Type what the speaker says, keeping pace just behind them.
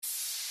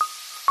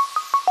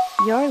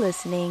You're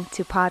listening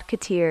to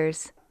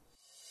Podcateers.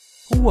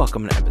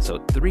 Welcome to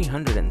episode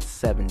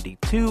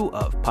 372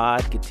 of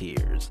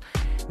Podcateers.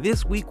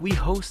 This week we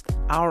host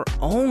our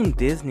own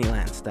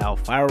Disneyland-style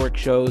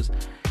fireworks shows.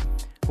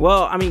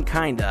 Well, I mean,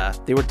 kinda.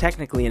 They were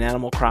technically an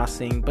Animal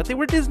Crossing, but they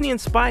were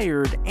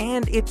Disney-inspired,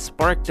 and it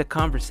sparked a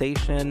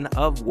conversation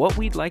of what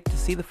we'd like to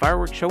see the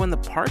fireworks show in the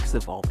parks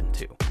evolve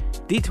into.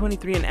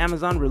 D23 and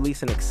Amazon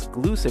release an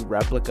exclusive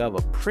replica of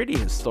a pretty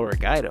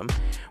historic item.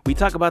 We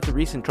talk about the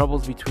recent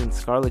troubles between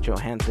Scarlett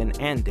Johansson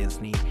and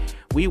Disney.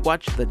 We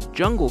watch The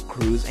Jungle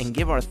Cruise and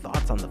give our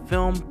thoughts on the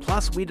film,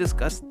 plus we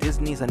discuss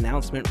Disney's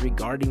announcement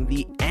regarding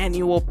the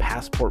annual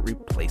passport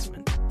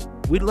replacement.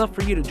 We'd love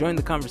for you to join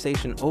the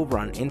conversation over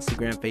on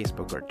Instagram,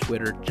 Facebook, or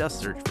Twitter.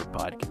 Just search for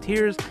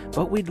Podcateers,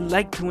 but we'd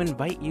like to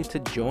invite you to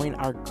join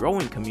our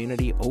growing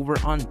community over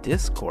on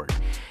Discord.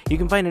 You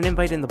can find an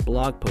invite in the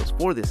blog post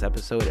for this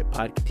episode at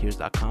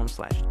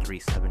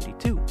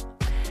podcateers.com/372.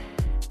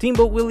 Team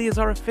Boat Willie is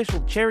our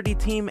official charity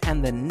team,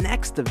 and the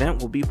next event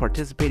we'll be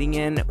participating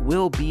in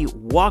will be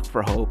Walk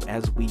for Hope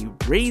as we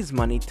raise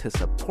money to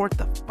support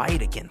the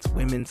fight against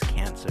women's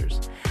cancers.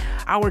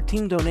 Our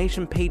team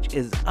donation page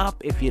is up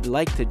if you'd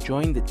like to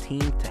join the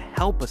team to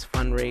help us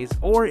fundraise,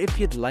 or if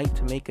you'd like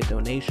to make a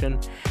donation.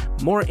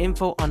 More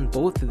info on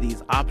both of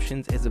these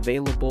options is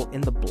available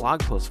in the blog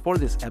post for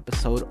this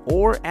episode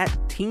or at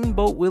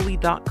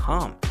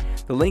teamboatwillie.com.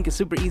 The link is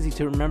super easy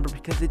to remember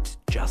because it's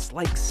just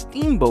like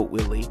Steamboat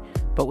Willie,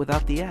 but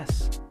without the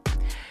S.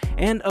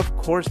 And of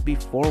course,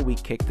 before we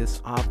kick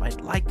this off,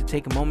 I'd like to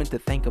take a moment to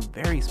thank a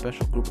very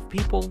special group of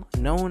people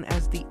known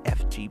as the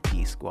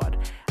FGP Squad,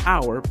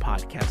 our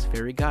podcast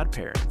fairy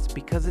godparents,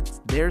 because it's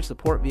their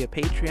support via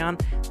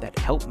Patreon that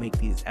help make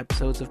these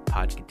episodes of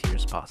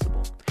Podcateers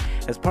possible.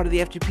 As part of the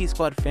FGP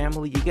Squad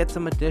family, you get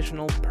some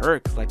additional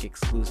perks like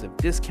exclusive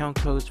discount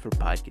codes for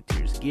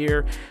Podcateers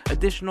gear,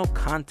 additional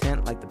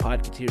content like the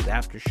Podcateers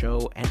After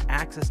Show, and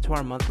access to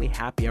our monthly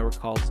happy hour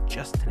calls,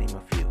 just to name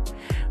a few.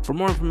 For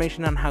more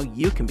information on how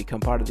you can become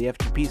part of the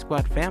FGP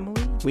Squad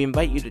family, we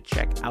invite you to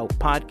check out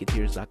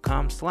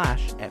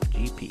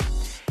podcateers.com/FGP.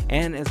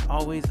 And as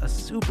always, a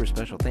super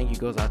special thank you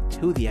goes out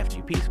to the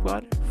FGP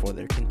Squad for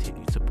their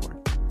continued support.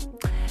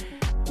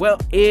 Well,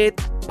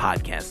 it's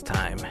podcast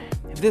time.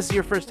 If this is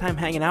your first time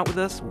hanging out with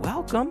us,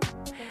 welcome.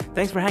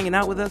 Thanks for hanging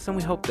out with us, and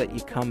we hope that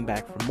you come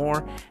back for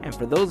more. And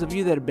for those of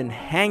you that have been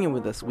hanging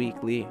with us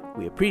weekly,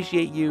 we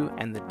appreciate you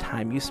and the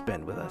time you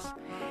spend with us.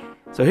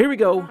 So here we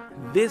go.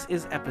 This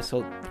is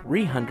episode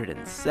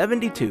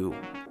 372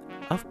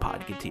 of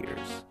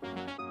Podcateers.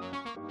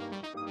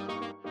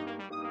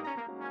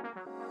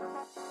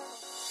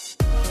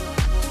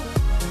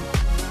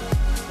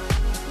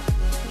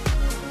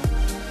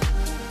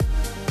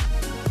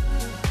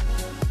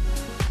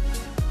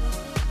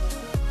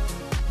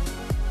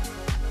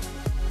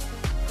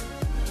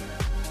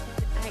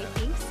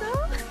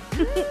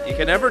 You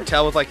can never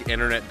tell with like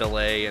internet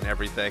delay and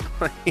everything.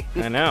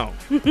 I know.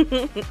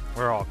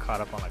 We're all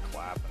caught up on a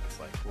clap, and it's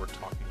like we're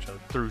talking each other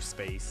through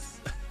space.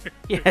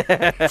 The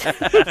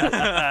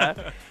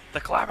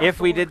clap. If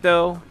we did,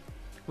 though,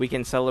 we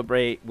can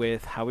celebrate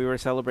with how we were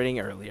celebrating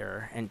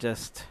earlier and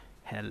just,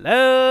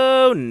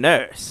 hello,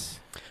 nurse.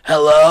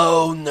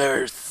 Hello,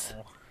 nurse.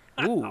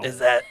 Ooh. Is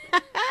that...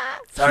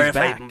 Sorry if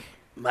back.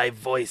 my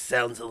voice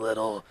sounds a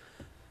little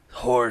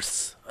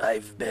hoarse.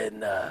 I've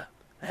been, I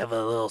have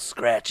a little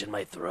scratch in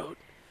my throat.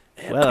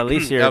 And Well, at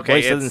least your Okay,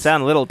 voice doesn't it's-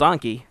 sound a little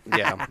donkey.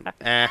 Yeah.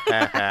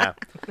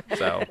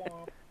 So,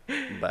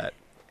 but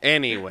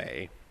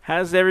anyway.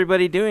 How's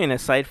everybody doing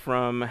aside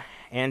from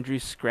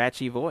Andrew's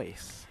scratchy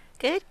voice?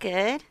 Good,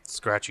 good.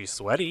 Scratchy,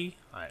 sweaty.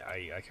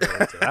 I can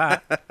relate to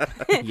that.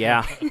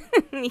 Yeah,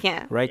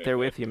 Yeah. right there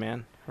with you,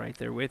 man. Right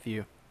there with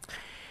you.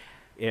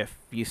 If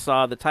you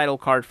saw the title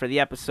card for the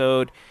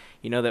episode,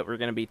 you know that we're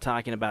going to be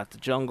talking about the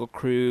Jungle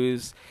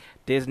Cruise.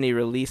 Disney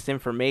released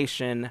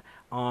information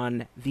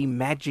on the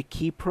Magic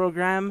Key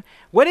program.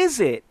 What is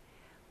it?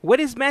 What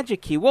is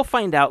Magic Key? We'll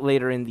find out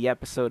later in the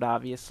episode,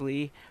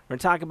 obviously. We're going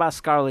to talk about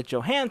Scarlett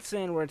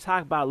Johansson. We're going to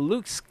talk about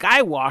Luke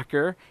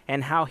Skywalker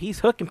and how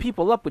he's hooking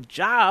people up with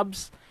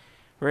jobs.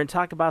 We're going to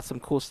talk about some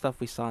cool stuff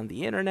we saw on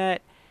the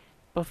internet.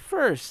 But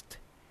first,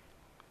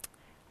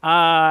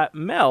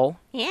 Mel,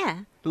 Yeah.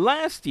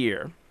 last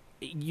year,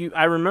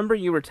 I remember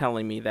you were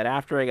telling me that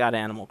after I got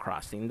Animal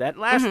Crossing, that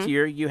last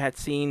year you had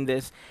seen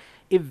this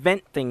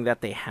event thing that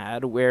they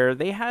had where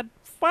they had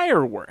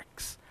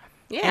fireworks.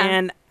 Yeah.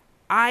 And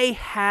I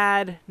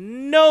had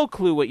no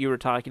clue what you were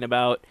talking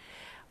about.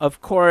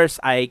 Of course,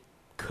 I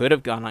could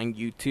have gone on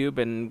YouTube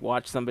and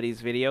watched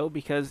somebody's video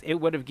because it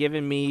would have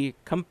given me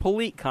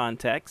complete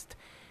context,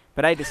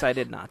 but I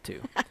decided not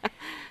to.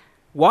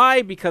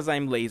 Why? Because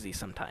I'm lazy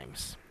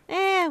sometimes.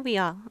 We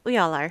all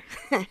are.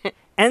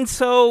 And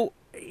so,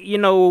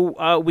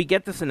 we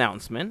get this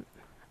announcement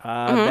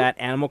that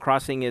Animal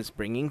Crossing is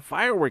bringing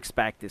fireworks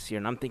back this year.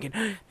 And I'm thinking,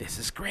 this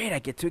is great. I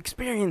get to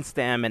experience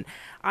them. And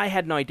I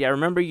had no idea. I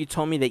remember you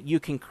told me that you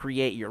can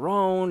create your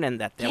own and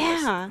that there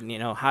was,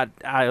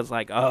 I was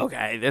like,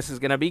 okay, this is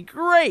going to be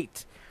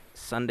great.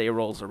 Sunday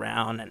rolls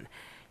around and,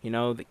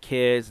 The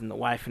kids and the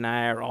wife and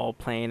I are all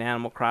playing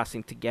Animal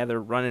Crossing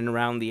together, running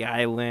around the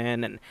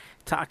island and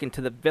talking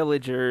to the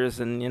villagers.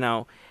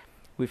 And,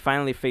 we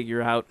finally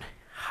figure out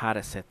how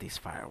to set these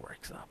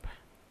fireworks up.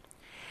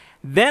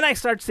 Then I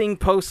start seeing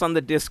posts on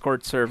the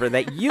Discord server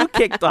that you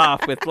kicked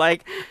off with,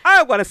 like,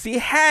 I want to see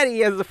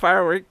Hattie as the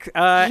firework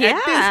at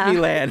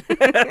Disneyland.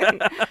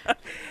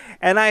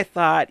 And I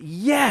thought,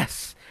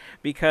 yes,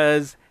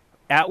 because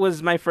that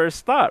was my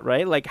first thought,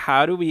 right? Like,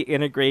 how do we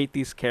integrate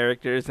these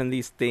characters and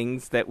these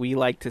things that we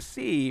like to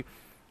see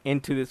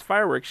into this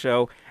fireworks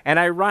show? And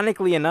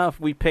ironically enough,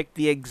 we picked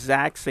the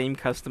exact same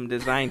custom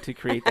design to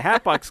create the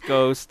Hatbox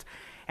Ghost.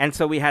 And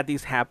so we had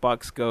these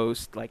Hatbox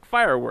Ghost, like,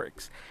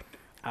 fireworks.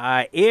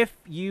 If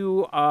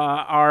you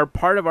are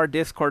part of our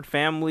Discord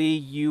family,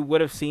 you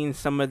would have seen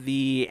some of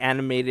the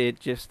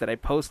animated GIFs that I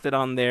posted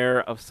on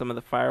there of some of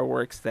the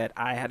fireworks that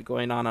I had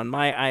going on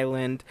my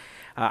island.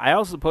 I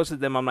also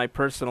posted them on my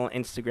personal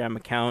Instagram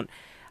account.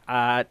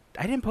 I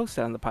didn't post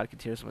that on the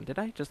Podcateers one, did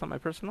I? Just on my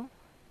personal?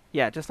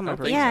 Yeah, just on my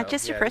personal. Yeah,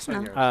 just your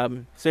personal.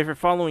 So if you're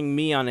following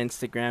me on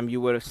Instagram,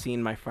 you would have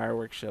seen my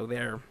fireworks show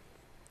there.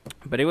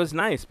 But it was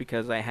nice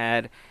because I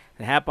had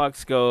the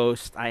Hatbox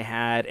Ghost, I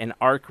had an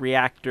arc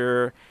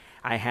reactor,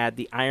 I had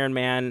the Iron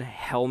Man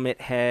helmet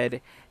head,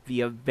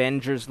 the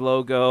Avengers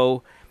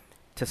logo.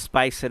 To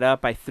spice it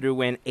up, I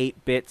threw in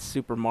 8-bit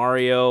Super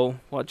Mario.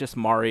 Well, just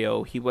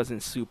Mario. He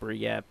wasn't super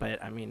yet,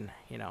 but I mean,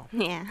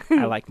 Yeah.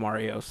 I like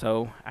Mario,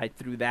 so I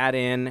threw that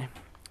in.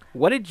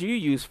 What did you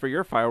use for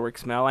your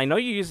fireworks, Mel? I know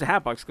you used the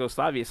Hatbox Ghost,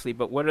 obviously,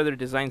 but what other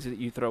designs did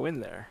you throw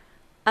in there?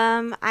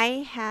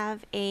 I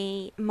have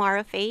a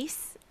Mara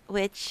face,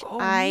 which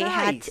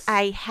nice.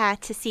 I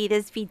had to see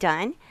this be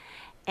done,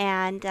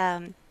 and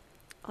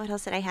what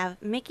else did I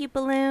have? Mickey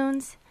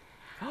balloons,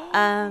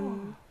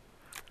 and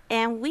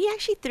we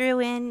actually threw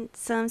in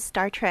some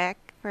Star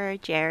Trek for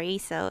Jerry.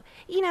 So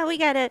we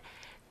gotta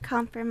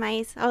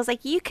compromise. I was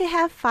like, you could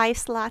have 5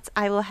 slots.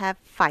 I will have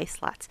 5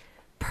 slots.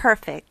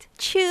 Perfect.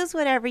 Choose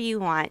whatever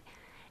you want,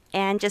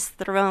 and just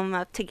throw them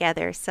up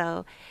together.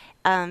 So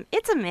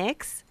it's a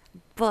mix,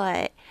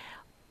 but.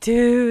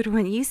 Dude,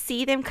 when you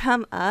see them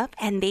come up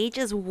and they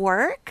just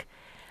work,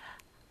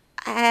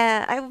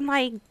 I'm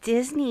like,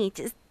 Disney,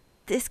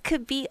 this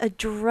could be a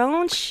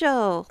drone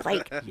show.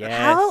 Like, Yes.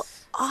 how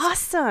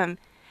awesome.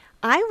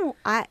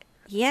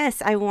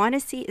 Yes, I want to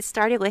see, it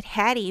started with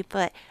Hattie,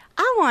 but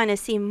I want to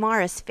see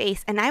Mara's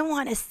face, and I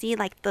want to see,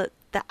 like, the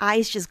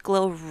eyes just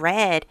glow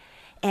red,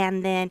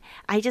 and then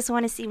I just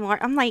want to see more.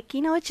 I'm like,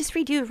 what, just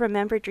redo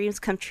Remember Dreams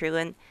Come True,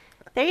 and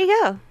there you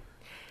go.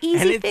 Easy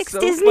And it's fix,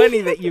 so Disney.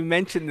 funny that you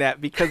mentioned that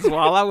because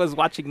while I was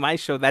watching my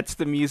show, that's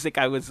the music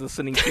I was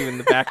listening to in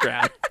the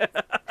background.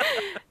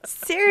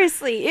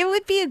 Seriously, it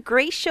would be a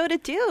great show to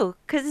do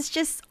because it's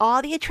just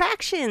all the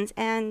attractions,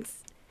 and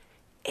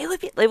it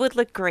would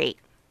look great.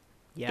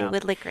 Yeah. It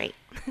would look great.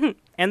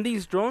 And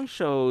these drone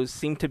shows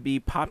seem to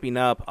be popping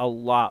up a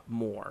lot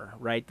more,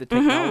 right? The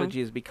technology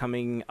is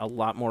becoming a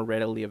lot more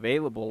readily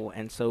available,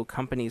 and so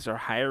companies are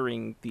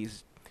hiring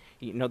these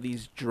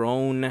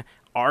drone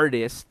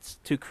artists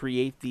to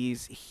create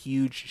these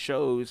huge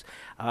shows.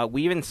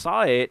 We even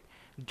saw it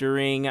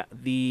during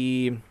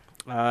the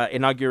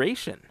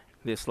inauguration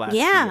this last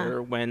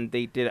year when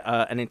they did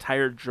an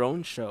entire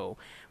drone show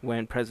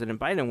when President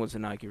Biden was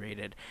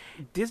inaugurated.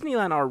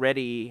 Disneyland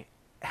already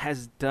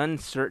has done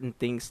certain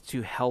things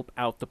to help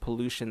out the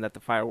pollution that the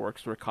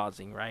fireworks were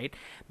causing, right?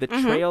 The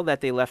trail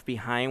that they left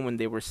behind when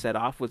they were set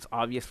off was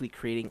obviously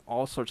creating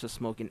all sorts of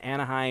smoke in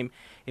Anaheim.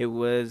 It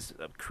was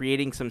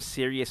creating some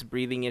serious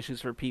breathing issues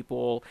for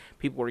people.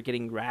 People were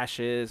getting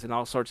rashes and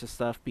all sorts of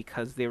stuff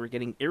because they were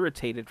getting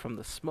irritated from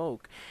the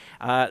smoke.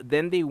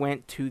 Then they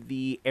went to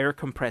the air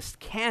compressed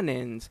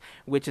cannons,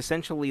 which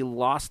essentially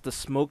lost the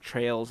smoke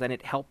trails, and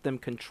it helped them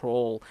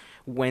control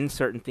when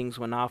certain things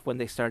went off, when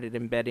they started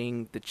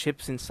embedding the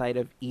chips inside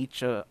of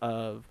each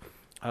of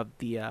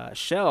the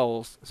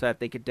shells so that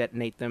they could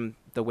detonate them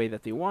the way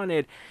that they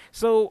wanted.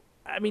 So,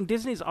 I mean,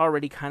 Disney's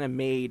already kind of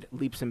made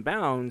leaps and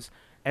bounds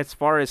as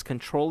far as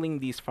controlling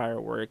these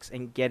fireworks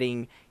and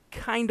getting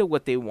kind of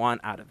what they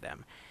want out of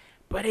them.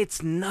 But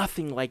it's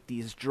nothing like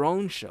these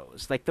drone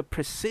shows. Like the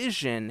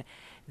precision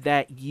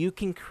that you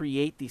can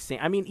create these things.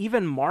 I mean,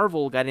 even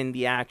Marvel got in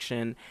the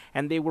action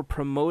and they were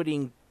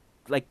promoting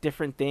like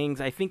different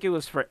things. I think it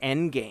was for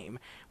Endgame,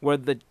 where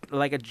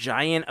a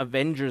giant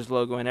Avengers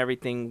logo and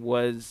everything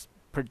was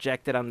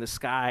projected on the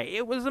sky.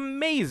 It was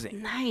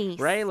amazing. Nice.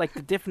 Right? Like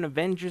the different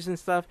Avengers and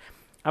stuff.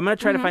 I'm going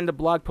to try to find the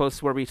blog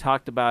post where we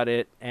talked about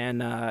it,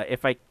 and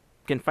if I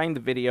can find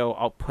the video,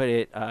 I'll put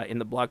it in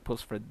the blog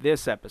post for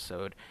this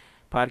episode,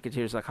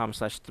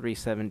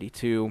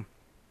 podcateers.com/372.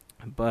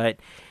 But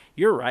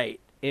you're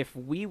right. If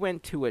we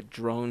went to a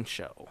drone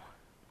show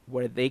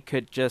where they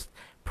could just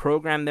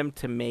program them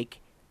to make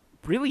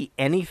really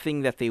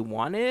anything that they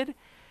wanted,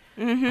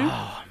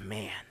 oh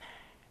man,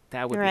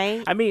 that would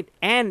Right. be, I mean,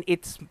 and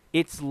it's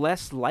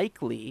less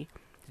likely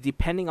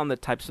depending on the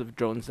types of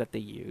drones that they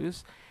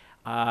use.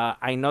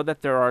 I know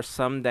that there are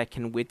some that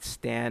can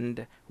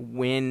withstand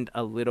wind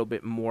a little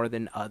bit more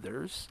than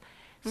others.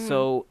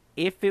 So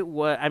if it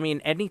was, I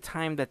mean,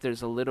 anytime that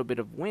there's a little bit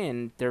of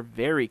wind, they're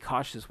very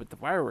cautious with the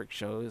fireworks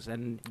shows,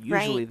 and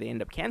usually Right. they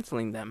end up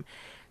canceling them.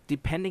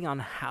 Depending on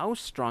how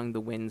strong the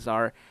winds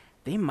are,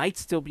 they might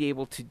still be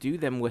able to do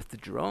them with the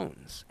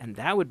drones, and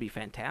that would be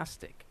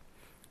fantastic.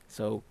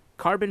 So,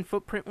 carbon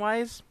footprint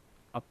wise,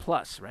 a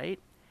plus, right?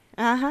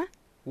 Uh-huh.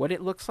 What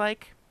it looks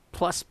like,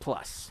 plus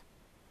plus.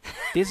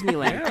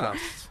 Disneyland Yeah.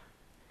 plus.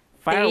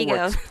 There you go.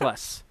 Fireworks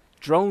plus.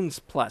 Drones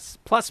plus.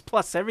 Plus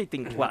plus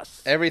everything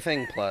plus.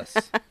 Everything plus.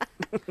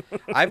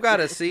 I've got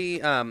to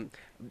see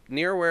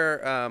near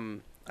where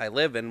I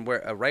live and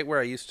where right where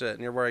I used to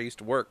near where I used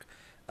to work.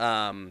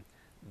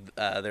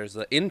 There's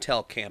the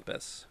Intel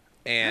campus,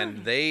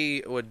 and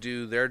they would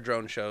do their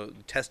drone show,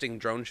 testing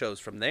drone shows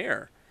from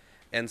there.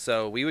 And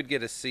so we would get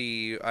to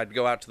see. I'd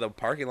go out to the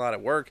parking lot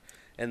at work,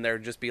 and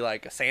there'd just be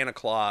like a Santa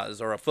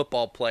Claus or a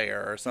football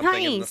player or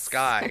something in the Nice.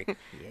 sky,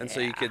 and so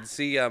you could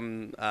see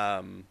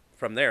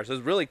from there. So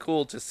it's really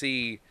cool to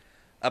see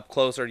up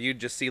close, or you'd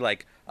just see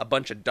like a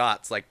bunch of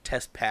dots, like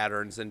test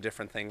patterns and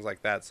different things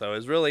like that. So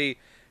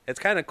it's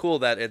kind of cool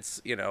that it's,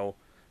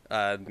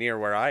 near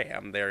where I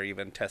am. They're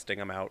even testing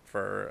them out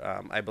for,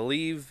 I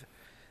believe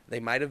they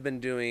might have been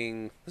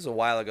doing, this is a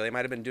while ago, they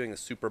might have been doing the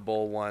Super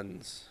Bowl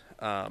ones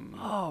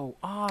Oh,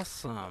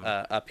 awesome.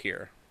 up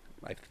here,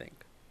 I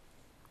think.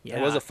 yeah.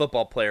 It was a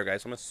football player,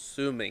 guys. So I'm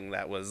assuming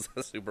that was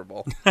the Super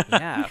Bowl.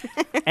 Yeah.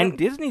 And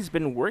Disney's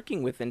been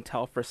working with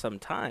Intel for some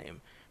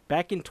time.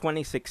 Back in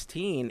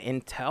 2016,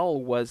 Intel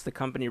was the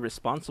company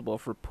responsible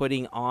for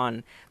putting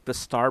on the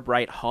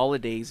Starbright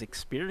Holidays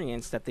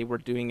experience that they were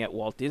doing at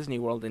Walt Disney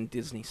World in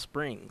Disney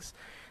Springs.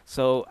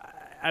 So,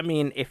 I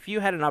mean, if you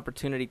had an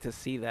opportunity to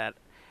see that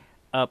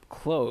up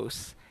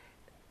close,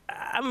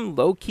 I'm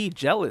low-key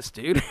jealous,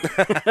 dude.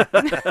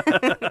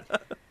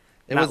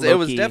 It Not was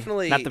low-key,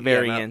 definitely not the yeah,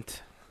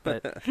 variant,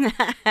 but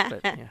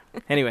yeah.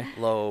 Anyway,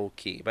 low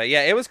key. But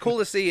yeah, it was cool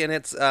to see, and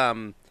it's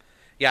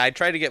yeah, I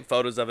tried to get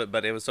photos of it,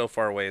 but it was so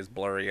far away, it's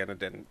blurry,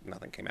 and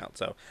nothing came out.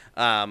 So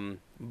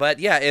but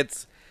yeah,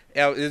 it's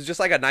just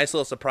like a nice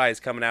little surprise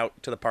coming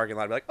out to the parking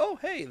lot, be like, oh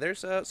hey,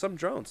 there's some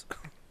drones.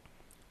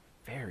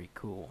 very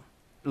cool.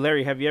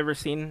 Larry, have you ever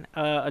seen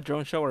a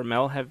drone show, or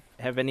Mel, have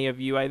any of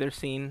you either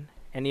seen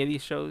any of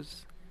these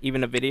shows,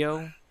 even a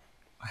video?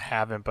 I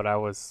haven't, but I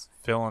was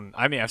feeling.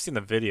 I mean, I've seen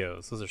the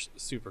videos. Those are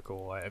super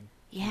cool. Like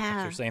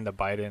Yeah. you're saying, the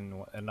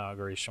Biden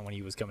inauguration when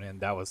he was coming in,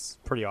 that was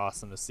pretty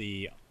awesome to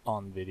see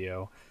on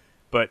video.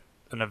 But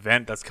an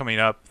event that's coming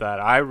up that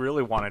I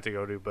really wanted to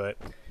go to, but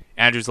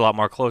Andrew's a lot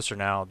more closer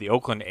now. The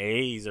Oakland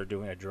A's are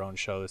doing a drone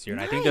show this year,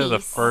 and I think they're the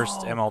Nice.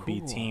 first Oh, MLB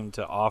cool. team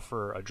to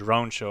offer a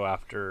drone show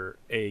after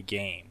a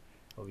game.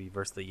 It'll be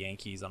versus the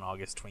Yankees on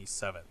August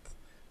 27th.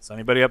 So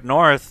anybody up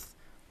north,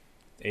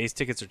 the A's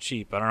tickets are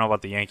cheap. I don't know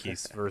about the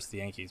Yankees versus the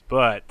Yankees,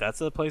 but that's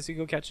the place you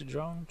go catch a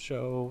drone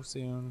show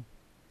soon.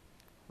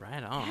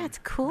 Right on. That's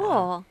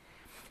cool.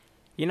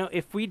 You know,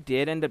 if we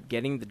did end up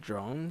getting the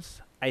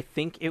drones, I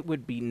think it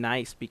would be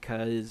nice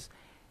because,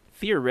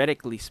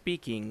 theoretically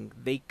speaking,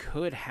 they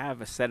could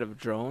have a set of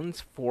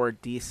drones for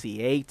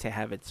DCA to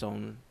have its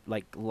own,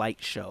 like,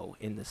 light show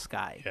in the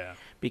sky. Yeah.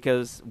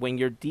 Because when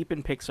you're deep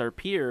in Pixar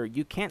Pier,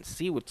 you can't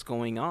see what's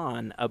going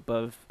on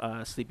above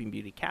Sleeping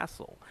Beauty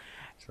Castle.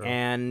 True.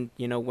 And,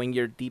 you know, when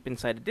you're deep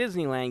inside of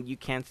Disneyland, you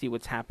can't see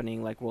what's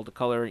happening, like World of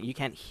Color. You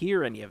can't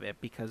hear any of it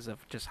because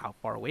of just how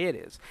far away it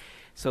is.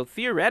 So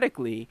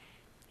theoretically,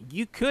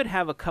 you could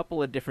have a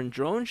couple of different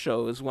drone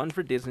shows, one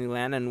for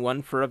Disneyland and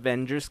one for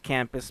Avengers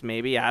Campus,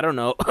 maybe. I don't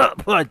know.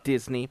 But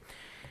Disney.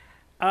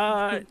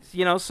 You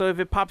know, so if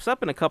it pops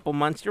up in a couple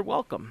months, you're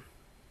welcome.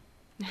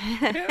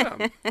 Yeah, I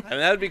mean,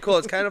 that would be cool.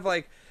 It's kind of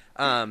like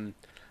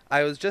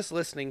I was just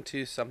listening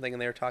to something,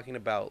 and they were talking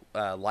about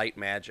Light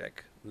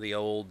Magic, the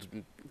old,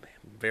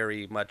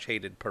 very much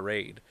hated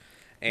parade,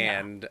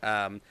 and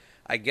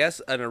I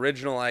guess an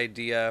original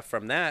idea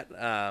from that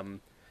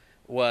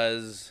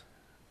was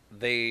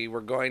they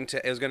were going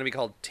to. It was going to be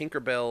called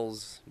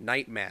Tinkerbell's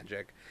Night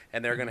Magic,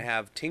 and they're going to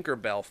have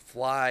Tinkerbell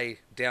fly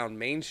down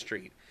Main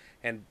Street,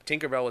 and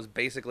Tinkerbell was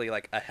basically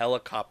like a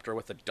helicopter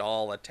with a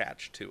doll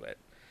attached to it.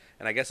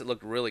 And I guess it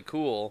looked really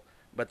cool,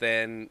 but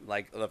then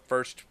like the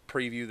first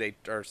preview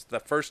the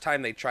first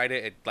time they tried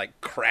it, it like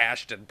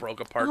crashed and broke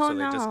apart, Oh, so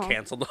they just no.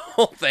 canceled the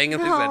whole thing,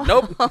 and they said,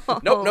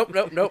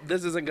 nope,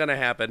 this isn't gonna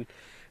happen.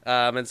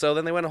 And so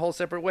then they went a whole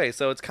separate way.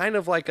 So it's kind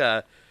of like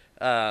a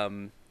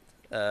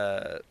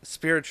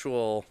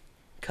spiritual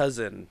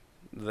cousin,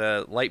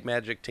 the Light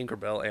Magic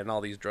Tinkerbell and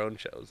all these drone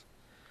shows.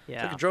 It's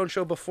Yeah. like a drone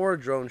show before a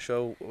drone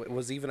show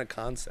was even a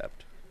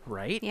concept.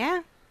 Right?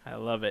 Yeah. I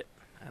love it.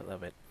 I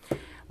love it.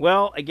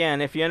 Well,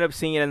 again, if you end up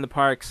seeing it in the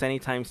parks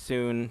anytime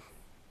soon,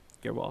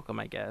 you're welcome,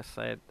 I guess.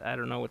 I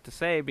don't know what to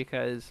say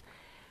because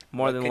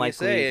more What than can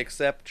likely, you say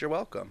except you're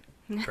welcome?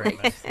 great.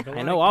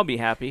 I know I'll be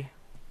happy.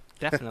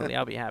 Definitely,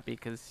 I'll be happy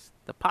because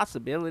the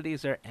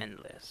possibilities are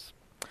endless.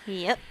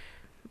 Yep.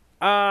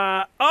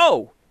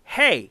 Oh,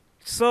 hey.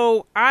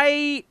 So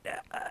Andrew,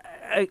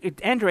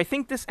 I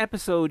think this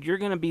episode you're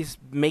gonna be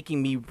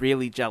making me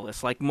really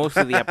jealous, like most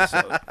of the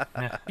episode,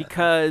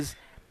 because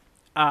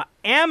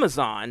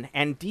Amazon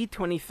and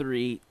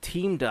D23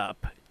 teamed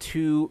up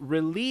to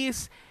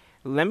release.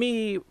 Let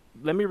me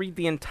read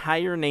the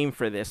entire name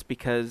for this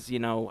because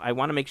I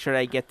want to make sure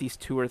I get these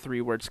 2 or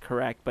 3 words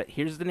correct. But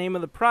here's the name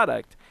of the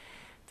product: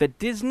 the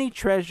Disney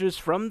Treasures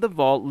from the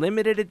Vault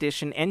Limited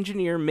Edition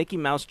Engineer Mickey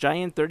Mouse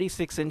Giant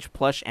 36-inch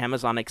plush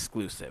Amazon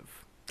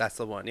exclusive. That's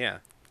the one, yeah.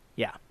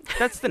 Yeah,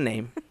 that's the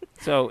name.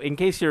 So in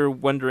case you're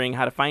wondering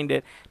how to find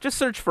it, just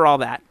search for all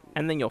that,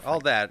 and then you'll find All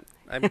that.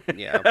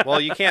 Yeah.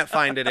 Well, you can't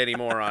find it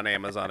anymore on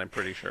Amazon, I'm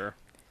pretty sure.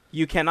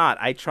 You cannot.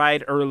 I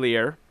tried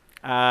earlier.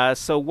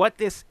 So what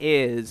this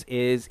is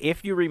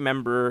if you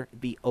remember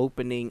the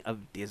opening of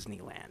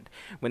Disneyland,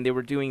 when they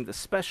were doing the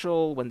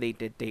special, when they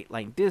did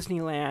Dateline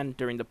Disneyland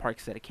during the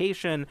park's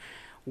dedication,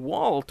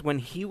 Walt, when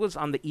he was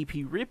on the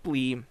EP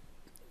Ripley,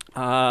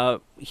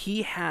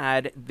 he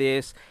had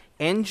this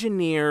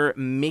Engineer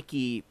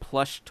Mickey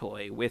plush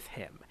toy with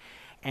him.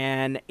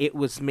 And it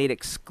was made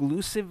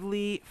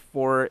exclusively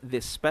for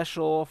this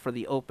special, for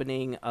the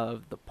opening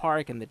of the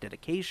park and the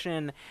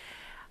dedication.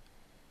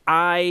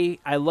 I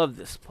love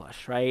this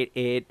plush, right?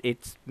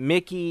 It's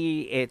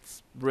Mickey.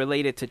 It's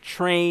related to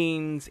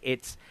trains.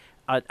 It's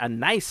a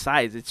nice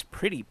size. It's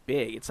pretty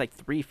big. It's like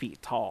 3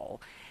 feet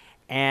tall.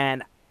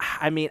 And,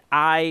 I mean,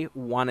 I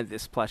wanted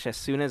this plush as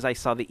soon as I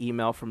saw the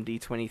email from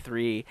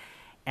D23.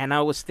 And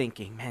I was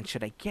thinking, man,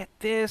 should I get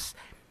this?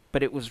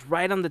 But it was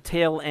right on the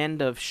tail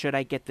end of, should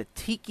I get the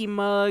tiki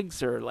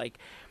mugs? Or, like,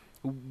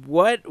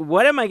 what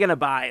am I going to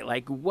buy?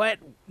 Like,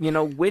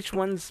 which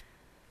one's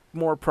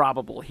more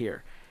probable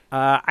here?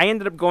 I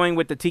ended up going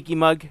with the tiki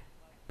mug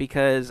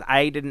because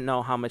I didn't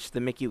know how much the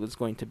Mickey was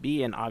going to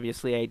be, and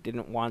obviously I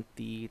didn't want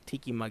the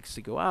tiki mugs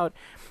to go out.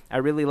 I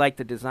really liked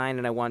the design,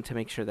 and I wanted to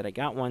make sure that I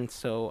got one,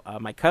 so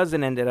my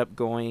cousin ended up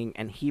going,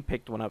 and he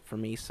picked one up for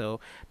me, so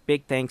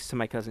big thanks to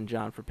my cousin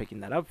John for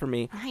picking that up for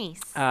me.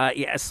 Nice.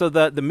 Yeah, so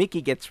the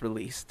Mickey gets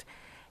released,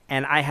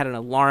 and I had an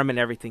alarm and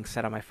everything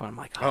set on my phone. I'm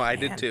like, oh, I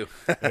man, did too.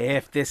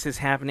 if this is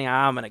happening,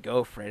 I'm going to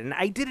go for it. And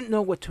I didn't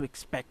know what to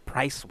expect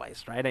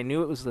price-wise, right? I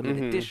knew it was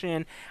limited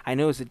edition. I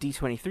knew it was a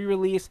D23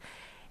 release.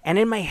 And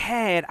in my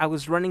head, I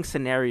was running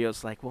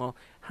scenarios like, well,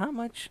 how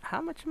much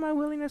am I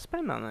willing to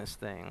spend on this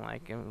thing?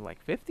 Like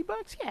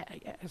 $50? Yeah.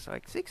 It's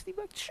like $60?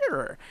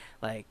 Sure.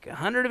 Like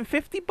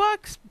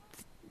 $150?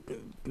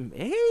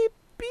 Maybe.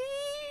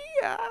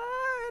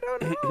 I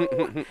don't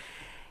know.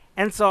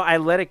 And so I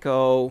let it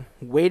go,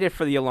 waited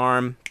for the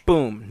alarm,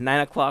 boom, 9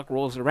 o'clock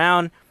rolls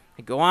around.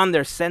 I go on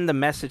there, send the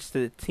message to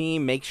the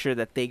team, make sure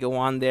that they go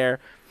on there.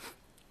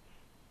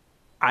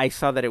 I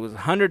saw that it was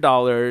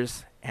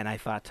 $100, and I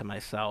thought to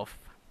myself,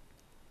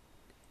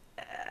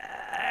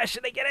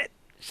 should I get it?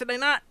 Should I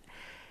not?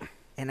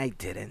 And I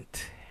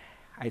didn't.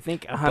 I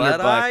think $100.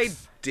 But I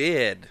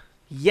did.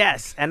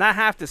 Yes, and I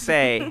have to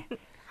say,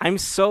 I'm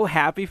so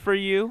happy for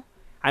you.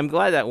 I'm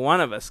glad that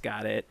one of us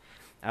got it.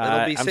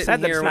 It'll be I'm sitting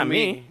sad that here it's not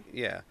me.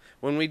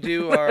 When we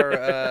do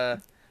our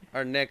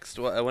our next,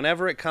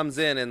 whenever it comes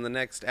in the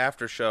next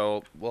after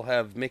show, we'll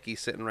have Mickey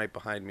sitting right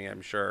behind me.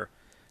 I'm sure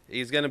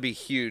he's gonna be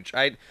huge.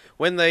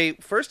 When they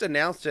first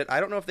announced it, I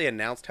don't know if they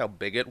announced how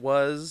big it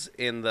was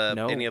in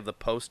any of the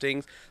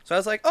postings. So I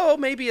was like, oh,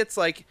 maybe it's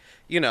like,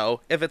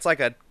 if it's like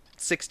a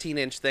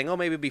 16-inch thing, oh,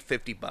 maybe it'd be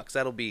 $50.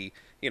 That'll be,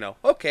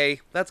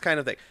 okay, that's kind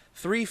of thing.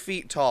 3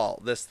 feet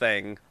tall, this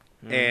thing,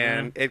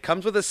 and it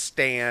comes with a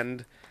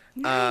stand.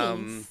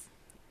 Nice.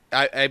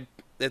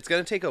 It's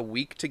gonna take a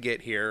week to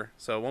get here,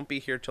 so it won't be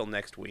here till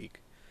next week.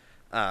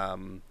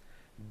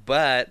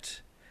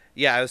 But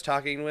yeah, I was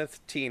talking with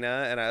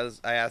Tina, and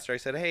I asked her. I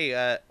said,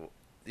 "Hey,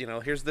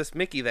 here's this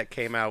Mickey that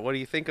came out. What do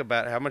you think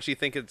about it? How much do you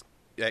think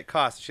it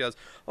costs?" She goes,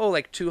 "Oh,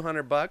 like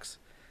 $200."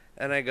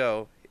 And I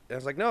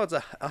was like, "No, it's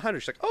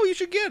 $100." She's like, "Oh, you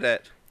should get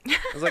it." I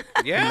was like,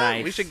 "Yeah,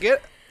 Nice. we should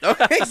get it."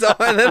 Okay, so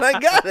and then I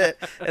got it,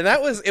 and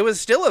it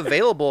was still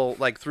available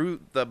like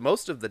through the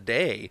most of the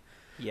day.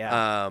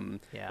 Yeah.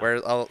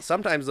 Where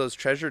sometimes those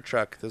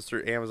those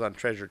through Amazon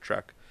Treasure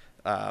Truck,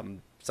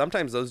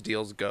 sometimes those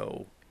deals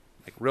go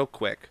like real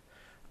quick.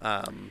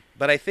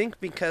 But I think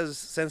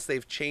since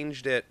they've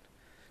changed it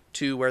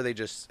to where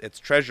it's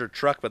Treasure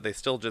Truck, but they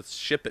still just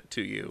ship it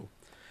to you,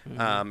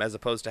 as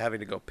opposed to having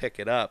to go pick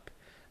it up,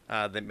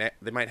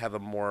 they might have a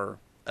more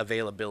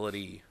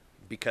availability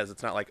because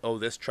it's not like, oh,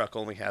 this truck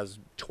only has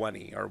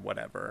 20 or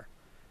whatever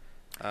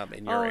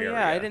in your area.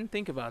 Yeah, I didn't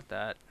think about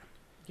that.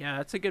 Yeah,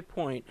 that's a good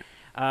point.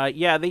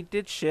 Yeah, they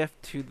did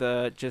shift to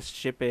the just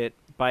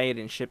buy it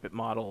and ship it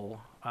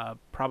model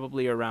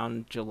probably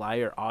around July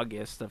or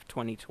August of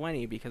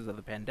 2020 because of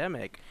the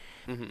pandemic.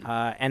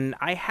 And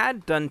I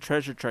had done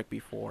Treasure Truck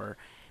before,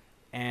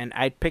 and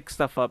I'd pick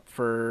stuff up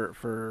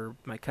for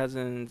my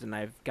cousins, and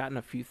I've gotten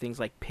a few things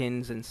like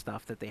pins and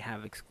stuff that they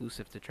have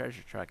exclusive to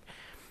Treasure Truck.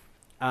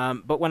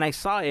 But when I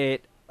saw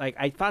it, like,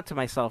 I thought to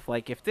myself,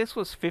 like, if this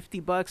was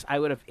 $50, I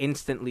would have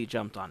instantly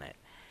jumped on it.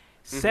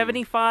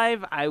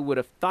 75, I would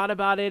have thought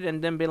about it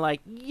and then been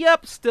like,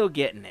 yep, still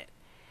getting it.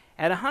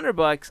 At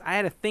 $100, I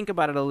had to think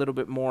about it a little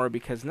bit more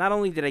because not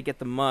only did I get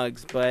the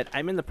mugs, but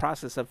I'm in the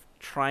process of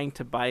trying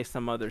to buy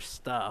some other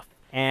stuff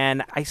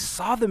And I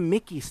saw the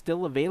Mickey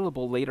still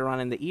available later on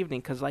in the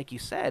evening because, like you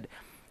said,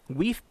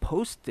 we've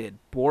posted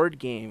board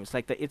games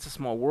like the It's a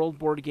Small World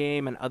board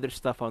game and other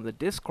stuff on the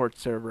Discord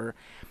server.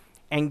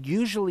 And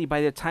usually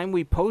by the time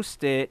we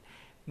post it,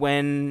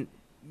 when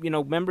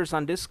members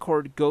on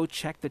Discord go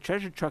check the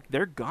treasure truck,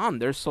 they're gone.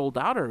 They're sold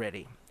out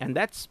already. And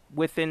that's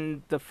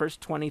within the first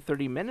 20,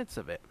 30 minutes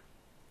of it.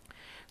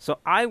 So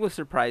I was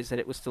surprised that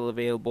it was still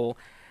available.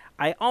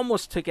 I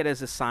almost took it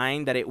as a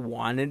sign that it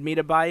wanted me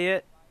to buy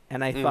it.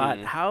 And I thought,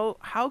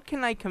 how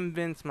can I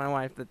convince my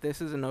wife that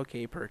this is an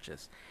okay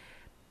purchase?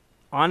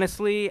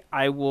 Honestly,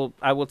 I will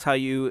tell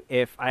you,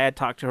 if I had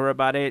talked to her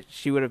about it,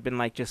 she would have been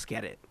like, just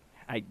get it.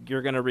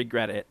 You're going to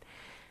regret it.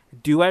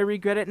 Do I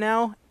regret it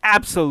now?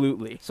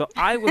 Absolutely. So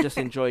I will just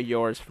enjoy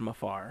yours from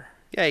afar.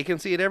 Yeah, you can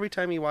see it every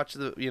time you watch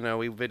the,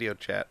 we video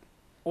chat.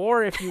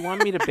 Or if you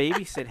want me to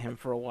babysit him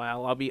for a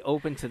while, I'll be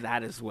open to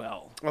that as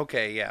well.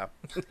 Okay, yeah.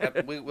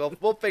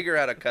 We'll figure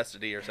out a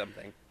custody or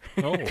something.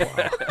 Oh,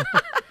 wow.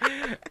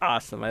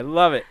 Awesome. I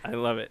love it. I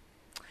love it.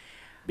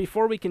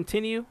 Before we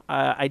continue,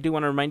 I do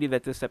want to remind you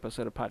that this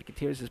episode of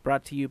Podcateers is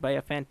brought to you by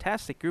a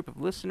fantastic group of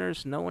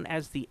listeners known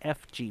as the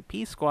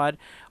FGP Squad,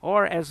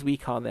 or as we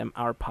call them,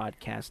 our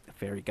podcast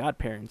fairy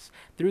godparents,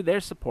 through their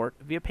support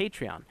via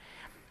Patreon.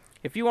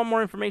 If you want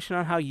more information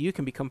on how you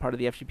can become part of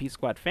the FGP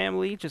Squad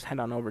family, just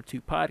head on over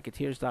to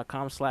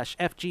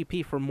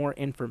podcateers.com/FGP for more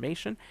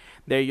information.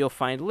 There you'll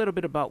find a little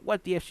bit about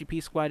what the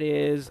FGP Squad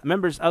is.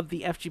 Members of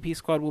the FGP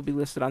Squad will be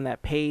listed on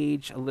that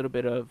page. A little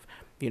bit of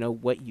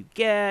what you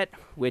get,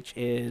 which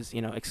is,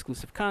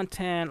 exclusive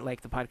content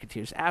like the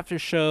Podcateers After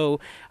Show,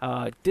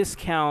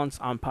 discounts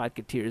on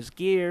Podcateers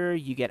gear.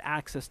 You get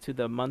access to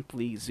the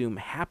monthly Zoom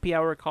happy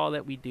hour call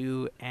that we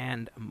do,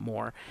 and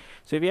more.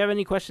 So if you have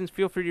any questions,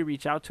 feel free to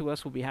reach out to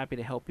us. We'll be happy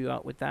to help you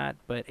out with that.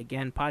 But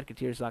again,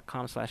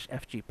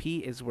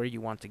 podcateers.com/FGP is where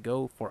you want to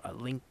go for a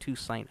link to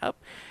sign up.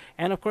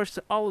 And of course,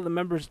 to all of the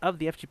members of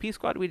the FGP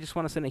Squad, we just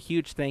want to send a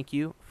huge thank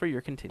you for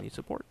your continued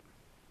support.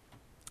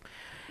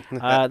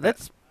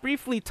 Let's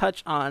briefly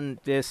touch on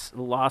this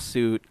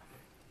lawsuit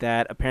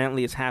that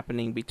apparently is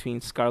happening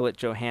between Scarlett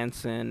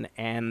Johansson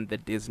and the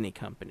Disney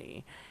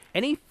company.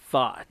 Any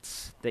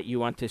thoughts that you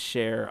want to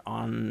share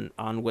on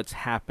what's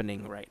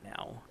happening right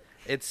now?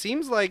 It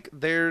seems like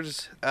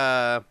there's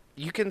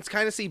you can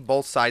kind of see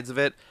both sides of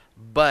it,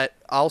 but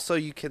also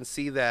you can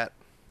see that,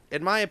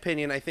 in my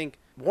opinion, I think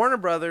Warner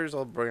Brothers,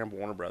 I'll bring up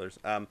Warner Brothers,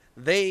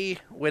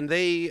 when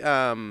they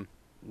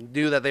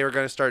knew that they were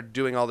going to start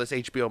doing all this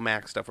HBO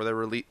Max stuff where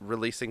they're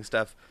releasing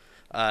stuff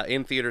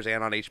in theaters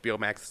and on HBO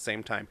Max at the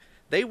same time,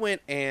 they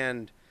went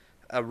and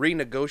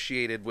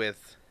renegotiated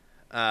with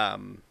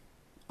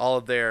all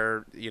of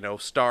their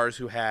stars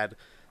who had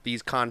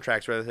these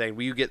contracts where they're saying,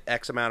 well, you get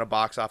X amount of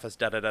box office,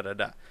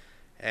 da-da-da-da-da,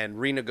 and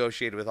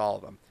renegotiated with all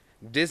of them.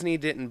 Disney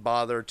didn't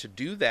bother to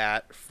do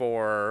that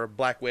for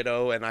Black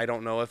Widow, and I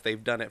don't know if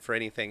they've done it for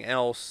anything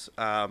else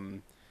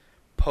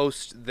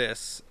post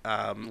this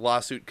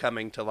lawsuit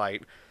coming to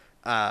light.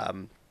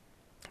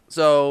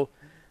 So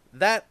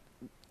that,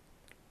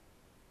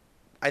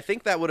 I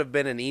think that would have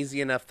been an easy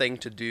enough thing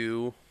to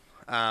do.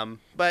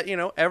 But,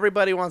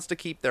 everybody wants to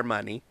keep their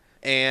money.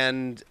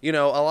 And, a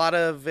lot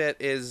of it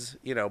is,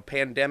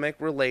 pandemic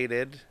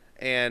related.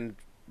 And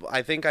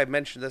I think I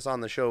mentioned this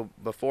on the show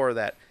before,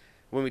 that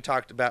when we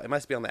talked about, it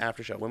must be on the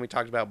after show, when we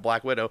talked about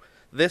Black Widow,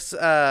 this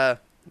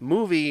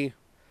movie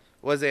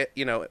was,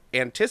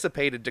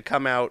 anticipated to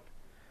come out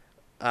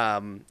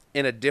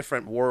in a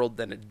different world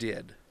than it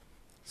did.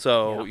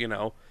 So,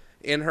 Yeah.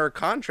 In her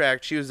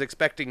contract, she was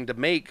expecting to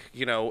make,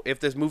 if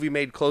this movie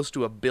made close to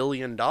 $1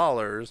 billion,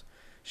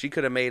 she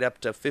could have made up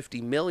to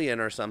 $50 million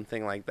or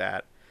something like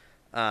that.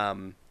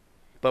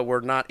 But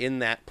we're not in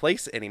that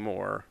place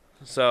anymore.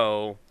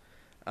 So,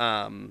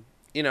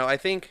 I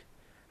think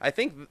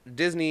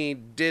Disney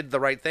did the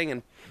right thing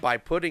and by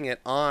putting it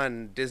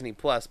on Disney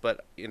Plus.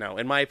 But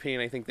in my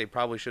opinion, I think they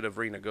probably should have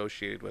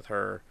renegotiated with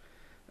her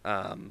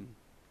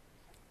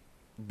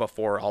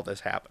before all this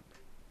happened.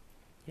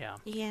 Yeah.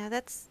 Yeah,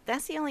 that's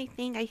the only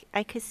thing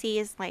I could see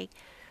is like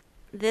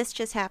this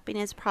just happened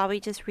is probably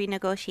just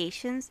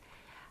renegotiations.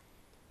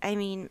 I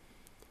mean,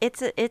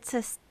 it's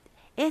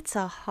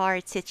a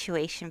hard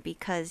situation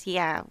because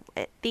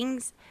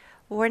things,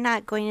 we're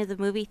not going to the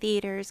movie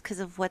theaters because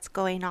of what's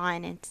going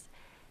on, and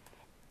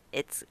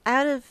it's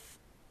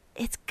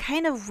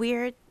kind of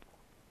weird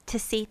to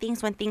see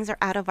things when things are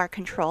out of our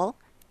control.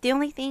 The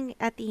only thing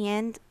at the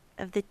end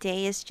of the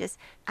day is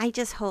I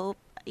just hope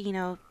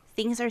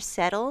things are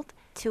settled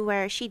to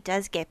where she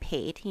does get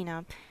paid,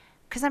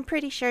 because I'm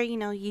pretty sure,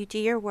 you do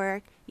your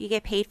work, you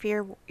get paid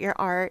for your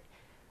art,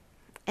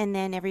 and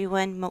then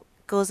everyone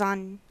goes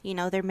on,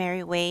 their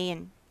merry way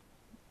and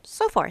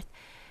so forth.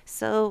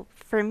 So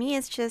for me,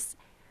 it's just,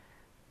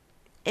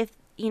 if,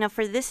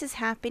 for this is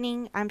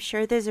happening, I'm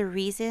sure there's a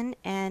reason,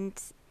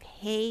 and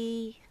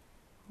pay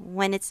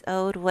when it's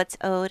owed, what's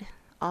owed,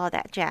 all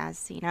that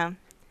jazz,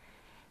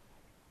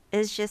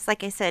 It's just,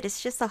 like I said,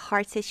 it's just a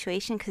hard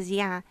situation because,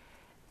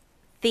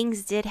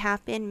 things did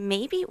happen.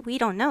 Maybe we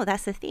don't know.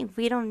 That's the thing.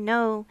 We don't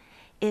know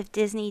if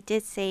Disney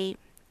did say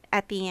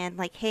at the end,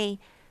 like, hey,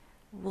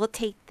 we'll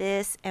take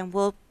this and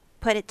we'll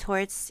put it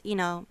towards,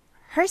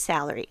 her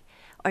salary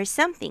or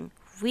something.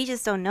 We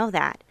just don't know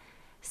that.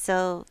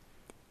 So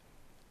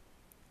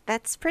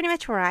that's pretty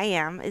much where I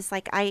am. Is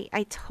like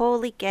I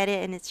totally get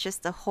it, and it's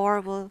just a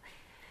horrible,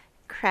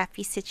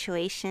 crappy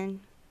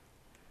situation.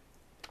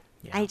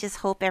 Yeah. I just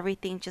hope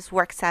everything just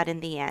works out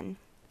in the end,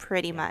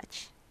 pretty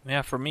much.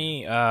 Yeah, for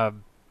me,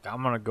 I'm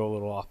gonna go a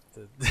little off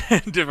the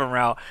different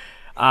route.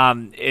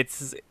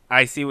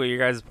 I see what your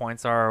guys'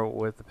 points are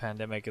with the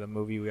pandemic and the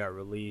movie we got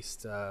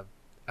released.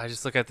 I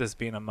just look at this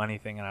being a money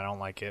thing, and I don't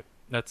like it.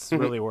 That's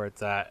really where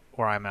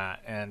I'm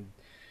at, and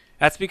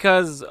that's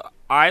because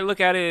I look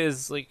at it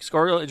as like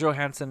Scarlett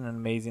Johansson, an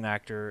amazing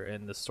actor,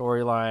 and the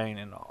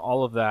storyline and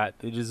all of that.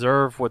 They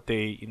deserve what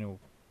they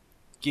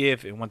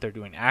give and what they're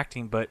doing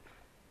acting, but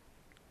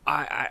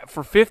I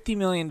for $50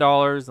 million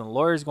and the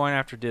lawyers going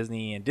after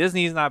Disney, and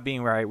Disney's not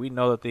being right. We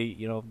know that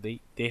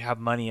they have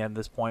money at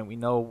this point. We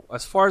know,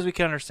 as far as we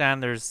can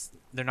understand,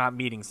 they're not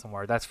meeting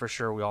somewhere. That's for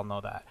sure. We all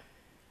know that.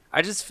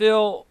 I just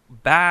feel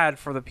bad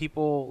for the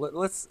people.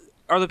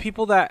 The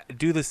people that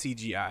do the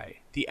CGI,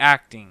 the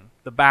acting,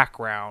 the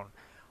background,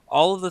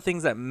 all of the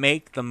things that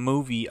make the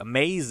movie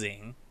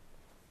amazing.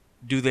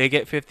 Do they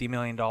get $50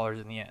 million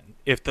in the end?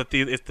 If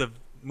the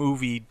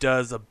movie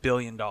does $1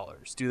 billion,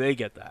 do they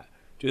get that?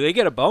 Do they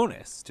get a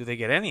bonus? Do they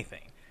get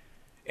anything?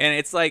 And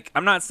it's like,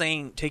 I'm not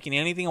saying taking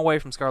anything away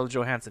from Scarlett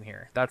Johansson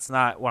here. That's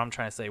not what I'm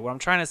trying to say. What I'm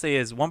trying to say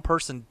is one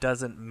person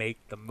doesn't make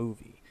the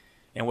movie.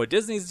 And what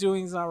Disney's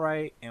doing is not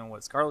right. And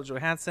what Scarlett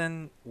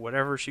Johansson,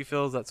 whatever she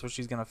feels, that's what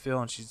she's going to feel.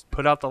 And she's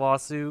put out the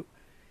lawsuit.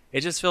 It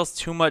just feels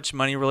too much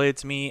money related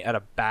to me at a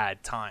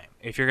bad time.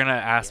 If you're going to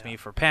ask me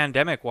for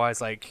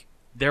pandemic-wise, like,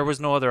 there was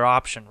no other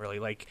option, really.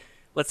 Like,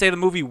 let's say the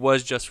movie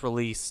was just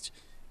released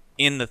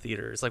in the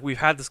theaters. Like, we've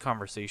had this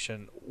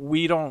conversation.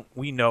 We know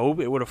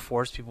it would have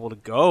forced people to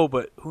go,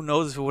 but who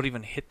knows if it would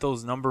even hit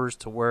those numbers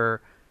to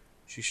where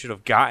she should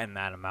have gotten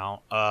that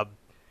amount.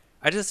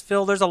 I just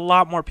feel there's a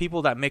lot more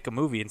people that make a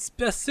movie, and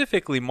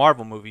specifically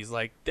Marvel movies.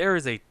 Like, there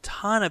is a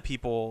ton of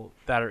people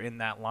that are in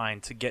that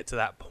line to get to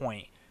that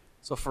point.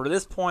 So for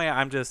this point,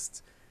 I'm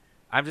just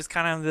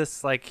kind of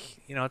this, like,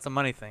 it's a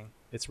money thing.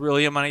 It's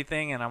really a money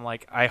thing, and I'm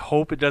like, I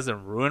hope it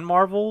doesn't ruin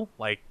Marvel,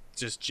 like,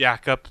 just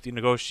jack up the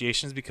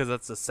negotiations, because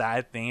that's a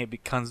sad thing. It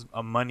becomes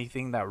a money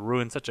thing that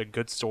ruins such a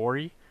good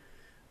story.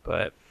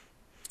 But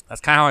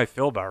that's kind of how I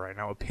feel about it right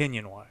now,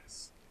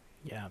 opinion-wise.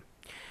 Yeah.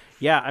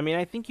 Yeah, I mean,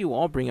 I think you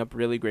all bring up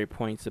really great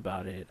points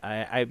about it.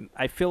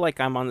 I feel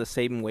like I'm on the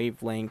same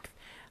wavelength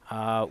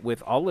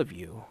with all of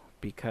you,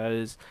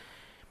 because,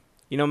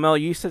 Mel,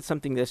 you said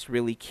something that's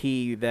really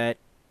key, that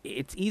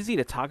it's easy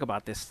to talk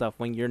about this stuff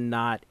when you're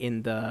not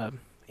in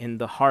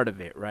the heart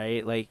of it,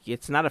 right? Like,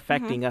 it's not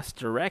affecting us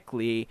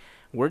directly.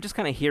 We're just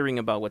kind of hearing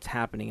about what's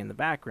happening in the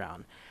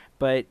background.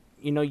 But,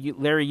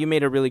 Larry, you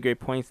made a really great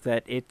point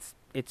that it's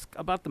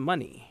about the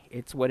money.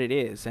 It's what it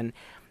is. And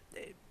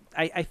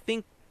I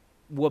think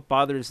what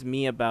bothers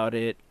me about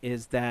it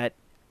is that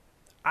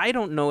I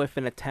don't know if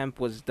an attempt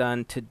was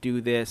done to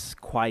do this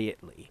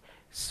quietly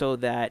so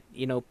that,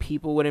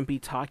 people wouldn't be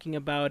talking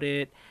about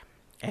it,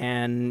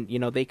 and,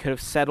 they could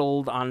have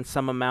settled on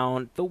some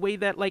amount the way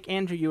that, like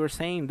Andrew, you were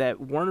saying, that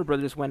Warner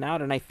Brothers went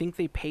out, and I think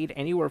they paid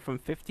anywhere from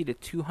 50 to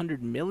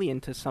 200 million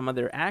to some of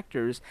their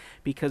actors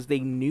because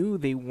they knew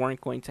they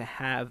weren't going to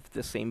have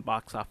the same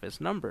box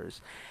office numbers.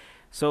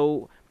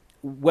 So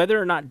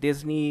whether or not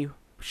Disney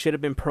should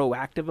have been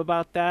proactive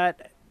about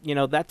that,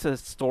 that's a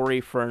story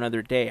for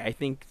another day. I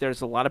think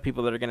there's a lot of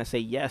people that are going to say,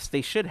 yes,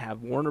 they should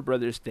have. Warner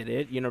Brothers did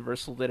it.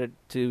 Universal did it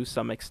to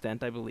some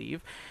extent, I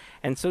believe.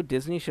 And so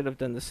Disney should have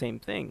done the same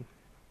thing.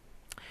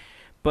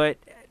 But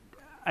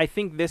I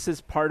think this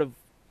is part of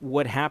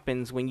what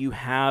happens when you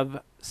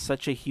have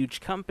such a huge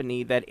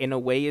company that in a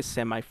way is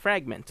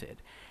semi-fragmented,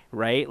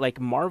 right? Like,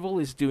 Marvel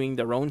is doing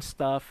their own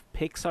stuff,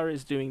 Pixar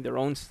is doing their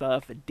own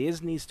stuff,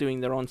 Disney's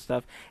doing their own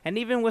stuff, and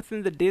even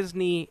within the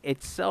Disney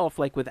itself,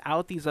 like,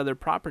 without these other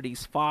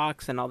properties,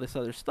 Fox and all this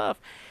other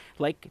stuff,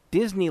 like,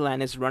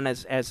 Disneyland is run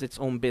as its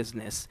own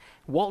business.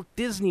 Walt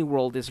Disney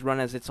World is run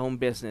as its own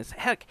business.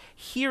 Heck,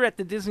 here at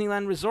the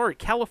Disneyland Resort,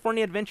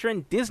 California Adventure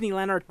and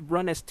Disneyland are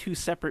run as two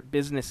separate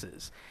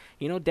businesses.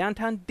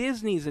 Downtown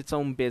Disney is its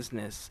own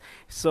business.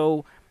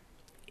 So,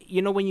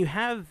 when you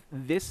have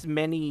this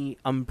many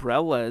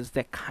umbrellas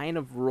that kind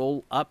of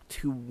roll up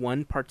to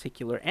one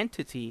particular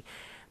entity,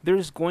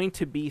 there's going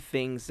to be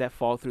things that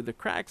fall through the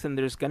cracks, and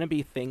there's going to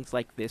be things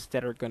like this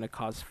that are going to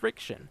cause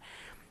friction.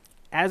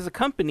 As a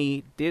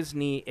company,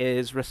 Disney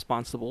is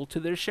responsible to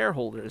their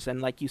shareholders,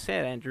 and like you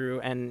said, Andrew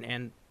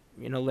and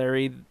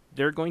Larry,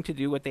 they're going to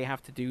do what they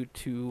have to do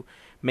to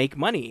make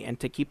money and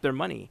to keep their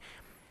money.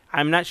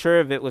 I'm not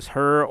sure if it was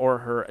her or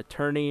her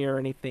attorney or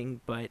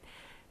anything, but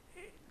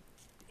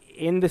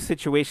in the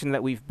situation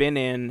that we've been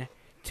in,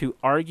 to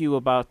argue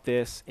about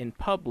this in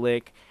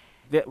public,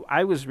 that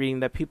I was reading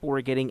that people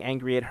were getting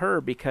angry at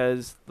her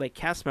because, like,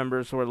 cast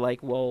members were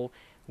like, well,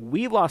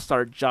 we lost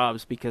our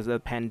jobs because of the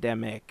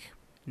pandemic.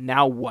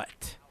 Now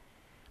what?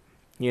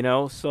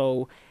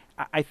 So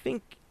I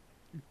think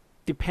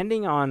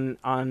depending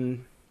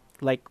on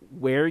like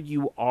where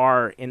you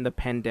are in the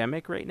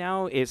pandemic right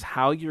now is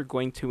how you're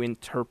going to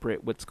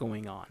interpret what's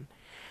going on.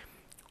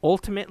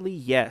 Ultimately,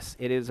 yes,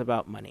 it is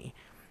about money.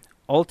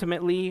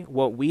 Ultimately,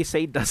 what we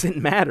say doesn't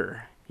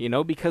matter,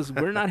 because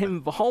we're not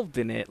involved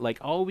in it. Like,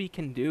 all we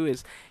can do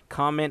is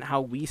comment how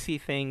we see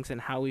things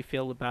and how we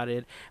feel about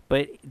it.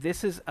 But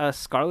this is a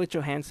Scarlett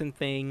Johansson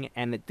thing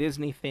and a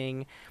Disney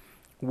thing.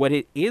 What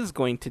it is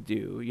going to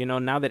do,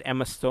 now that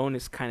Emma Stone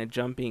is kind of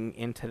jumping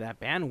into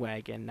that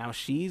bandwagon, now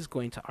she's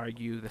going to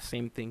argue the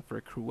same thing for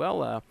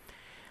Cruella.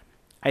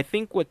 I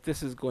think what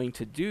this is going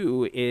to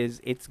do is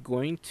it's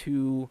going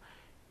to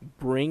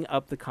bring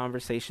up the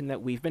conversation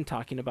that we've been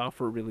talking about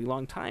for a really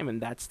long time,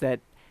 and that's that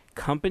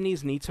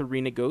companies need to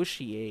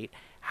renegotiate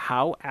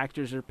how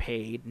actors are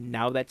paid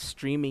now that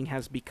streaming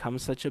has become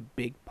such a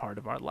big part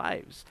of our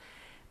lives.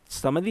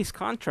 Some of these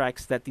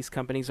contracts that these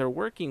companies are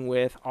working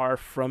with are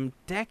from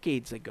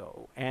decades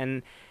ago,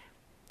 and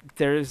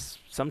there's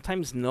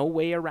sometimes no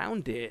way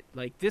around it.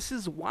 Like, this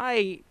is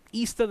why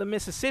east of the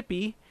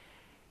Mississippi,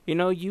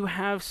 you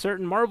have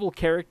certain Marvel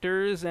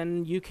characters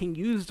and you can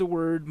use the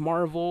word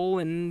Marvel,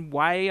 and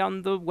why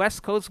on the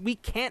West Coast we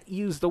can't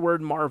use the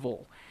word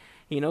Marvel,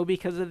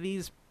 because of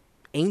these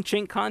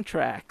ancient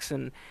contracts.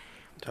 And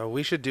so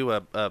we should do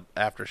a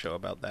after show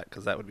about that,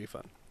 because that would be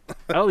fun.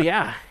 Oh,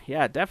 yeah,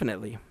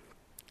 definitely.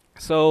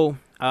 So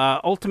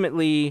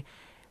ultimately,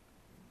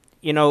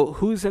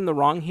 who's in the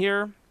wrong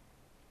here?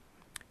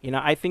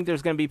 I think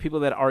there's going to be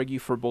people that argue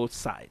for both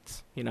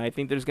sides. I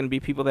think there's going to be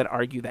people that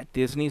argue that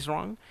Disney's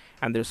wrong,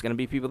 and there's going to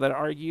be people that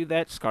argue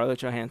that Scarlett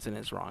Johansson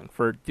is wrong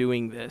for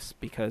doing this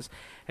because,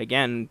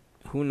 again,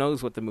 who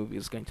knows what the movie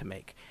is going to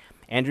make.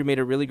 Andrew made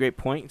a really great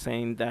point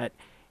saying that,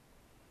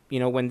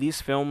 when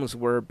these films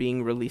were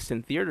being released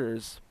in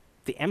theaters,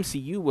 the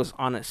MCU was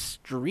on a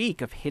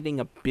streak of hitting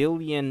 $1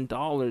 billion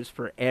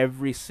for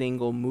every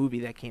single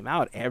movie that came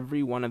out.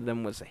 Every one of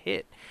them was a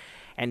hit.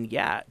 And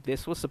yeah,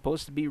 this was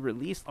supposed to be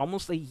released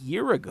almost a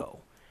year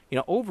ago,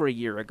 over a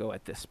year ago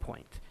at this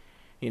point,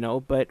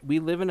 but we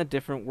live in a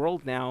different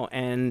world now,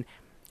 and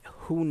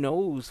who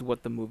knows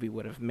what the movie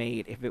would have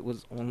made if it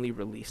was only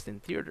released in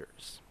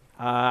theaters.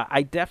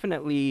 I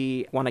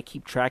definitely want to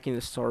keep tracking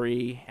the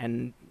story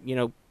and,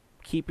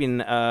 keeping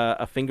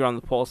a finger on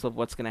the pulse of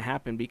what's going to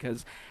happen,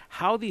 because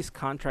how these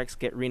contracts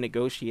get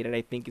renegotiated,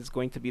 I think, is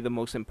going to be the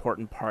most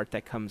important part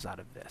that comes out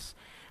of this.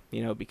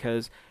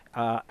 Because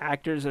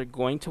actors are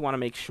going to want to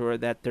make sure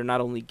that they're not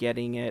only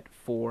getting it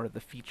for the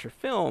feature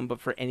film, but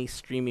for any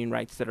streaming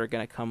rights that are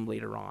going to come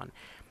later on.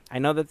 I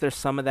know that there's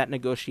some of that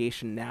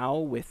negotiation now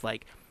with,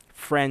 like,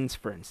 Friends,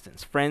 for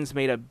instance. Friends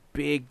made a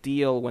big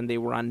deal when they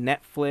were on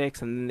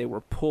Netflix, and then they were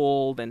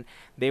pulled, and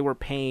they were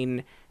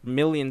paying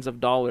millions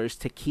of dollars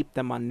to keep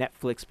them on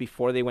Netflix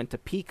before they went to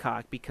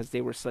Peacock because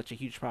they were such a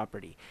huge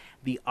property.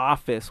 The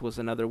Office was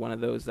another one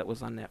of those that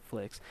was on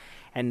Netflix.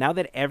 And now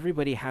that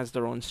everybody has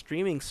their own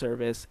streaming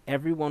service,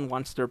 everyone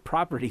wants their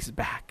properties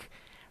back,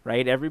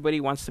 right?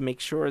 Everybody wants to make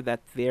sure that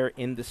they're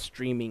in the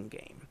streaming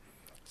game.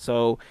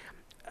 So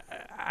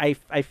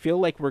I feel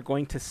like we're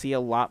going to see a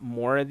lot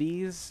more of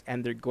these,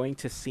 and they're going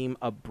to seem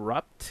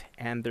abrupt,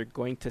 and they're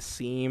going to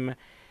seem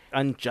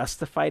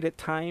unjustified at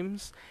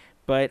times.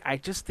 But I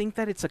just think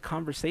that it's a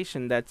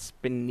conversation that's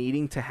been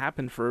needing to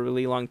happen for a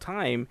really long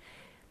time,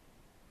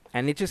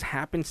 and it just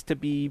happens to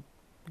be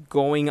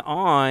going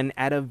on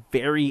at a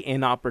very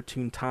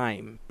inopportune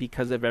time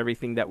because of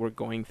everything that we're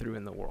going through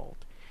in the world.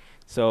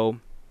 So,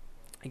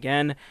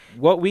 again,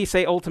 what we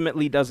say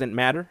ultimately doesn't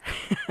matter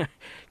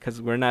because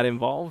we're not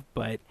involved,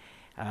 but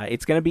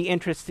it's going to be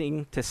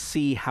interesting to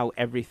see how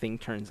everything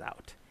turns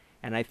out.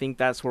 And I think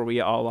that's where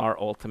we all are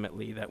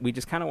ultimately, that we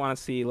just kind of want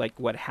to see like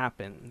what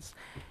happens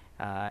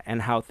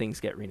and how things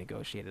get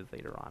renegotiated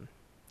later on.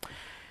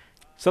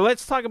 So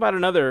let's talk about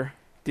another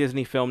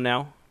Disney film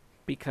now,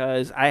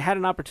 because I had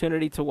an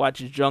opportunity to watch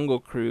Jungle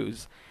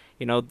Cruise.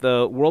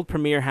 The world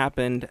premiere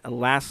happened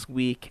last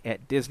week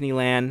at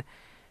Disneyland.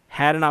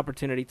 Had an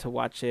opportunity to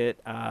watch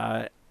it.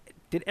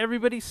 Did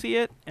everybody see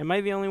it? Am I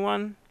the only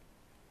one?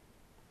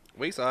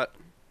 We saw it.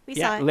 We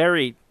saw it.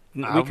 Larry,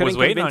 we couldn't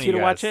convince you to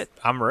watch it.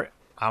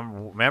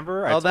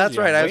 Remember? Oh, that's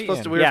right. We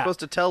were supposed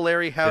to tell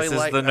Larry how he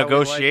liked it. This is the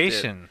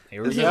negotiation.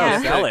 Here we go.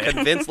 Yeah. Sell it.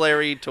 Convince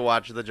Larry to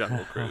watch the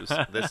Jungle Cruise.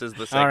 This is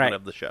the segment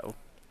of the show.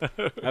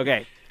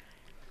 Okay.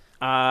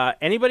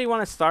 Anybody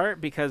want to start?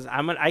 Because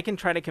I can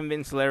try to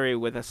convince Larry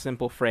with a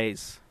simple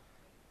phrase.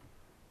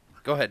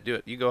 Go ahead, do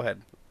it. You go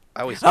ahead.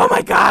 I always. Oh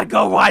my God!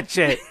 Go watch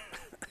it.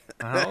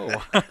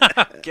 Oh.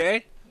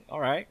 Okay. All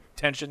right.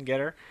 Tension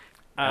getter.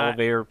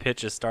 Elevator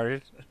pitch has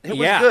started. It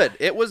was good.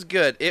 It was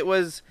good.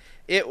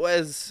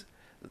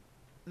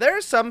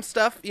 There's some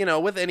stuff,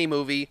 with any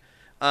movie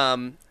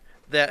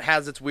that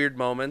has its weird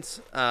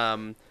moments,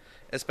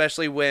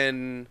 especially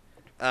when,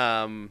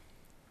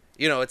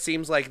 it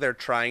seems like they're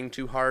trying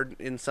too hard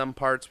in some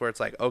parts where it's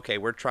like, okay,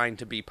 we're trying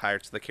to be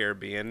Pirates of the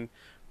Caribbean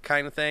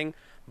kind of thing.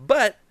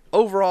 But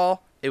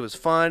overall, it was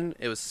fun.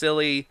 It was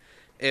silly.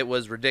 It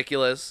was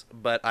ridiculous.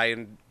 But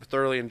I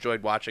thoroughly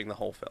enjoyed watching the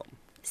whole film.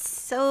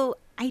 So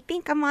I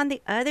think I'm on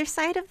the other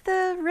side of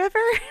the river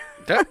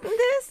Yeah. on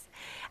this.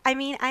 I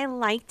mean, I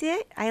liked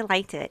it. I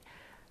liked it.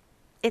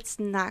 It's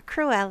not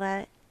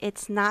Cruella.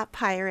 It's not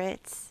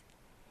pirates.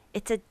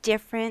 It's a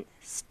different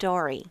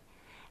story.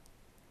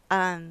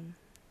 Um,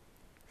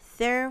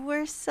 there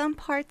were some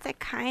parts that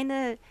kind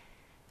of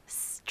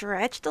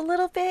stretched a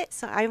little bit,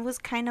 so I was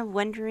kind of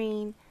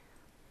wondering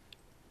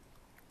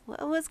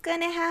what was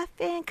gonna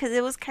happen because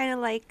it was kind of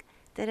like,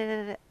 da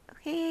da da.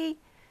 Okay,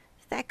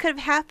 that could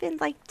have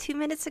happened like 2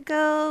 minutes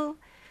ago,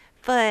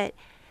 but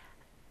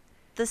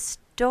the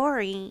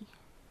story,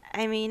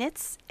 I mean,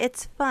 it's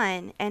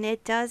fun and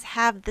it does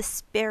have the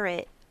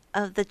spirit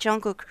of the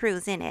Jungle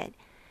Cruise in it.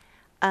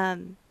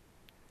 Um,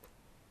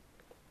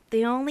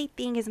 the only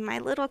thing is my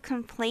little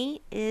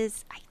complaint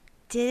is I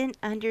didn't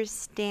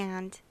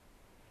understand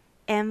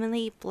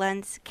Emily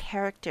Blunt's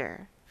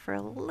character for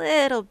a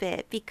little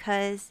bit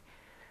because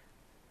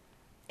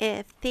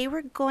if they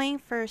were going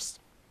for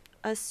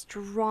a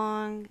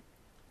strong,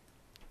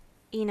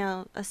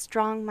 a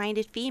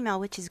strong-minded female,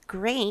 which is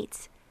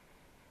great,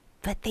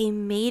 but they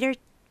made her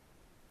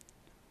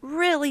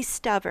really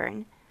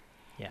stubborn.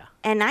 Yeah.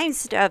 And I'm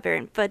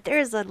stubborn, but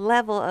there's a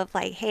level of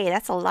like, hey,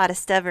 that's a lot of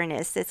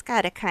stubbornness. It's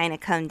got to kind of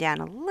come down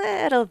a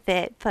little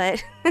bit,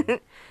 but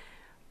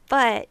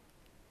but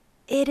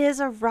it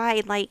is a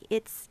ride. Like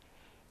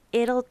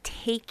it'll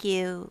take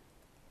you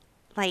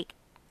like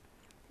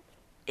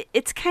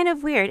it's kind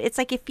of weird. It's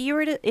like if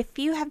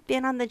you have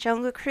been on the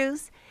Jungle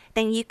Cruise,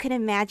 then you can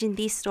imagine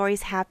these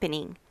stories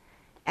happening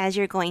as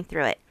you're going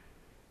through it.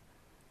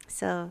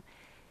 So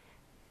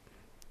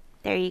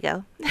there you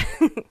go.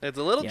 It's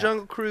a little Yeah.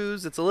 Jungle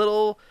Cruise. It's a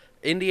little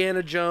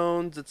Indiana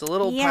Jones. It's a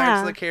little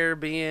Pirates of the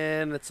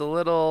Caribbean. It's a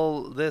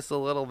little this, a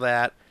little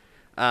that.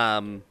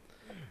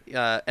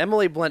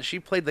 Emily Blunt,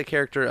 she played the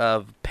character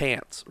of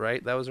Pants,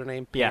 right? That was her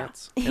name, Yeah.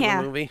 Pants, in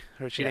Yeah. the movie.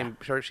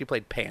 She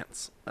played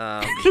Pants.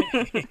 That's That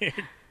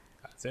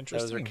was her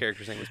interesting.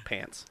 character's name was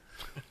Pants.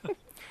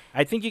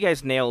 I think you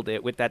guys nailed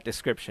it with that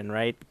description,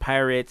 right?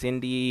 Pirates,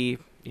 indie,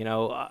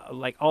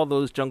 like all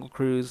those Jungle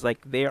Cruise, like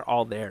they're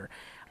all there.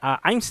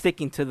 I'm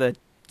sticking to the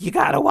you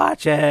gotta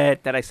watch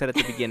it that I said at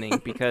the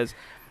beginning because,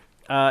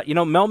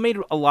 Mel made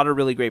a lot of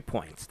really great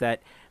points.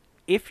 That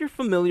if you're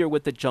familiar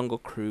with the Jungle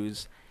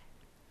Cruise,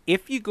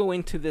 if you go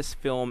into this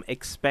film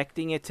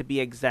expecting it to be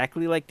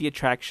exactly like the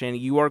attraction,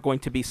 you are going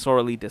to be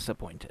sorely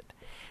disappointed.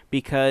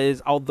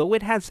 Because although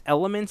it has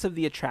elements of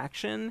the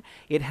attraction,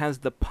 it has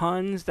the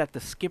puns that the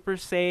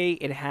skippers say.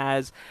 It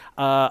has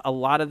a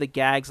lot of the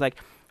gags, like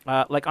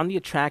on the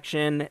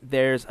attraction,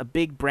 there's a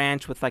big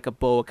branch with like a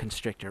boa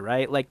constrictor,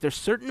 right? Like there's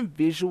certain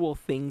visual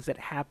things that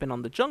happen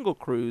on the Jungle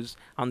Cruise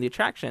on the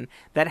attraction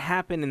that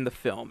happen in the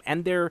film,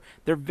 and they're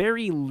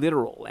very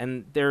literal,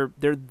 and they're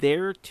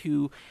there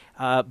to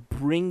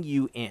bring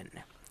you in.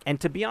 And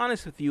to be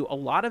honest with you, a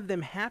lot of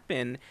them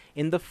happen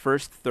in the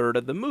first third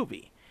of the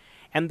movie.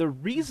 And the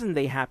reason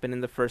they happen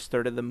in the first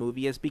third of the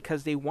movie is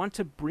because they want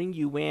to bring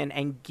you in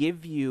and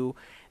give you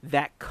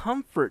that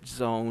comfort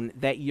zone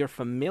that you're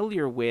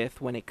familiar with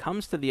when it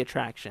comes to the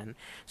attraction,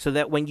 so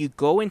that when you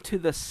go into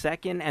the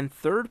second and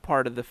third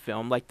part of the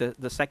film, like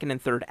the second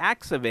and third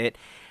acts of it,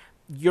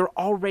 you're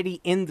already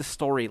in the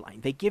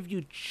storyline. They give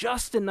you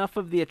just enough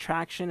of the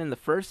attraction in the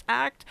first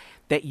act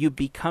that you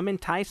become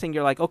enticed and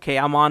you're like, okay,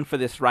 I'm on for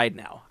this ride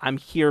now. I'm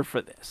here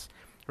for this,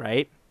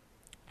 right?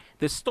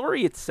 The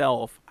story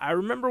itself, I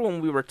remember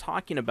when we were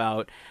talking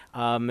about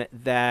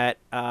that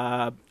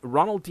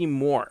Ronald D.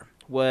 Moore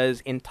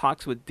was in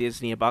talks with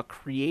Disney about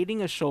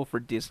creating a show for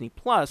Disney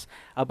Plus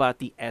about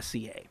the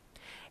SEA.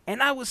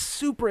 And I was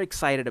super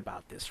excited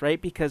about this,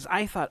 right? Because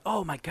I thought,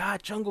 oh my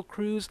God, Jungle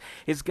Cruise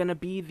is going to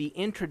be the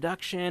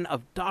introduction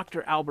of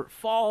Dr. Albert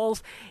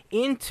Falls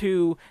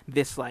into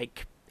this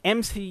like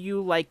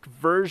MCU-like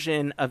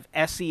version of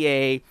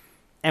SEA,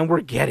 and we're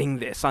getting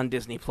this on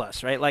Disney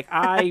Plus, right? Like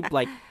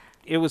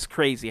it was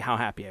crazy how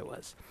happy I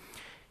was.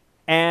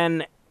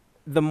 And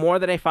the more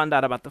that I found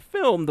out about the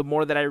film, the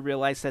more that I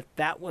realized that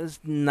that was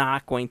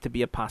not going to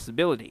be a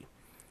possibility.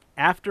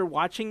 After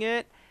watching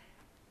it,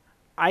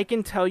 I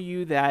can tell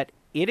you that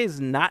it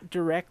is not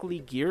directly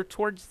geared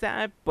towards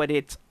that, but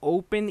it's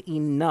open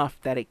enough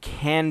that it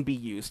can be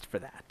used for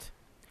that.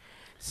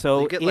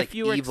 So You get if like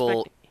you were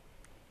evil,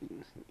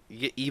 expecting... you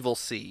get evil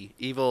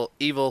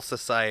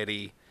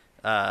society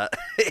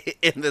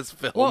in this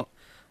film. Well,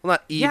 Well,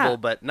 not evil, yeah.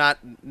 but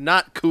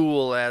not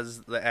cool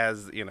as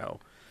the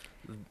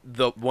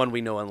one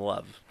we know and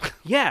love.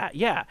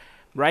 Yeah,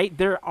 right?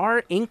 There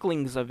are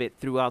inklings of it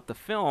throughout the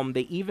film.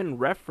 They even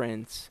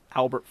reference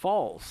Albert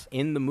Falls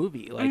in the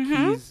movie. Like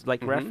he's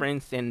like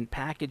referenced in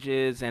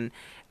packages and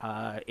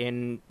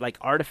in like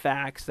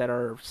artifacts that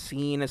are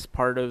seen as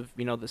part of,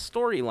 the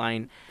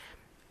storyline.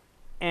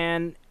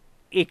 And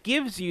it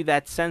gives you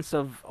that sense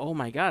of, oh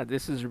my God,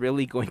 this is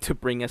really going to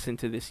bring us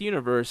into this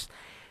universe.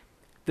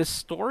 The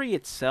story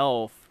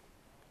itself,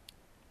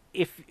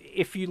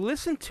 if you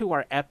listen to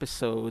our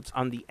episodes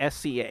on the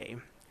SEA,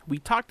 we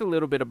talked a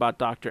little bit about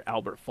Dr.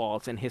 Albert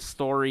Falls and his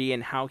story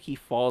and how he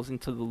falls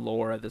into the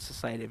lore of the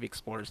Society of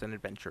Explorers and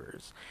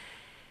Adventurers.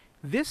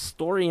 This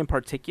story in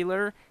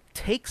particular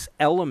takes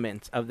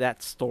elements of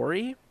that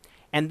story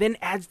and then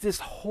adds this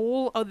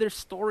whole other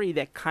story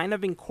that kind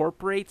of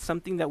incorporates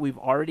something that we've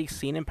already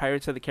seen in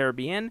Pirates of the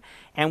Caribbean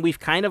and we've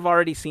kind of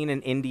already seen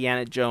in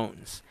Indiana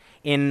Jones,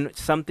 in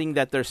something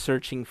that they're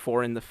searching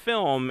for in the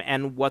film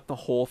and what the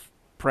whole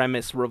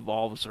premise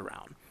revolves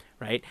around,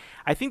 right?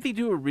 I think they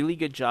do a really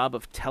good job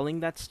of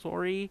telling that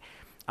story.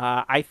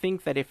 I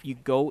think that if you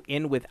go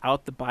in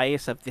without the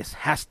bias of this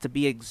has to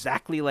be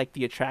exactly like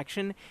the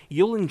attraction,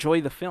 you'll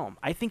enjoy the film.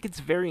 I think it's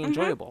very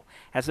enjoyable.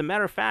 As a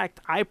matter of fact,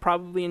 I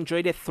probably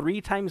enjoyed it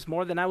 3 times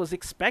more than I was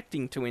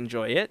expecting to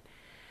enjoy it,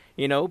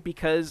 you know,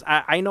 because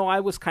I know I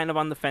was kind of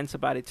on the fence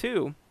about it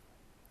too,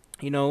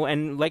 you know,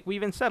 and like we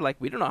even said, like,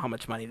 we don't know how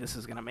much money this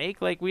is going to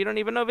make. Like, we don't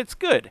even know if it's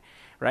good,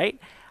 right?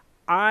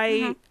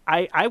 I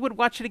would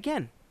watch it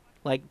again.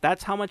 Like,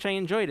 that's how much I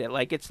enjoyed it.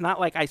 Like, it's not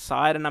like I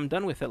saw it and I'm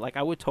done with it. Like,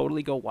 I would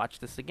totally go watch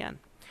this again.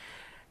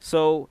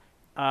 So,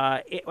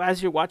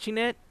 as you're watching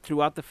it,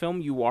 throughout the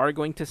film, you are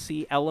going to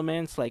see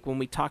elements. Like, when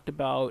we talked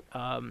about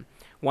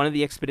one of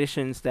the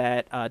expeditions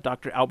that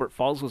Dr. Albert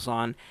Falls was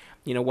on,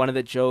 you know, one of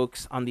the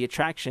jokes on the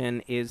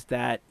attraction is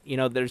that, you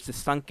know, there's the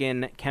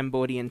sunken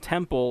Cambodian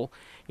temple,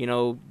 you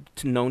know,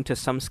 known to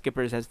some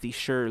skippers as the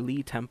Shir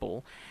Lee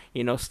Temple.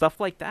 You know, stuff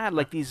like that.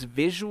 Like, these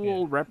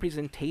visual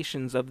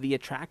representations of the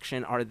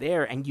attraction are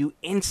there, and you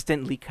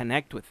instantly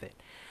connect with it.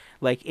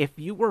 Like, if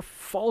you were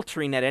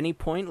faltering at any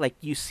point, like,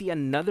 you see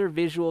another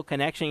visual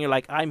connection, you're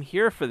like, I'm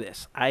here for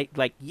this.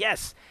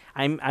 Yes,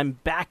 I'm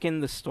back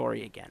in the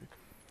story again.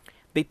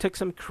 They took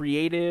some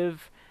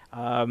creative,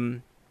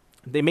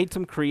 they made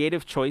some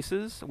creative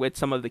choices with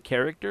some of the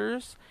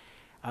characters.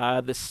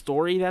 The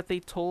story that they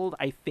told,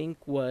 I think,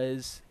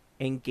 was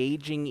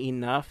engaging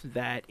enough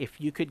that if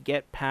you could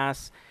get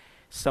past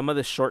some of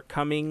the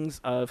shortcomings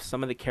of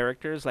some of the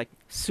characters, like,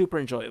 super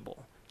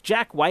enjoyable.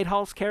 Jack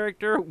Whitehall's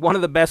character, one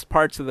of the best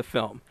parts of the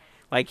film.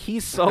 Like,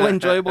 he's so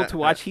enjoyable to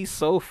watch. He's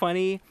so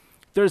funny.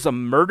 There's a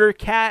murder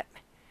cat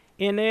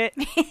in it.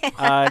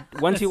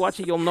 Once you watch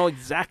it, you'll know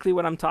exactly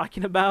what I'm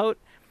talking about.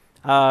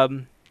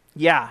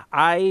 Yeah,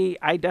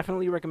 I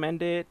definitely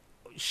recommend it.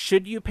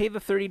 Should you pay the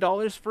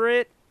 $30 for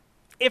it?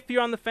 If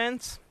you're on the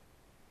fence,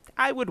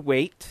 I would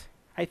wait.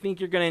 I think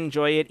you're going to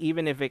enjoy it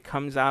even if it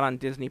comes out on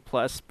Disney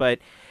Plus. But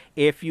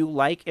if you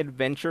like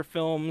adventure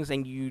films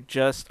and you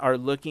just are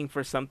looking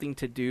for something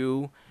to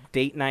do,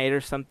 date night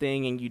or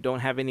something, and you don't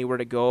have anywhere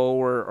to go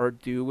or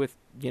do with,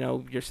 you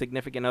know, your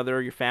significant other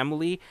or your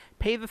family,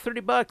 pay the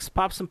 $30,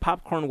 pop some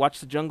popcorn, watch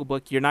The Jungle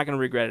Book. You're not going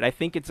to regret it. I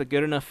think it's a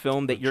good enough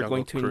film that you're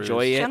going to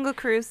enjoy it. Jungle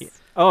Cruise.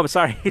 Oh, I'm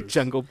sorry.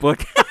 Jungle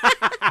Book.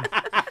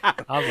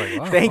 I was like,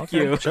 wow, Thank okay.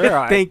 you.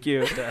 Sure, Thank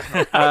you.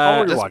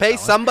 I'll Just rewatch pay that one.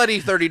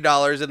 somebody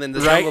 $30 and then the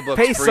Right? Jungle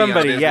Book's Pay free somebody,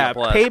 on Disney yeah.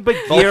 Plus. Pay Both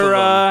of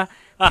Bagheera.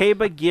 Pay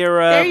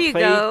Bagheera. There you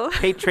go.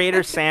 Pay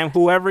Trader Sam.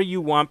 Whoever you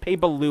want. Pay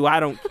Baloo. I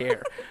don't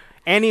care.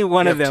 Any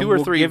one You of have them 2 or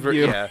will 3 give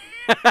you. Yeah.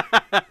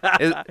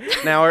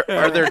 Now,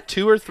 are there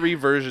 2 or 3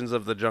 versions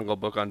of the Jungle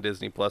Book on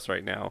Disney Plus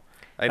right now?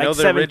 I know Like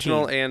the 17.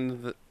 original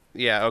and the,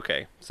 yeah,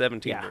 okay,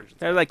 17 Yeah, versions.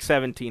 there are like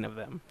 17 of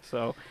them.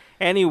 So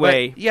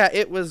anyway, But, yeah,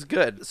 it was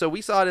good. So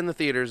we saw it in the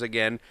theaters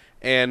again,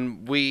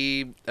 and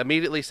we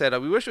immediately said,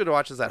 we wish we'd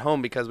watch this at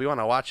home because we want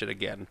to watch it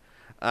again.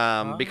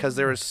 Because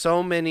there were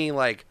so many,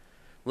 like,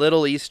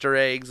 little Easter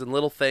eggs and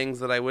little things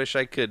that I wish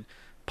I could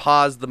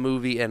pause the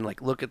movie and,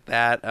 like, look at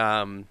that.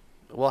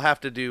 We'll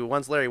have to do,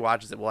 once Larry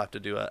watches it, we'll have to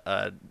do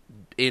a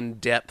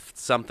in-depth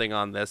something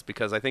on this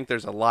because I think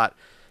there's a lot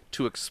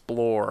to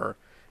explore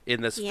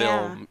in this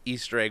film,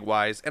 Easter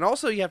egg-wise. And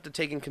also you have to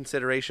take in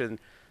consideration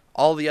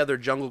all the other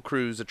Jungle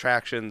Cruise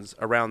attractions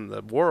around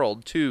the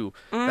world, too,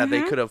 that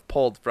they could have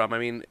pulled from. I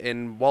mean,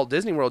 in Walt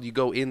Disney World, you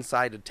go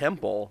inside a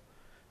temple,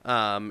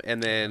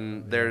 and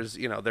then there's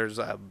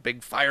a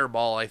big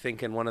fireball, I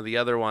think, in one of the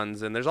other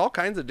ones. And there's all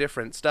kinds of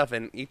different stuff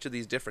in each of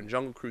these different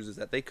Jungle Cruises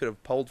that they could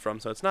have pulled from.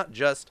 So it's not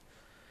just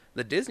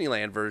the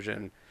Disneyland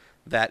version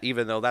that,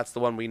 even though that's the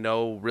one we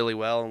know really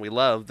well and we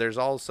love, there's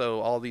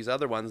also all these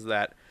other ones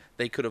that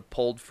they could have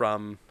pulled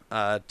from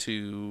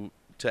to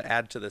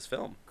add to this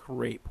film.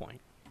 great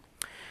point.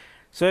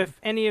 So if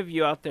any of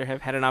you out there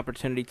have had an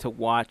opportunity to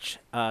watch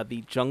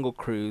the Jungle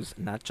Cruise,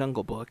 not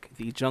Jungle Book,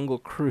 the Jungle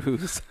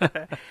Cruise,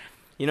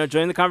 you know,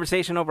 join the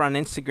conversation over on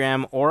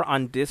Instagram or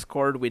on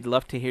Discord. We'd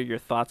love to hear your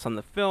thoughts on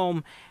the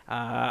film.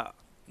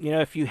 You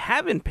know, if you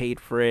haven't paid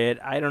for it,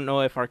 I don't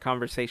know if our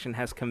conversation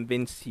has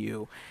convinced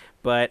you.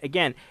 But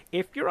again,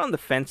 if you're on the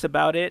fence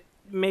about it,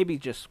 maybe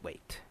just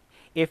wait.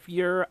 If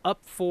you're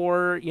up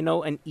for, you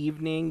know, an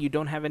evening, you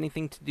don't have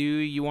anything to do,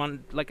 you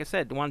want, like I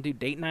said, want to do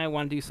date night,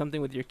 want to do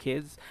something with your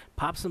kids,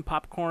 pop some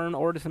popcorn,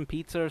 order some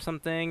pizza or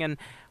something, and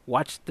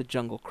watch The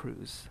Jungle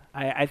Cruise.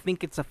 I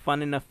think it's a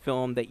fun enough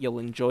film that you'll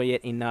enjoy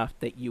it enough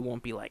that you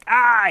won't be like,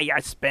 I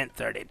spent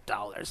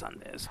 $30 on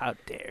this. How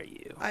dare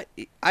you?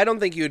 I don't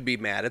think you would be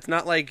mad. It's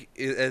not like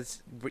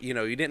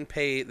you didn't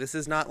pay. This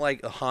is not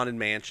like a Haunted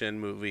Mansion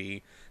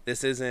movie.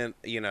 This isn't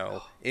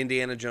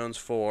Indiana Jones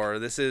 4.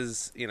 This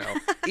is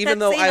even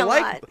though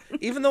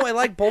even though I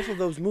like both of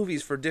those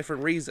movies for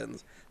different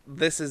reasons.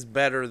 This is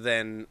better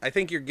than I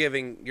think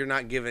you're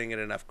not giving it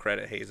enough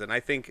credit, Hazen. I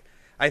think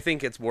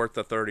it's worth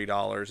the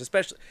 $30,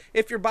 especially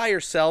if you're by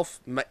yourself.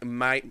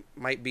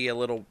 Might be a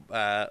little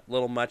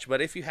much,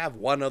 but if you have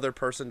one other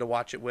person to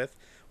watch it with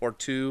or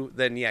two,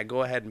 then yeah,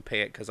 go ahead and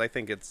pay it because I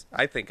think it's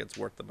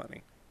worth the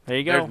money. There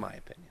you go. There's my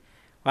opinion.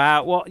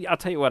 Well, I'll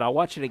tell you what. I'll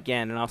watch it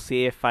again and I'll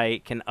see if I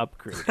can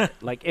upgrade it.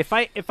 Like if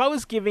I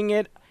was giving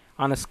it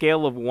on a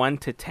scale of 1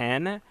 to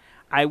 10,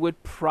 I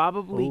would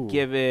probably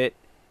give it.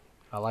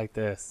 I like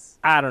this.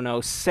 I don't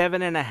know,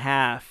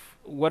 7.5.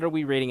 What are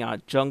we rating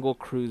on Jungle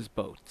Cruise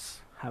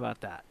boats? How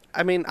about that?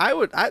 I mean,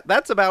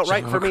 that's about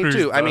right for me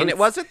too. I mean, it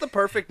wasn't the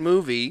perfect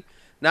movie.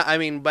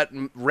 But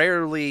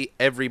rarely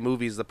every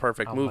movie is the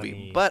perfect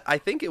movie. But I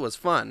think it was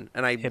fun,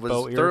 and I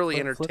was thoroughly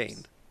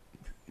entertained.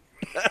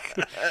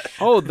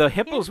 Oh, the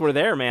hippos were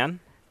there, man.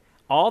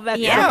 All that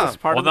Yeah. was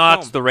part of the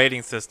that's film. the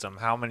rating system.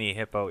 How many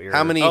hippo ears?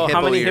 How many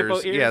hippo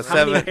ears? Yeah,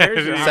 How many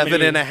hairs are- how many-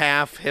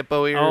 7.5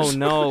 hippo ears. Oh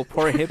no,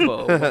 poor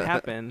hippo. What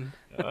happened?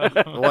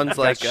 One's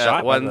like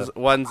shot by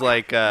one's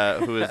like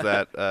who is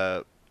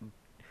that?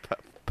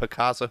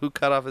 Picasso. Who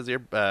cut off his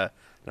ear?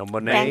 No,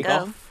 Monet.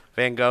 Van Gogh.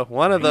 Van Gogh.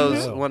 One of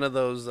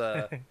those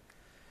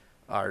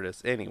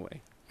artists.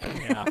 Anyway.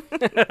 Yeah.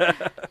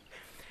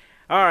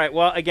 All right.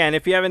 Well, again,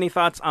 if you have any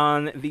thoughts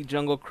on The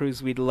Jungle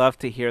Cruise, we'd love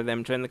to hear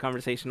them. Join the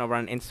conversation over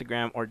on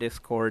Instagram or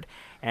Discord,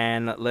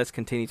 and let's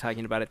continue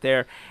talking about it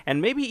there.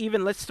 And maybe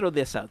even let's throw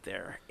this out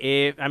there.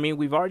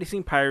 We've already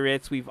seen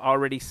Pirates. We've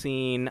already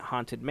seen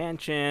Haunted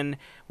Mansion.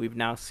 We've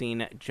now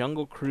seen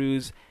Jungle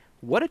Cruise.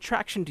 What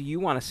attraction do you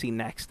want to see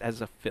next as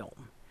a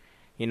film?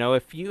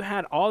 If you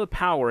had all the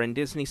power and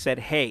Disney said,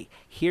 hey,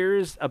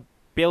 here's $1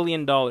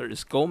 billion,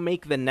 go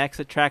make the next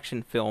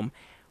attraction film,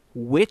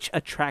 which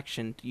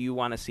attraction do you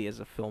want to see as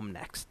a film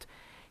next?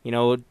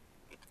 During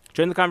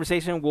the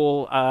conversation,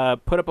 we'll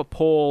put up a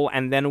poll,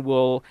 and then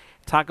we'll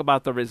talk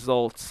about the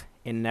results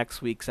in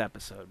next week's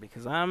episode,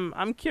 because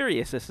I'm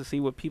curious as to see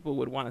what people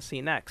would want to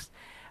see next.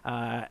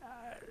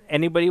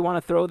 Anybody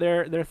want to throw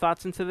their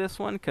thoughts into this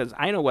one? Because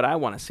I know what I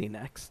want to see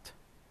next.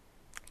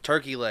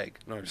 Turkey leg.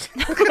 No, just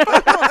I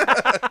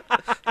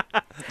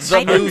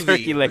the think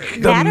Turkey movie. leg.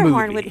 The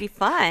Matterhorn movie. would be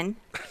fun.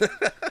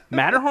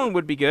 Matterhorn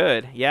would be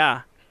good.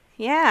 Yeah.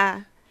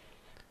 Yeah.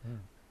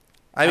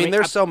 I mean, mean,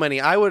 there's so many.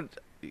 I would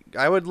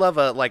love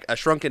a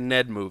Shrunken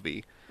Ned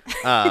movie,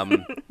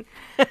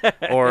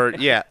 or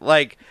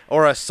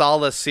a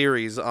Sala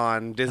series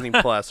on Disney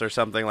Plus or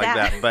something like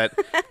that.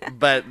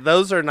 But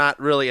those are not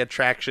really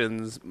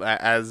attractions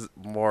as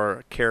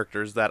more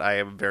characters that I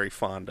am very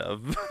fond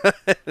of.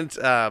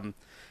 And,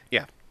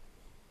 yeah,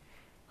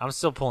 I'm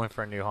still pulling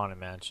for a new Haunted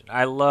Mansion.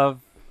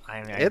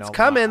 it's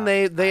coming.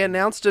 They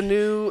announced a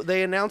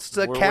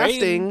We're casting.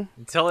 waiting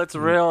until it's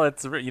real.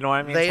 It's you know what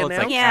I mean. They Until it's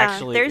like announced- Yeah,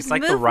 actually, there's it's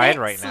like the ride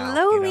movement right now.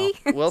 slowly.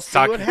 We'll see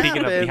what Peeking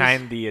up happens.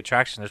 behind the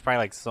attraction. There's probably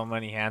like so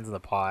many hands in the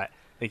pot.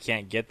 They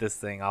can't get this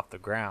thing off the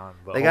ground.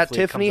 But They got hopefully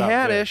it Tiffany comes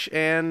out good. Haddish,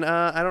 and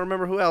I don't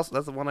remember who else.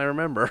 That's the one I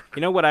remember.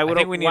 You know what I I would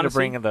think we need wanna to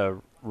bring see? the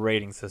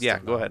rating system. Yeah,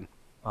 go ahead.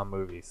 On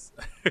movies.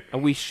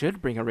 We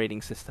should bring a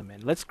rating system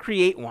in. Let's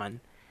create one,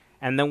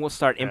 and then we'll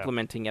start Yeah.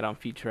 implementing it on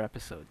future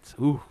episodes.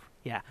 Ooh,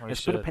 yeah. We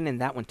Let's put a should. pin in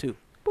that one too.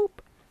 Boop.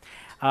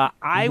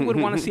 I would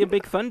want to see a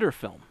Big Thunder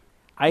film.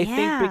 I think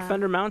Big Yeah.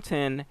 Thunder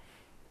Mountain,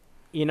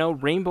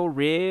 Rainbow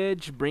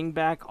Ridge, bring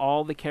back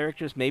all the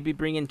characters, maybe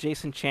bring in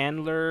Jason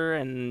Chandler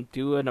and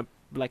do a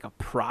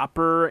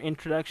proper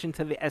introduction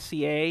to the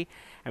SEA.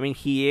 I mean,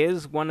 he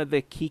is one of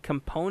the key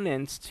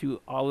components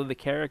to all of the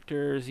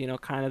characters,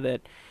 kind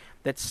of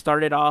that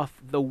started off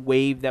the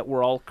wave that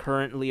we're all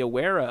currently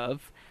aware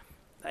of.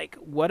 Like,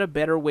 what a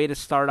better way to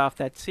start off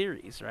that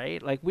series,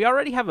 right? Like, we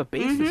already have a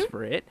basis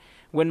for it.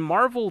 When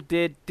Marvel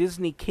did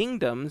Disney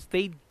Kingdoms,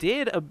 they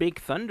did a Big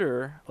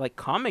Thunder,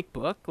 comic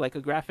book, like a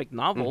graphic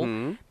novel.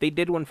 Mhm. They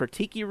did one for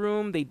Tiki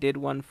Room. They did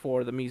one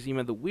for the Museum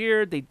of the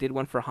Weird. They did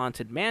one for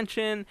Haunted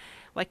Mansion.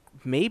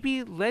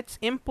 Maybe let's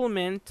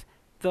implement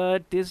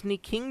the Disney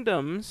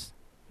Kingdoms,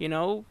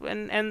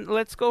 and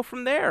let's go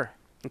from there.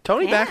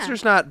 Tony Yeah.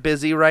 Baxter's not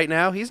busy right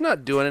now. He's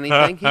not doing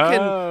anything. He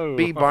can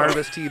be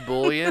Barnabas T.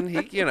 Bullion.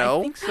 I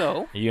think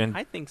so. You and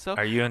I think so.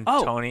 Are you and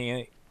Oh.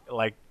 Tony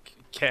like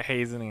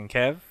Hazen and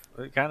Kev?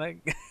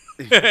 Kind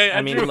of.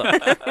 I mean, look.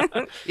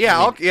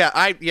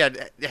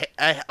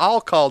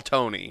 I'll call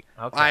Tony.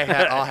 Okay.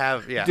 I'll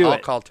have Do I'll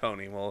it. call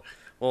Tony.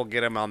 We'll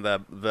get him on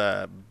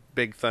the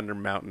Big Thunder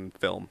Mountain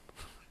film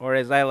Or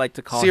as I like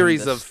to call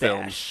series him, the of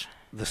films. stash.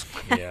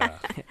 Yeah.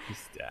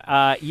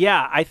 Yeah.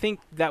 Yeah, I think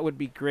that would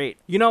be great.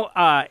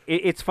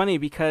 It's funny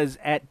because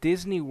at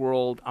Disney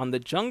World on the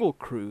Jungle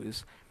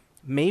Cruise,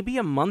 maybe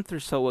a month or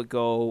so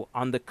ago,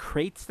 on the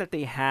crates that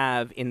they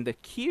have in the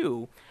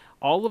queue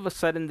all of a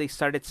sudden they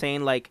started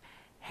saying like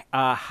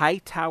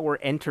Hightower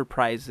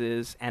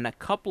Enterprises, and a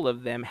couple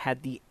of them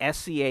had the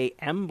SEA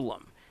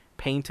emblem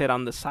painted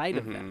on the side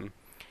of them.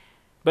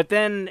 But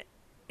then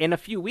in a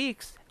few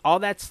weeks, all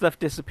that stuff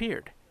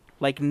disappeared.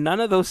 Like none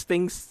of those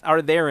things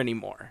are there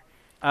anymore.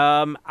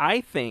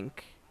 I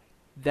think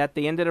that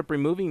they ended up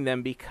removing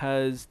them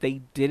because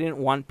they didn't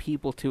want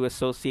people to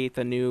associate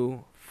the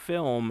new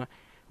film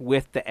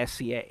with the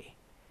SEA.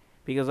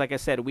 Because like I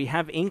said, we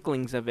have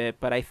inklings of it,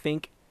 but I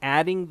think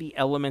adding the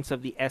elements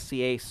of the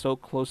SEA so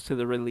close to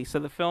the release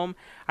of the film,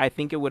 I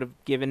think it would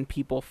have given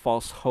people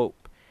false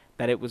hope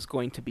that it was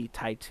going to be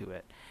tied to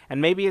it.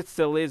 And maybe it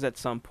still is at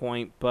some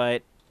point,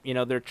 but, you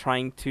know, they're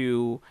trying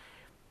to,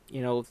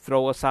 you know,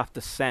 throw us off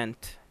the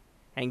scent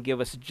and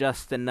give us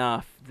just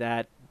enough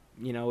that,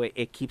 you know,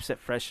 it keeps it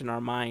fresh in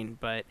our mind.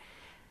 But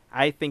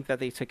I think that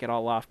they took it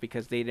all off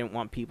because they didn't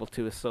want people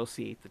to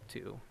associate the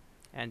two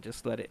and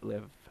just let it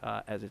live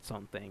as its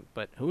own thing.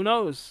 But who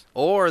knows?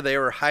 Or they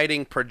were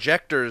hiding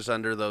projectors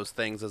under those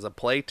things as a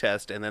play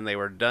test, and then they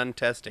were done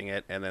testing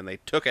it, and then they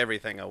took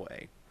everything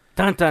away.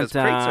 Dun dun Because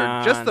crates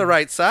are just the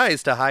right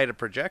size to hide a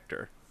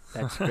projector.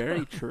 That's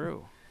very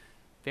true.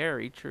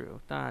 Very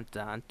true. Dun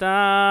dun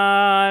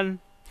dun.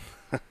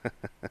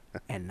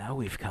 And now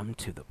we've come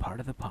to the part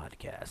of the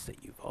podcast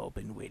that you've all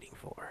been waiting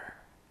for.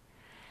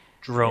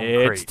 Drone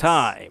It's crates.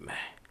 time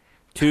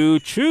to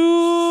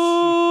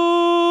choose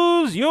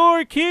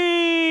your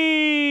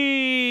key.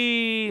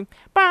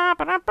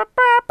 Copyright.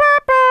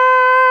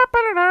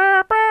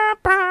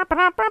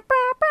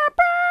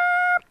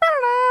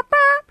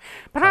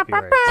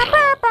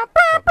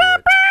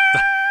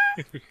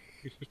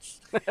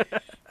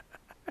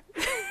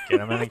 Get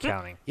them in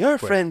accounting. Your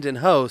Quick. friend and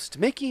host,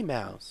 Mickey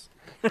Mouse.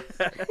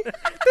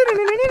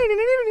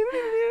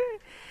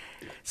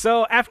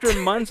 So after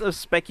months of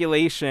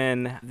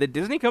speculation, the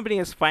Disney company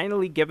has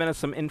finally given us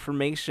some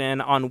information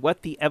on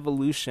what the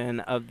evolution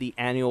of the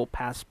annual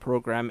pass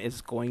program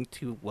is going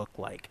to look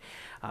like.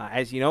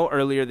 As you know,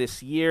 earlier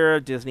this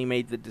year, Disney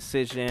made the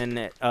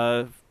decision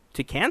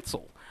to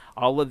cancel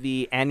all of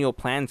the annual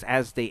plans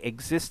as they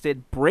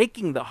existed,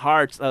 breaking the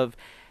hearts of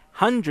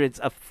hundreds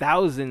of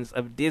thousands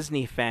of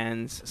Disney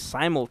fans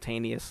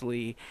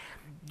simultaneously.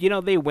 You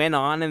know, they went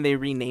on and they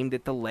renamed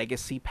it the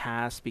Legacy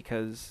Pass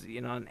because,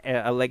 you know,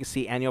 a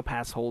Legacy Annual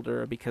Pass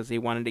holder, because they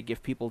wanted to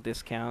give people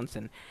discounts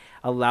and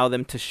allow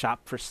them to shop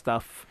for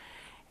stuff.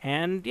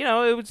 And, you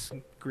know, it was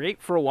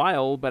great for a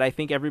while, but I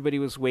think everybody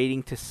was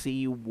waiting to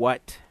see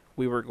what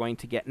we were going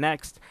to get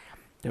next.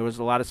 There was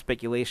a lot of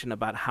speculation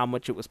about how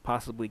much it was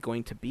possibly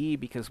going to be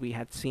because we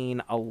had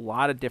seen a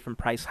lot of different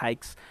price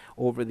hikes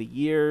over the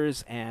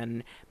years,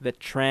 and the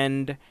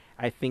trend,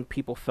 I think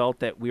people felt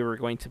that we were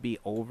going to be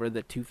over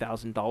the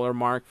 $2,000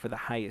 mark for the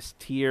highest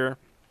tier.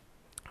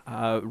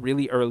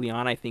 Really early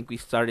on, I think we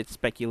started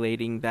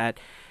speculating that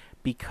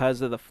because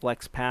of the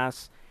Flex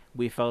Pass,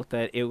 we felt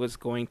that it was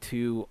going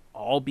to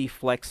all be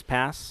Flex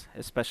Pass,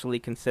 especially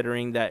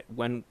considering that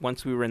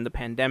once we were in the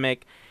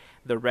pandemic,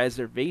 the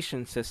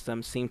reservation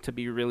system seemed to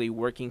be really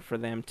working for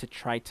them to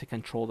try to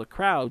control the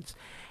crowds.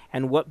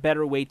 And what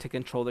better way to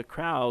control the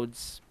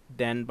crowds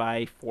than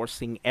by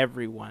forcing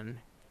everyone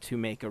to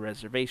make a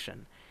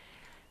reservation?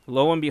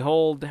 Lo and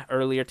behold,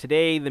 earlier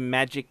today, the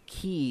Magic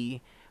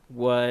Key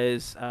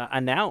was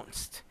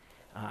announced.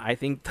 I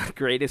think the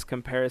greatest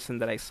comparison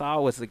that I saw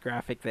was the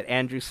graphic that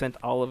Andrew sent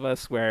all of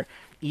us, where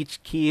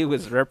each key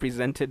was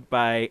represented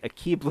by a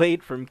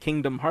Keyblade from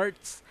Kingdom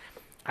Hearts.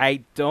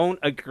 I don't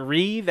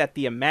agree that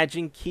the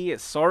Imagine Key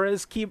is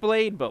Sora's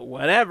Keyblade, but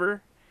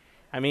whatever.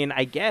 I mean,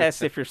 I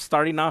guess if you're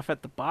starting off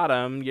at the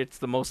bottom, it's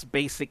the most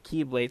basic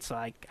Keyblade, so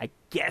I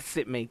guess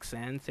it makes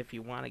sense if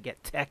you want to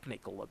get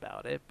technical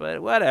about it,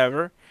 but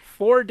whatever.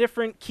 4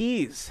 different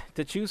keys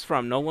to choose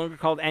from, no longer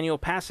called annual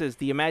passes: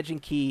 the Imagine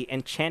Key,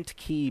 Enchant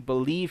Key,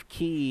 Believe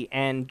Key,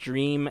 and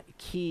Dream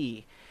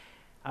Key.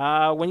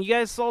 When you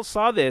guys all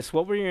saw this,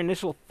 what were your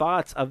initial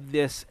thoughts of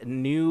this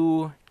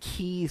new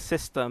key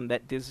system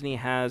that Disney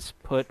has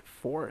put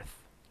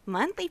forth?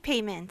 Monthly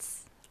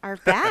payments are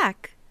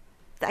back.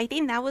 I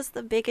think that was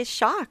the biggest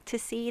shock to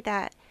see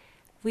that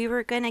we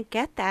were going to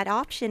get that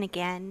option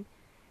again,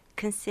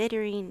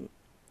 considering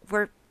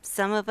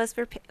some of us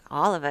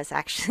all of us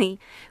actually,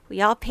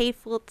 we all paid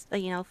full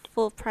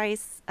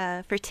price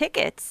for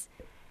tickets.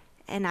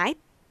 And I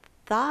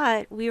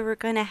thought we were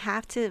going to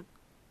have to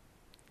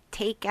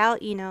take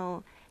out,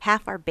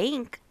 half our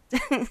bank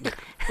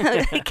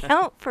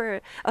account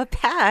for a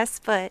pass,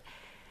 but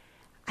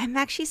I'm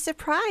actually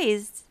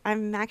surprised.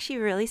 I'm actually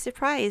really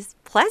surprised,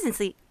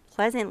 pleasantly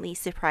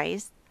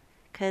surprised,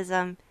 because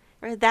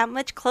we're that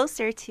much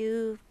closer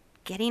to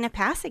getting a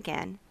pass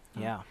again.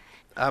 Yeah.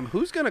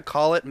 Who's going to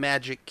call it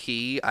Magic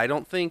Key? I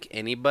don't think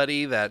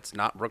anybody that's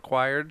not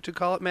required to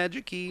call it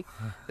Magic Key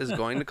is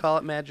going to call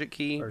it Magic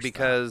Key,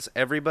 because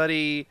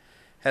everybody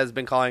has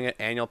been calling it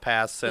Annual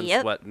Pass since,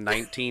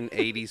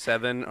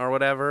 1987 or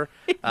whatever.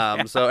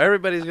 So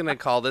everybody's going to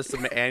call this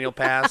an Annual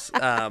Pass,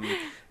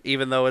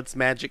 even though it's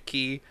Magic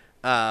Key.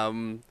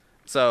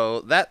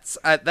 So that's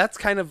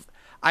kind of...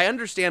 I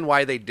understand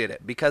why they did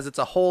it because it's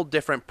a whole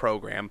different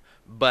program,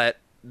 but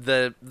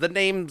the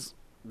names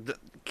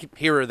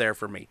here or there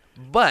for me.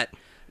 But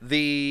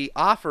the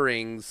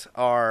offerings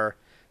are,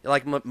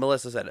 like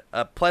Melissa said,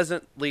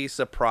 pleasantly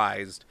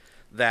surprised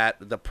that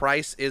the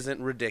price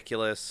isn't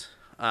ridiculous.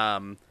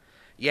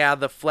 Yeah,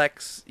 the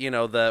flex,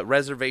 the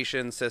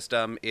reservation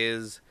system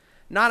is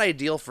not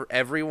ideal for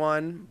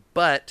everyone,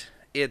 but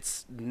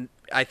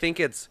I think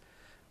it's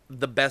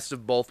the best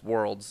of both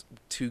worlds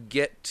to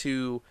get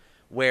to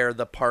where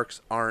the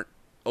parks aren't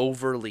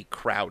overly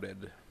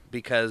crowded.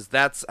 Because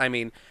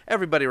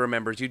everybody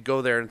remembers you'd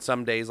go there and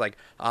some days, like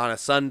on a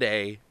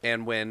Sunday,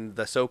 and when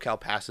the SoCal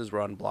passes were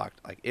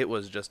unblocked, like it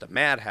was just a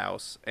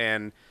madhouse.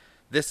 And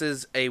this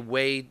is a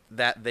way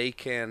that they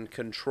can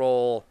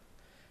control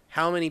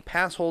how many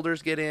pass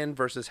holders get in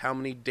versus how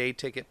many day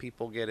ticket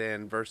people get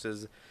in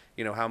versus,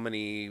 how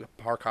many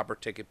park hopper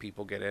ticket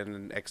people get in,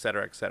 and et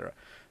cetera, et cetera.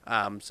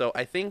 So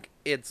I think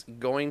it's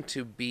going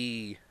to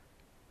be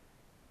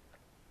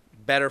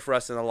better for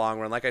us in the long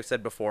run. Like I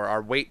said before,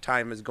 our wait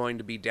time is going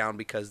to be down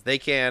because they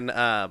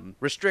can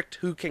restrict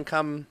who can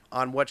come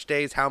on which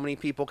days, how many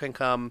people can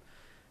come,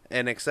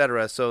 and et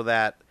cetera, so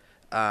that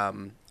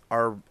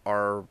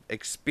our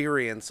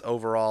experience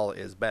overall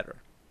is better.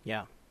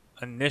 Yeah.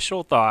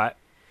 Initial thought,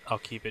 I'll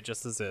keep it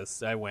just as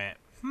is. I went,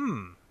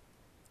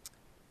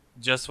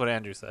 just what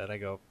Andrew said. I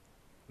go,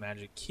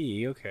 Magic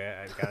Key. Okay,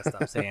 I've got to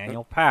stop saying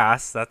annual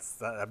pass.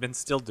 I've been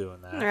still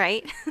doing that.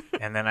 Right.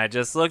 And then I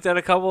just looked at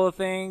a couple of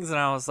things, and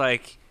I was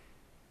like,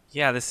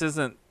 yeah, this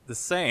isn't the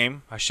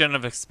same. I shouldn't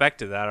have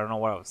expected that. I don't know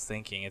what I was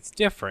thinking. It's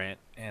different.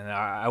 And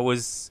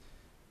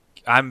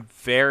I'm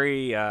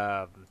very,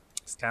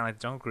 it's kind of like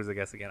Jungle Cruise, I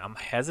guess, again. I'm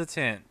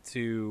hesitant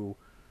to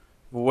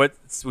what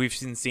we've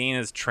been seeing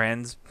as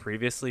trends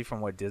previously from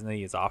what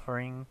Disney is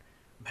offering.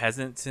 I'm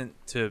hesitant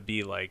to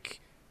be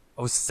like,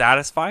 I was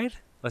satisfied.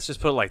 Let's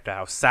just put it like that.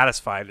 I was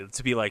satisfied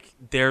to be like,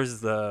 there's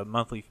the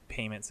monthly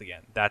payments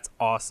again. That's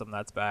awesome.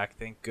 That's back.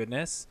 Thank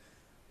goodness.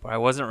 But I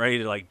wasn't ready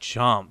to like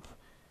jump.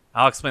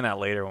 I'll explain that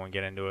later when we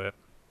get into it.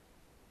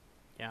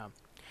 Yeah.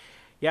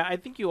 Yeah, I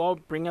think you all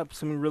bring up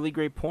some really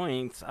great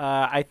points.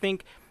 I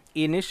think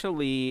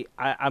initially,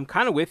 I'm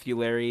kind of with you,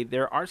 Larry.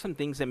 There are some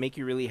things that make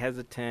you really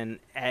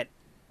hesitant at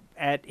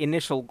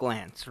initial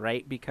glance,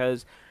 right?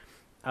 Because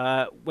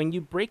when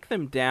you break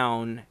them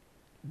down,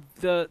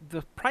 the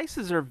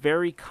prices are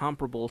very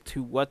comparable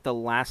to what the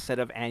last set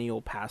of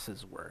annual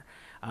passes were.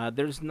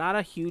 There's not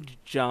a huge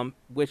jump,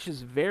 which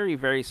is very,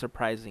 very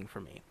surprising for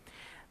me.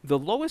 The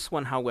lowest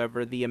one,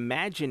 however, the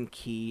Imagine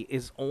Key,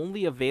 is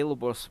only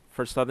available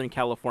for Southern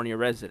California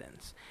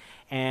residents.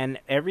 And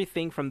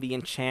everything from the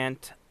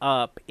Enchant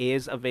up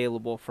is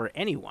available for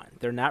anyone.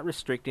 They're not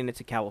restricting it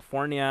to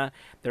California.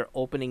 They're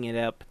opening it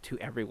up to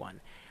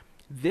everyone.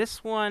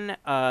 This one,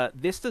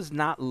 this does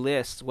not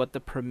list what the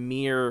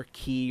Premier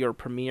Key or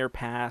Premier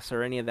Pass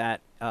or any of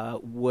that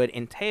would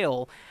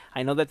entail.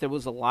 I know that there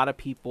was a lot of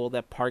people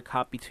that park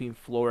hop between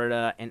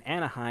Florida and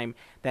Anaheim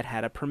that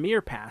had a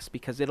Premier Pass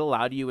because it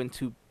allowed you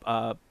into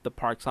the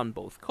parks on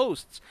both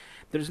coasts.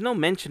 There's no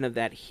mention of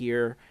that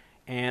here.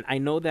 And I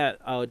know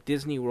that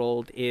Disney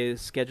World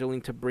is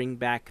scheduling to bring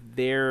back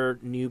their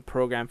new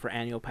program for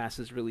annual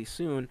passes really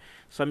soon.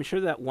 So I'm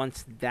sure that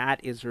once that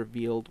is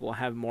revealed, we'll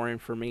have more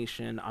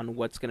information on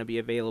what's going to be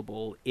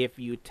available if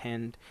you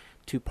tend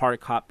to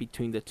park hop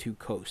between the two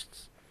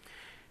coasts.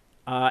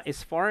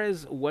 As far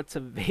as what's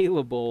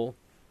available,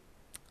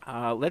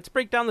 let's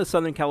break down the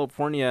Southern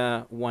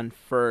California one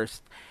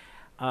first.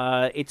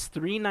 It's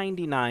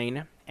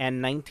 $3.99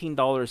 and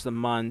 $19 a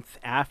month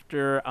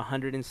after a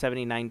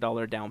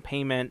 $179 down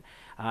payment.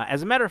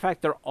 As a matter of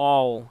fact, they're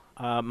all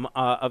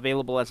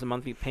available as a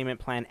monthly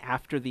payment plan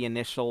after the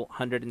initial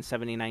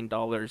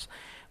 $179,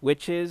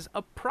 which is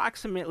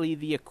approximately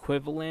the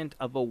equivalent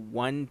of a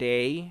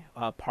one-day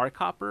park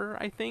hopper,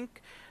 I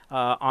think,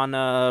 on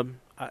a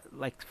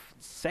like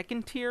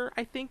second tier,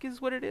 I think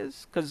is what it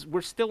is, because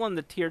we're still on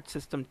the tiered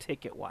system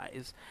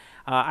ticket-wise.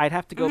 I'd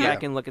have to go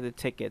back and look at the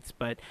tickets,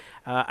 but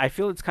I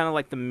feel it's kind of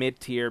like the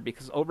mid-tier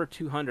because over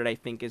 200, I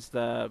think, is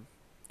the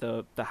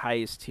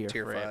highest tier.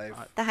 Tier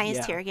 5. The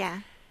highest tier, yeah.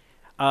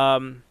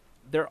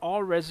 They're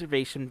all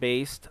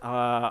reservation-based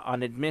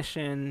on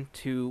admission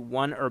to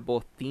one or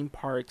both theme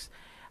parks,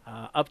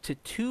 up to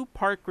 2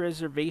 park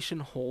reservation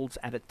holds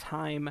at a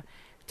time,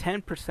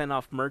 10%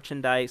 off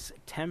merchandise,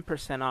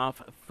 10%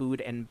 off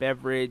food and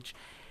beverage.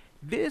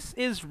 This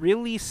is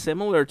really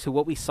similar to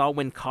what we saw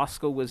when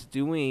Costco was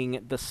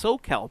doing the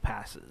SoCal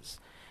passes,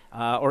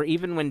 or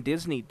even when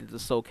Disney did the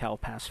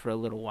SoCal pass for a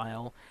little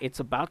while. It's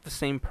about the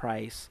same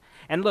price.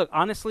 And look,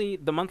 honestly,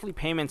 the monthly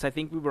payments, I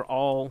think we were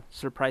all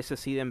surprised to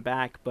see them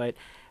back, but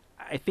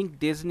I think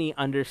Disney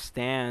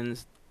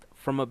understands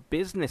from a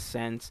business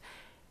sense,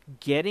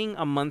 getting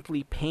a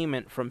monthly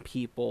payment from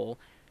people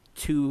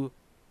to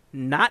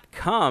not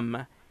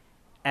come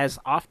as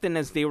often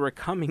as they were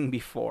coming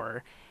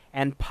before,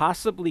 and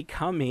possibly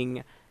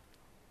coming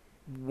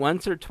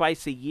once or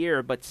twice a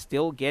year, but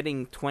still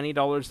getting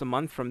 $20 a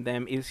month from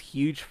them is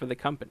huge for the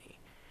company,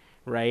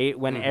 right?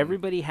 When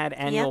everybody had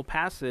annual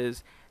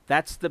passes,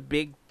 That's the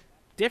big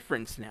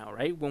difference now,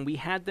 right? When we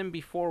had them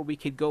before, we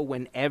could go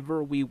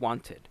whenever we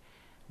wanted.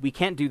 We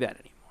can't do that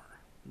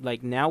anymore.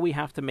 Like, now we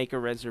have to make a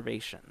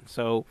reservation.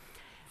 So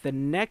the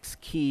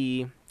next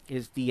key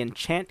is the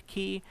Enchant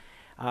Key.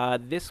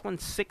 This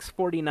one's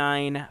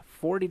 $6.49,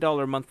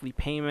 $40 monthly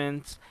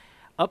payments,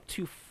 up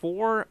to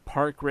 4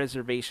 park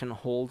reservation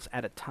holds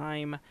at a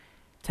time,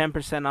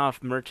 10%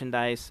 off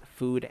merchandise,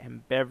 food,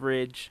 and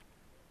beverage.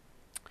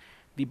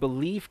 The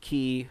Believe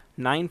Key,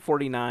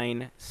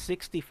 $9.49,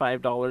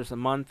 $65 a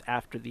month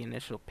after the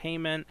initial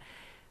payment,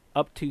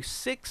 up to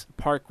 6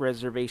 park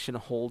reservation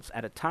holds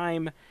at a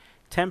time,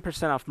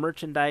 10% off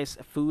merchandise,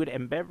 food,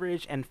 and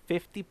beverage, and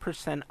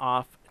 50%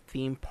 off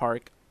theme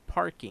park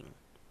parking.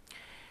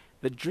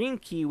 The Dream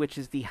Key, which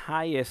is the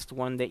highest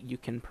one that you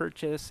can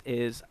purchase,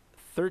 is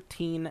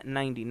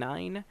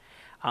 $13.99,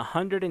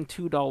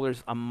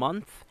 $102 a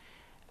month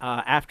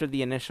after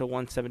the initial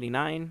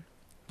 $179.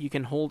 You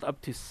can hold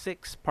up to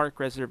 6 park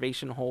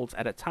reservation holds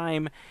at a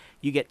time.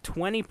 You get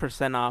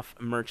 20% off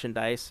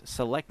merchandise,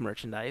 select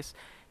merchandise,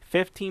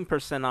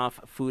 15%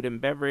 off food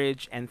and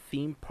beverage, and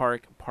theme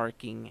park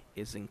parking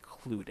is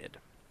included.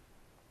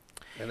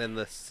 And then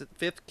the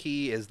 5th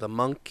key is the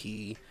Monk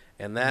Key,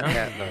 and that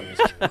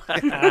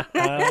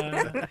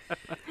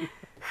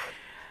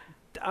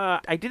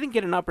I didn't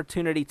get an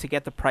opportunity to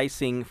get the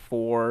pricing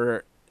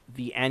for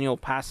the annual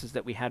passes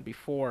that we had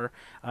before.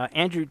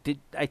 Andrew,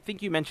 I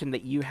think you mentioned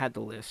that you had the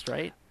list,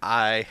 right?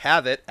 I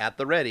have it at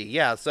the ready.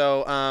 Yeah.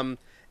 So,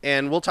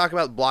 and we'll talk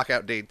about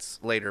blockout dates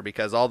later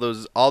because all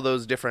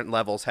those different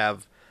levels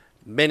have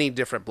many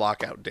different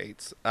blockout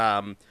dates.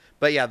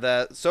 But yeah,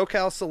 the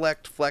SoCal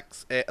Select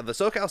Flex, the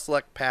SoCal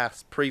Select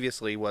Pass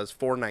previously was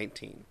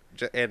 $4.19,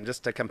 and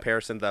just a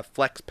comparison, the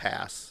Flex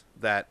Pass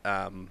that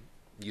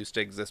used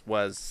to exist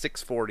was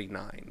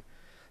 $6.49.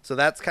 So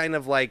that's kind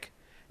of like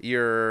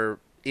your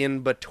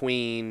in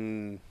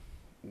between.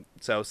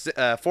 So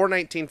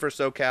 $4.19 for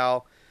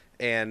SoCal,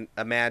 and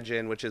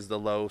Imagine, which is the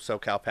low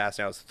SoCal Pass,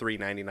 now is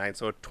 $3.99,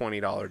 so a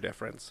 $20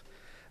 difference.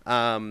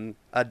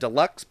 A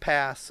Deluxe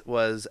Pass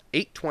was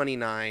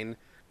 $8.29,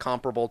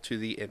 comparable to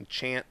the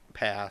Enchant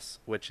Pass,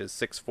 which is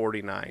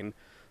 $6.49.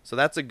 So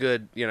that's a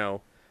good,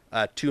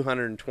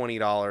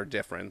 $220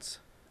 difference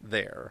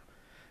there.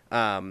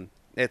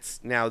 It's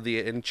now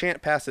the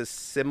Enchant Pass is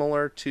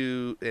similar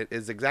to, it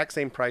is exact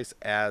same price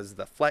as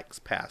the Flex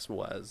Pass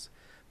was,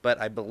 but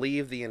I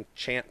believe the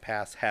Enchant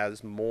Pass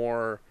has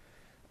more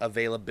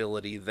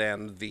availability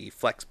than the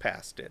Flex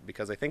Pass did,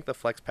 because I think the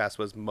Flex Pass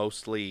was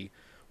mostly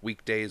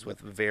weekdays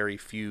with very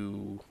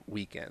few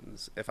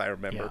weekends, if I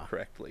remember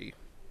correctly.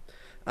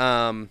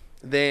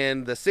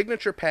 Then the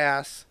Signature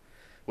Pass,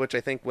 which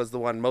I think was the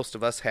one most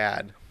of us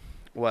had,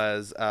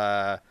 was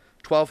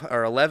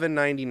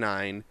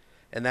 $11.99,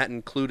 and that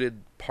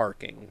included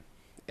parking,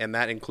 and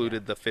that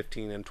included the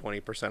 15 and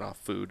 20% off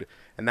food.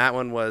 And that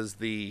one was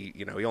we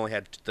only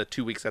had the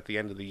 2 weeks at the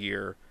end of the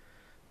year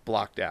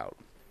blocked out.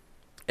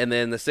 And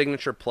then the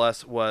Signature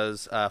Plus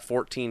was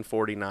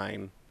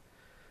 $14.49,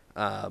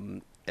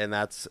 and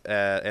that's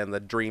and the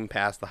Dream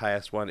Pass, the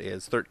highest one,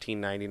 is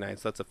 $13.99,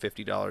 so that's a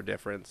 $50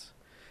 difference.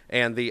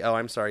 And the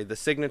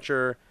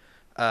Signature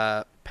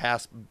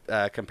Pass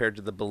compared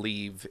to the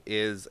Believe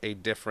is a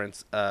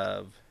difference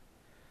of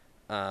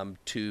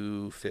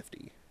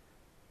 $250.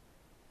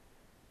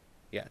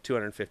 Yeah,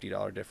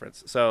 $250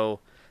 difference. So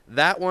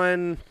that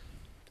one,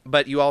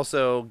 but you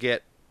also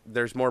get,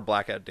 there's more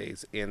blackout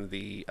days in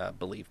the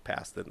Believe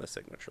Pass than the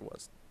Signature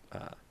was.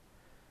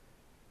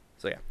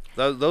 So yeah,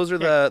 those are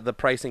the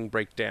pricing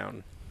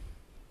breakdown.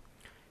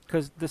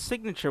 Because the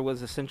Signature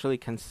was essentially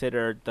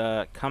considered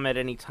the come at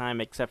any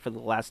time except for the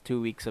last 2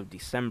 weeks of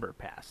December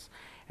pass.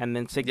 And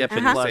then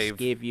Signature Plus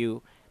gave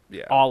you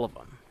all of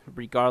them,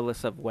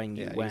 regardless of when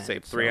you went. You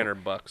save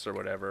 $300 or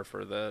whatever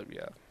for the,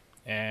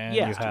 And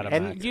you had a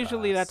and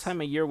usually that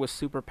time of year was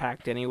super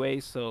packed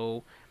anyway,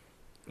 so,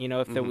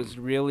 if there was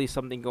really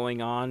something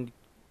going on,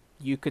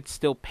 you could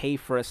still pay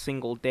for a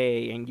single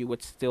day, and it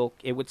would still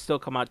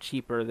come out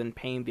cheaper than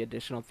paying the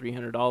additional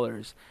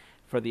 $300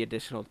 for the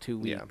additional 2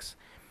 weeks.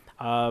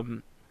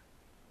 The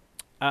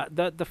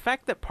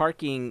fact that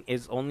parking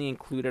is only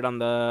included on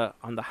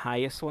the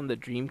highest one, the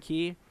Dream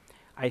Key,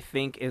 I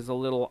think is a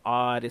little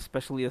odd,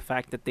 especially the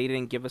fact that they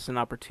didn't give us an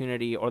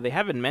opportunity, or they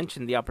haven't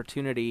mentioned the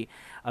opportunity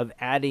of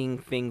adding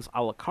things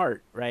a la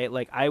carte, right?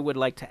 Like, I would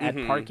like to add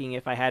parking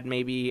if I had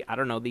maybe, I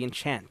don't know, the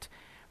Enchant,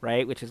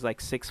 right, which is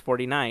like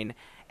 $6.49.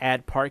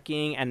 Add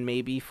parking and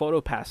maybe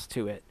PhotoPass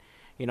to it.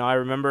 I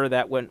remember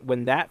that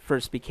when that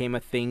first became a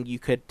thing, you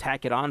could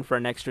tack it on for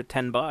an extra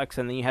 $10,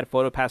 and then you had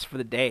PhotoPass for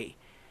the day.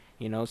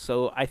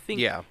 So I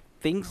think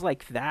things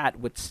like that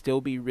would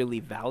still be really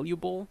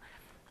valuable.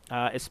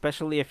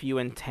 Especially if you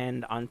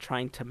intend on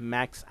trying to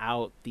max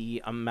out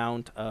the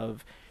amount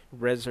of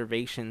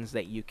reservations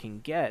that you can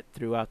get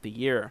throughout the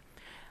year.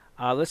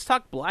 Let's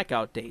talk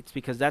blackout dates,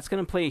 because that's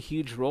going to play a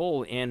huge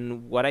role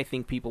in what I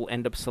think people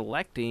end up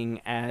selecting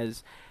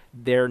as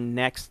their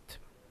next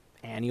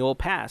annual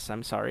pass.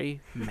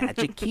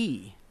 Magic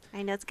Key.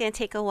 I know it's going to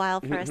take a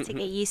while for us to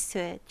get used to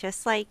it,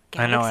 just like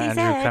I know Galaxy's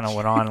Andrew Edge. kind of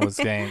went on was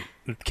saying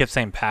kept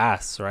saying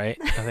pass, right?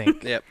 I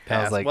think. Yep. I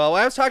was Pass. like, Well,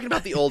 I was talking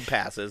about the old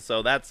passes,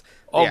 so that's.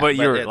 oh, yeah, but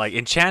you're it's like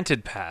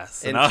enchanted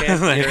pass. And I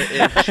was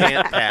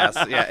enchant pass.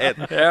 Yeah.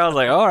 yeah, I was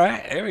like, all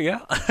right, here we go.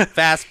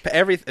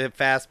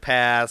 Fast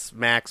pass,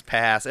 max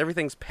pass,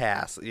 everything's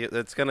pass.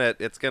 It's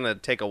gonna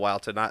take a while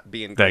to not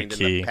be ingrained in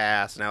the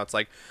pass. Now it's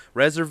like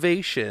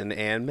reservation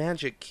and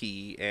magic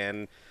key,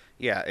 and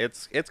yeah,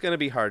 it's gonna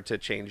be hard to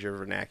change your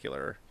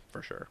vernacular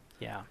for sure.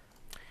 Yeah.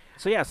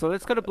 So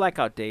let's go to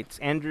blackout dates.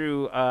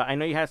 Andrew, I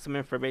know you have some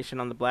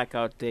information on the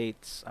blackout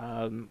dates.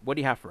 What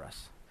do you have for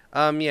us?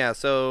 Yeah.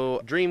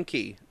 So Dream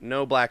Key,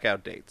 no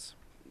blackout dates.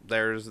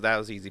 That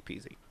was easy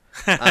peasy.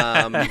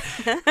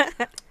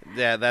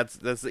 Yeah, that's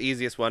the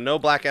easiest one. No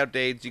blackout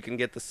dates. You can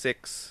get the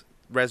 6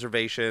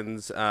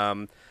 reservations,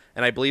 and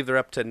I believe they're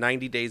up to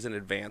 90 days in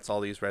advance. All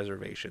these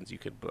reservations you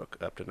could book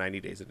up to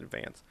 90 days in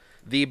advance.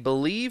 The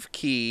Believe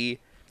Key,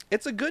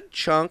 it's a good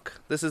chunk.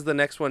 This is the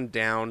next one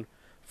down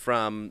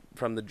from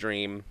the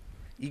Dream.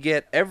 You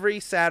get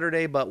every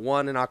Saturday but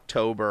one in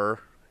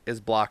October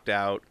is blocked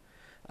out.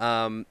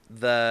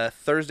 The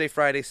Thursday,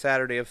 Friday,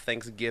 Saturday of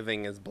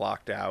Thanksgiving is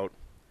blocked out.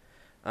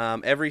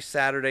 Every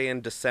Saturday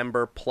in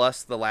December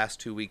plus the last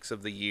 2 weeks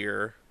of the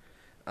year,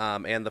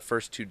 and the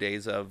first 2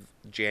 days of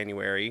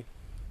January.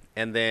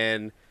 And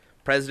then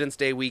President's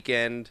Day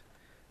weekend,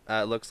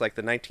 looks like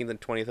the 19th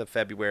and 20th of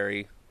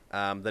February,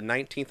 the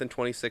 19th and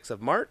 26th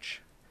of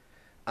March,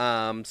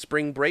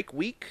 Spring Break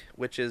week,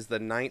 which is the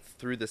 9th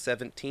through the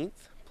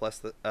 17th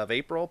of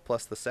April,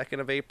 plus the 2nd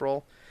of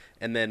April,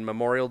 and then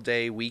Memorial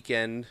Day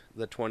weekend,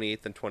 the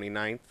 28th and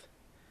 29th.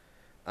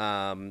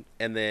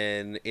 And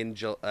then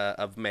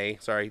of May,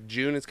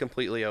 June is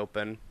completely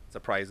open,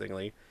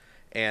 surprisingly,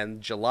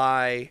 and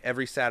July,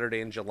 every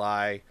Saturday in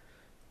July,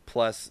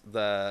 plus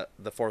the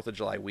 4th of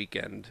July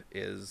weekend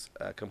is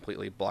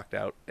completely blocked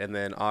out, and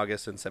then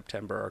August and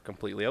September are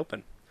completely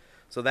open.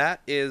 So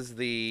that is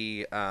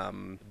the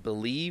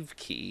Believe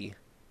Key.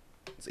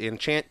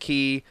 Enchant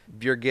Key,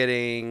 you're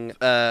getting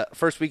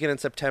first weekend in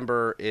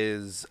September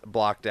is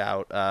blocked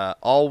out.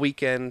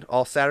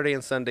 All Saturday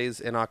and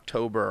Sundays in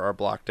October are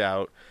blocked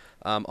out.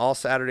 All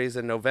Saturdays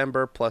in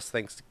November plus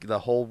the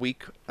whole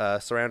week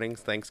surrounding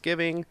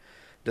Thanksgiving.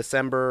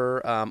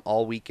 December,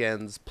 all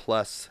weekends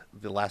plus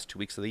the last 2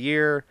 weeks of the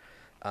year.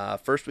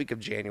 First week of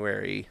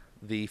January,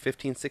 the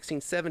 15th,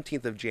 16th,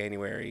 17th of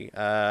January.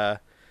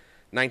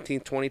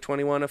 19th, 20,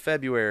 21 of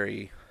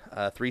February.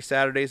 3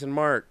 Saturdays in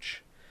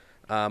March.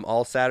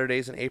 All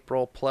Saturdays in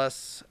April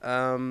plus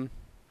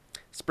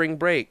Spring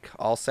Break.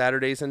 All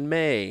Saturdays in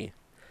May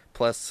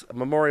plus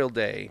Memorial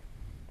Day.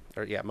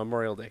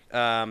 Memorial Day.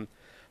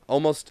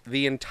 Almost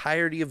the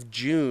entirety of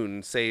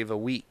June, save a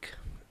week.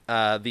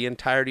 The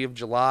entirety of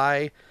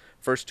July,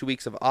 first 2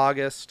 weeks of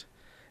August,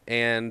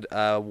 and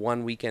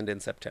 1 weekend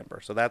in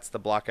September. So that's the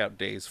blockout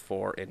days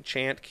for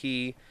Enchant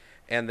Key.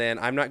 And then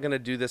I'm not going to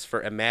do this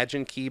for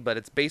Imagine Key, but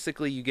it's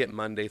basically you get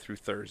Monday through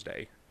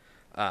Thursday.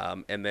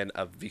 And then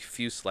a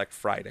few select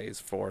Fridays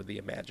for the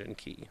Imagine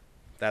Key.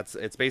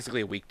 It's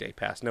basically a weekday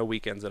pass, no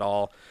weekends at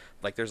all.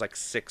 Like there's like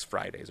 6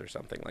 Fridays or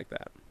something like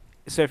that.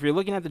 So if you're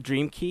looking at the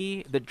Dream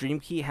Key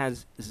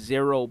has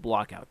 0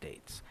 blockout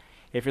dates.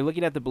 If you're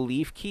looking at the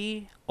Believe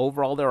Key,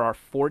 overall there are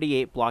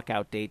 48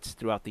 blockout dates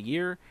throughout the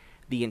year.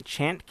 The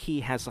Enchant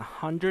Key has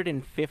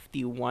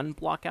 151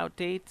 blockout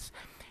dates.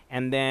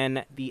 And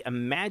then the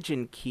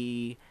Imagine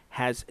Key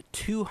has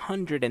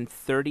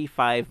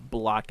 235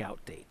 blockout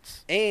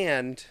dates.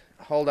 And,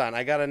 hold on,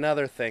 I got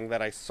another thing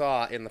that I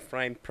saw in the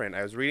fine print.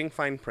 I was reading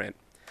fine print,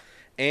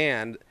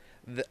 and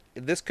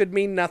this could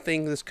mean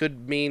nothing. This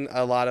could mean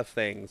a lot of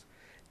things.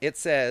 It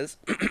says,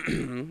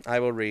 I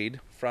will read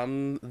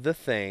from the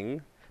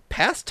thing,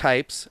 pass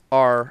types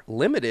are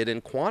limited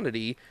in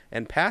quantity,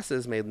 and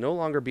passes may no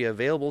longer be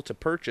available to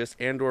purchase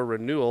and or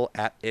renewal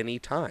at any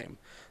time.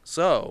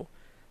 So,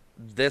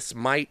 this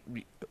might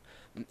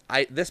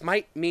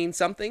mean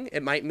something.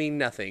 It might mean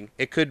nothing.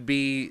 It could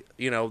be,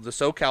 the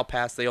SoCal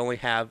pass, they only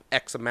have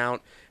X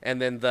amount,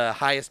 and then the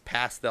highest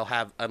pass, they'll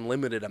have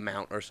unlimited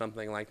amount or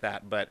something like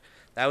that. But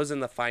that was in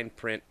the fine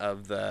print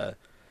of the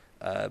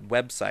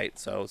website,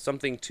 so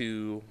something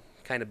to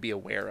kind of be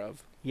aware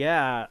of.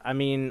 Yeah, I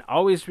mean,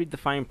 always read the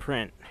fine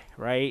print,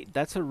 right?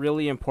 That's a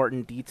really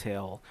important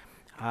detail.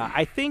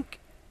 I think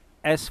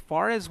as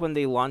far as when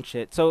they launch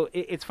it, so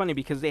it's funny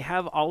because they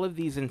have all of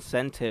these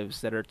incentives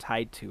that are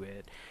tied to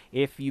it.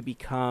 If you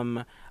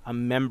become a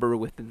member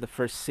within the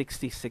first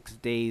 66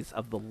 days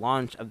of the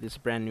launch of this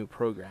brand new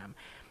program.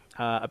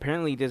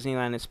 Apparently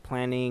Disneyland is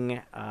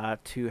planning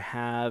to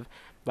have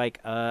like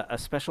a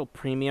special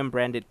premium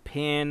branded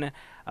pin,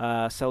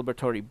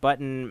 celebratory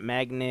button,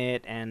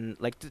 magnet, and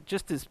like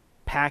just this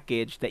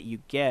package that you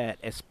get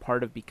as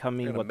part of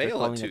becoming what they're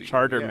calling a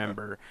charter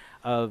member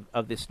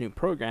of this new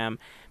program.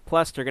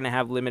 Plus, they're going to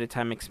have limited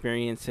time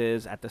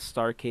experiences at the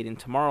Starcade in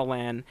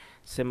Tomorrowland,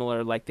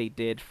 similar like they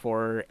did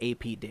for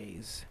AP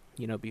Days,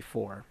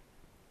 before.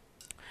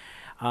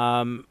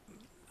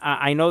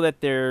 I know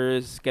that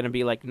there's going to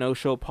be like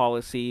no-show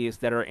policies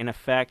that are in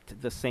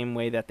effect the same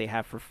way that they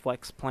have for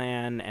Flex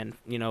Plan, and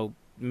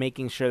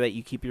making sure that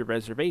you keep your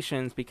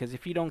reservations, because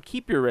if you don't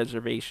keep your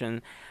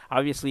reservation,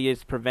 obviously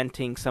it's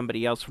preventing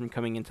somebody else from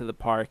coming into the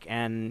park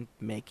and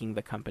making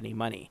the company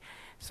money.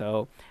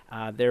 So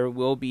there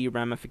will be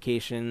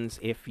ramifications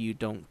if you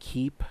don't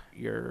keep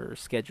your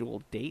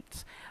scheduled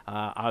dates.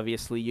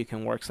 Obviously, you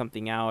can work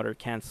something out or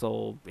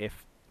cancel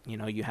if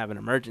you have an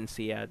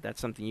emergency.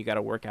 That's something you got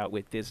to work out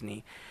with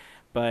Disney.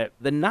 But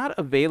the not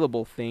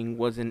available thing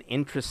was an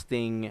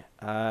interesting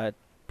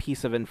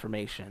piece of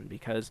information,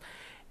 because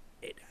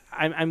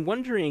I'm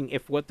wondering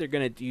if what they're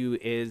going to do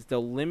is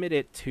they'll limit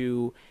it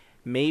to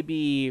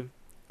maybe,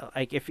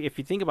 like, if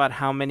you think about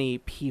how many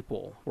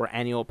people were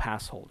annual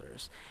pass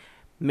holders,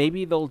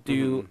 maybe they'll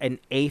do an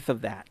eighth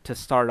of that to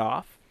start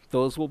off.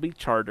 Those will be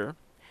charter.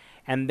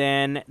 And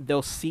then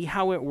they'll see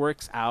how it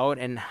works out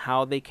and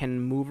how they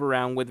can move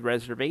around with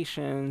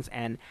reservations.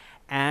 And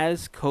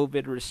as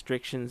COVID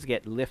restrictions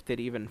get lifted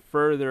even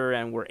further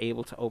and we're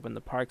able to open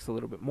the parks a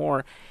little bit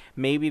more,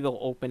 maybe they'll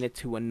open it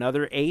to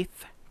another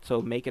eighth.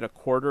 So make it a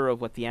quarter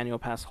of what the annual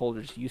pass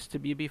holders used to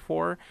be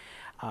before.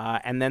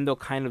 And then they'll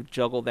kind of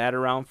juggle that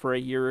around for a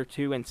year or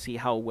two and see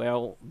how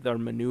well they're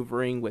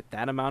maneuvering with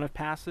that amount of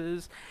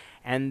passes.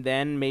 And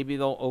then maybe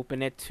they'll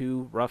open it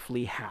to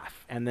roughly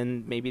half. And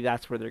then maybe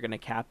that's where they're going to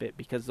cap it,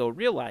 because they'll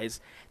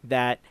realize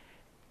that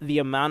the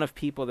amount of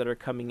people that are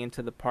coming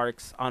into the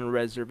parks on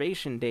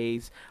reservation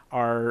days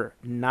are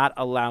not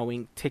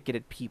allowing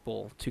ticketed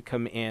people to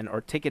come in,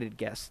 or ticketed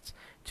guests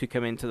to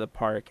come into the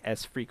park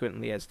as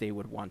frequently as they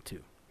would want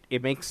to.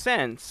 It makes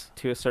sense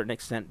to a certain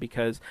extent,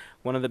 because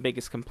one of the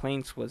biggest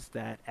complaints was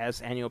that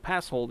as annual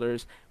pass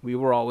holders, we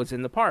were always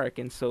in the park,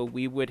 and so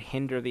we would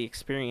hinder the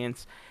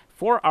experience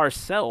for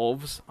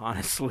ourselves,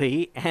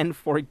 honestly, and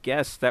for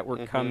guests that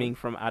were coming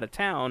from out of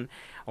town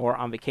or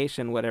on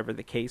vacation, whatever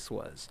the case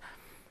was.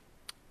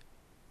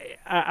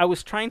 I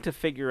was trying to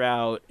figure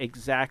out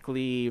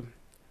exactly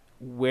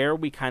where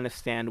we kind of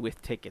stand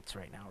with tickets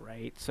right now,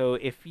 right? So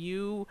if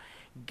you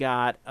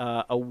got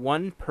a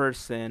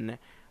one-person,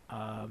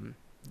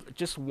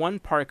 just one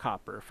park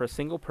hopper for a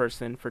single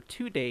person for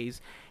 2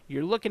 days,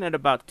 you're looking at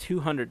about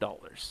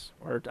 $200,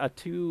 or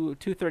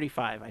 $235,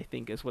 I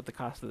think, is what the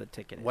cost of the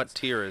ticket is. What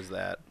tier is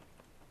that?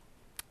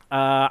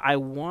 I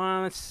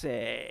want to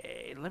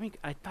say,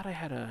 I thought I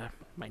had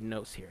my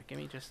notes here. Give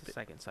me just a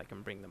second so I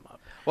can bring them up.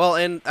 Well,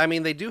 and I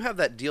mean, they do have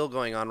that deal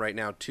going on right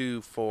now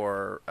too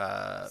for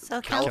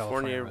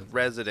California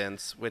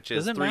residents, which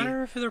is does it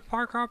matter if they're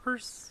park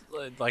hoppers?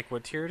 Like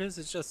what tier it is?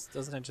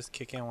 Doesn't it just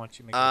kick in once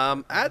you make?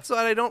 That's what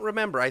I don't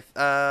remember.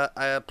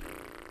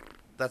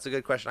 That's a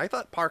good question. I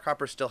thought park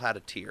hoppers still had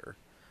a tier,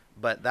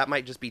 but that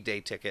might just be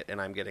day ticket,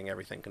 and I'm getting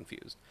everything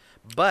confused.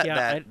 But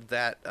Yeah,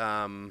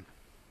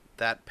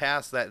 that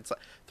pass, that it's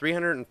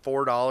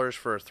 $304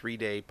 for a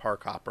 3-day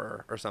park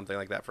hopper or something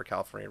like that for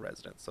California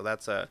residents. So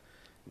that's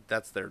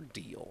their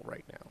deal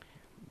right now.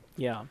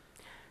 Yeah.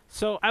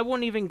 So I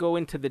won't even go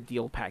into the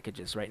deal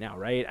packages right now,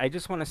 right? I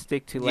just want to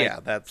stick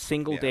to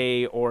single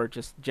day or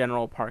just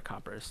general park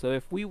hoppers. So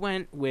if we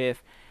went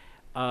with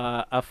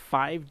a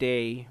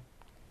 5-day,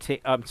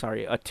 a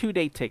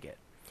 2-day ticket,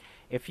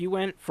 if you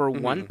went for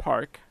one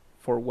park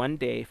for 1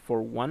 day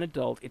for one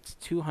adult, it's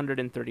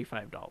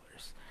 $235.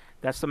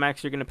 That's the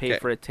max you're going to pay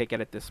for a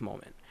ticket at this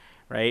moment,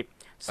 right?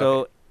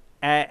 So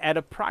at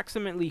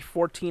approximately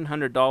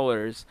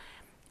 $1,400,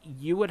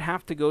 you would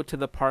have to go to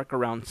the park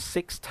around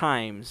 6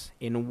 times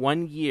in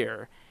 1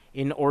 year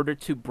in order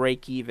to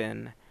break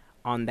even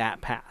on that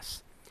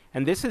pass.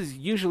 And this is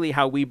usually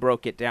how we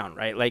broke it down,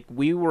 right? Like,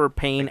 we were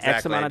paying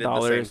X amount of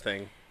dollars,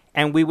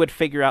 and we would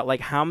figure out,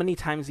 like, how many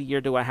times a year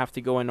do I have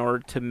to go in order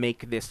to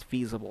make this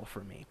feasible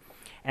for me?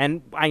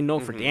 And I know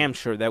for damn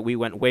sure that we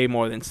went way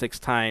more than 6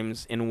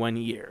 times in 1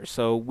 year.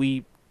 So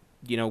we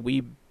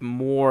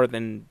more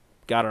than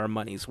got our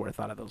money's worth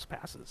out of those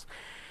passes.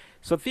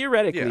 So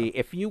theoretically,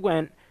 if you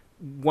went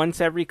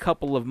once every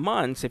couple of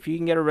months, if you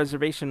can get a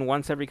reservation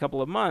once every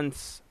couple of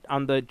months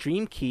on the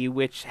Dream Key,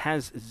 which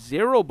has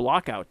 0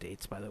 blockout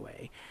dates, by the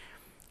way,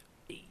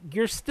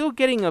 you're still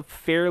getting a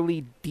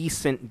fairly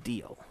decent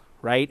deal,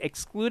 right?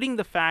 Excluding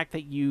the fact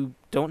that you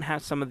don't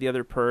have some of the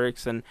other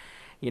perks, and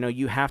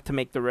you have to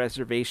make the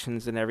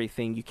reservations and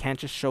everything. You can't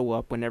just show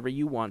up whenever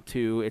you want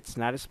to. It's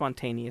not as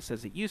spontaneous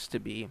as it used to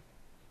be.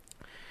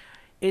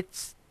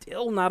 It's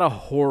still not a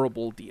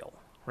horrible deal,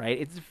 right?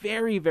 It's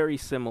very, very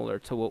similar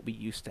to what we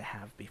used to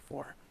have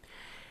before.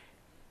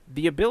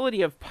 The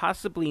ability of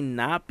possibly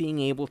not being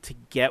able to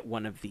get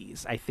one of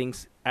these, I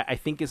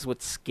think is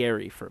what's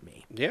scary for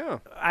me. Yeah.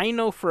 I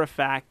know for a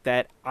fact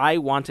that I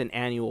want an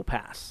annual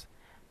pass.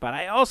 But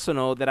I also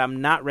know that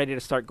I'm not ready to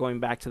start going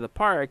back to the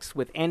parks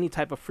with any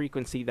type of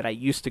frequency that I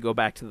used to go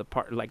back to the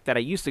park, like that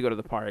I used to go to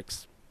the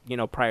parks,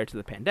 prior to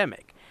the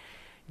pandemic.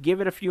 Give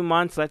it a few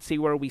months. Let's see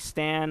where we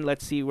stand.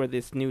 Let's see where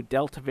this new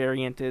Delta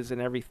variant is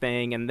and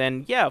everything. And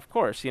then, of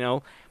course,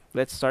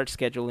 let's start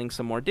scheduling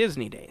some more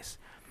Disney days.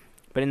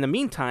 But in the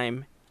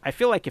meantime, I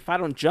feel like if I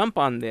don't jump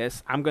on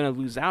this, I'm going to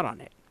lose out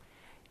on it.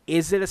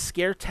 Is it a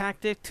scare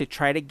tactic to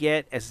try to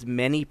get as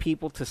many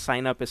people to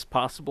sign up as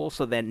possible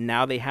so that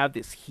now they have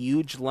this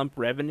huge lump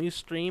revenue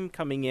stream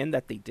coming in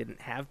that they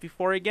didn't have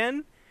before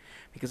again?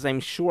 Because I'm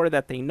sure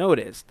that they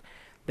noticed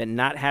that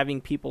not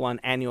having people on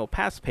annual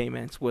pass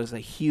payments was a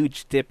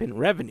huge dip in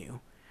revenue.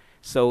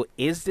 So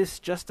is this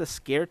just a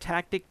scare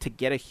tactic to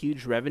get a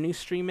huge revenue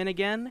stream in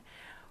again?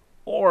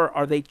 Or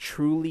are they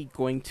truly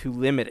going to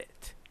limit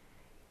it?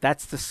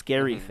 That's the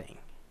scary thing.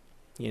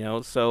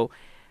 So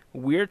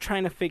we're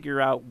trying to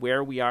figure out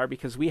where we are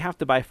because we have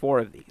to buy 4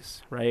 of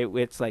these, right?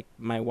 It's like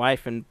my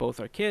wife and both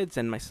our kids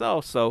and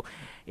myself. So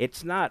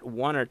it's not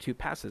 1 or 2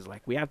 passes.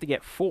 Like we have to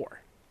get 4,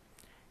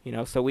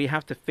 so we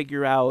have to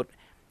figure out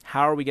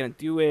how are we going to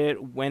do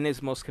it? When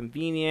is most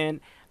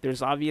convenient?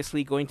 There's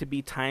obviously going to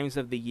be times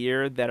of the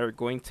year that are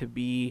going to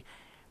be,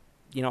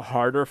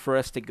 harder for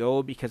us to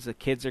go because the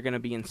kids are going to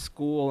be in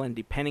school, and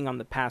depending on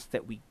the pass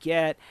that we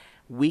get,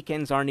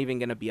 weekends aren't even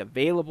going to be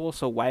available.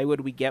 So why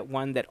would we get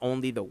one that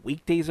only the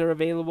weekdays are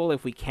available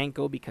if we can't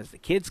go because the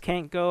kids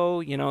can't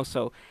go?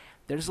 So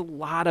there's a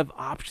lot of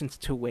options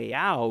to weigh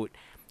out,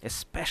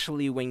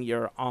 especially when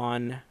you're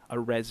on a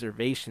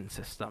reservation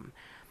system.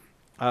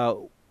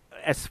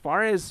 As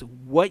far as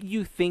what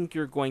you think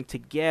you're going to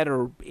get,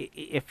 or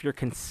if you're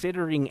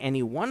considering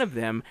any one of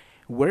them,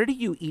 where do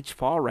you each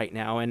fall right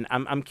now? And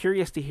I'm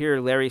curious to hear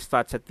Larry's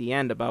thoughts at the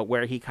end about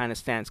where he kind of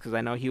stands, because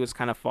I know he was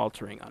kind of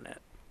faltering on it.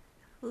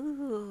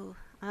 Ooh,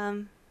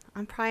 I'm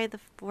probably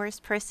the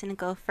worst person to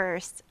go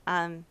first.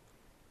 I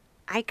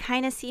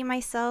kind of see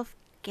myself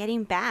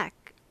getting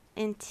back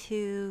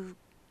into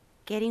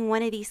getting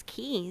one of these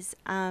keys.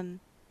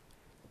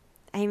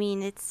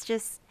 It's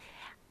just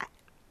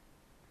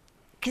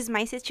because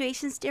my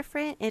situation's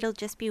different. It'll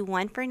just be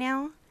 1 for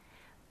now,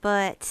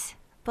 but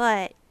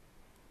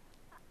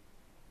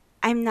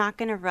I'm not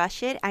gonna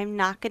rush it. I'm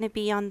not gonna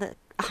be on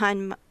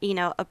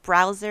a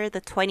browser the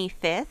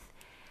 25th.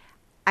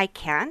 I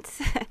can't.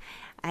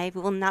 I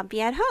will not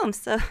be at home,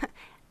 so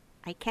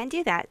I can't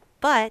do that.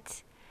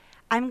 But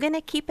I'm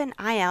gonna keep an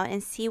eye out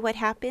and see what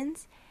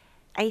happens.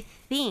 I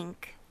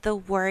think the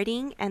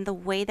wording and the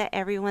way that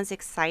everyone's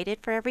excited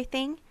for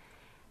everything,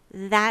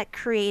 that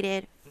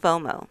created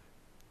FOMO.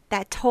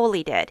 That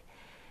totally did.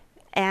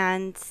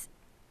 And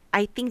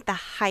I think the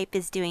hype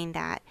is doing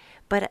that.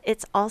 But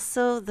it's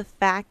also the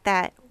fact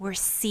that we're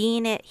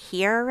seeing it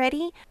here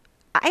already.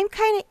 I'm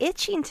kind of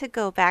itching to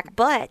go back,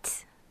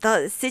 but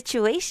the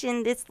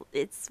situation,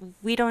 it's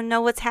we don't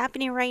know what's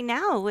happening right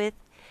now with,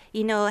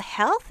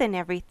 health and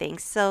everything.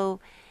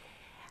 So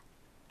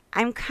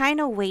I'm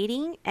kind of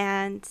waiting,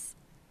 and,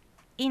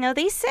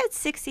 they said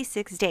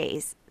 66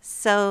 days.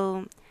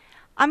 So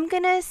I'm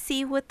going to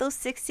see what those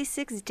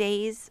 66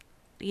 days,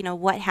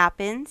 what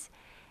happens,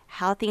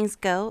 how things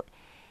go.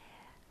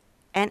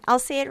 And I'll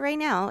say it right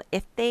now,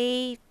 if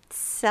they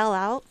sell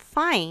out,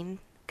 fine.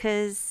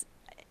 Because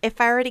if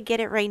I were to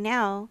get it right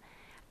now,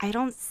 I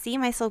don't see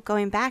myself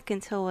going back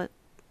until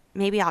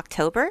maybe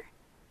October.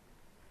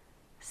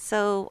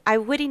 So I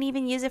wouldn't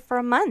even use it for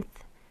a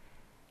month.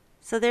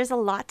 So there's a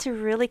lot to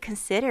really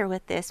consider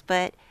with this.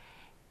 But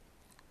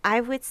I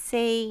would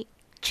say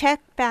check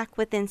back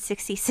within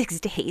 66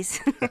 days.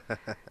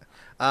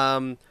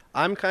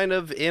 I'm kind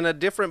of in a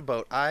different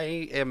boat.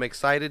 I am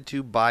excited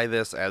to buy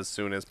this as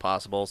soon as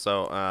possible,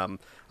 so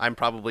I'm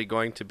probably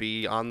going to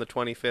be on the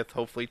 25th,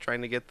 hopefully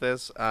trying to get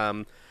this.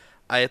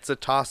 It's a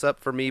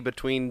toss-up for me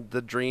between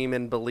the Dream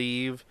and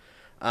Believe.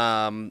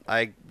 Tina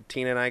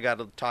and I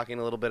got talking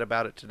a little bit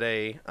about it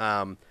today.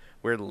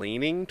 We're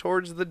leaning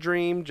towards the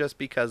Dream just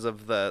because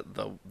of the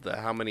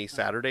how many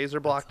Saturdays are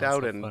blocked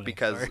out, and funny.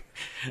 because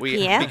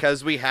Yeah.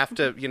 because we have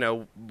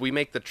to, we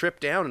make the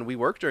trip down and we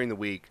work during the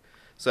week.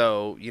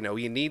 So,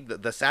 you need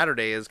the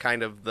Saturday is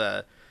kind of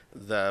the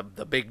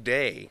big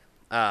day.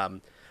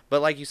 But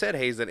like you said,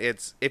 Hazen,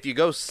 it's if you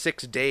go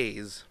 6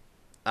 days,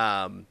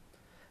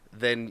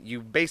 then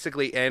you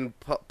basically, and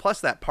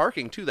plus that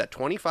parking too, that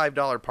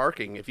 $25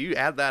 parking, if you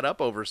add that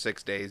up over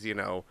 6 days,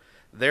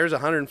 there's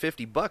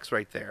 $150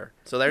 right there.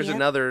 So there's Yep.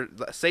 another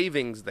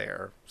savings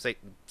there,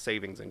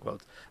 savings in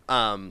quotes.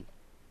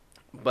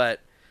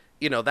 But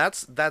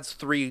that's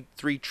three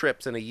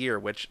trips in a year,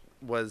 which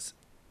was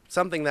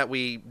something that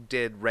we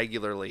did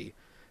regularly,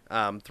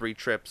 3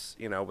 trips,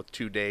 with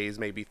 2 days,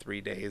 maybe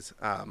 3 days.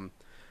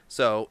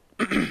 So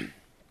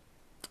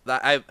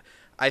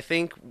I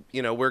think,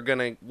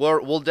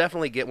 we'll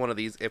definitely get one of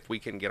these if we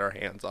can get our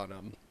hands on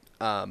them.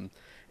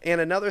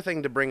 And another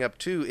thing to bring up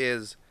too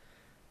is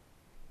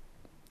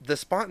the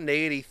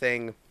spontaneity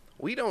thing.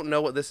 We don't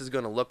know what this is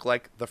going to look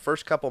like. The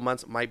first couple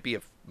months might be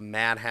a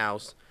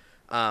madhouse,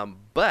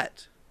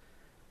 but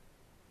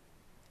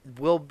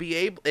we'll be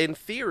able, in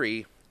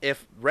theory,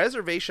 if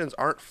reservations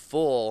aren't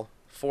full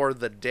for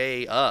the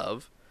day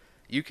of,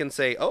 you can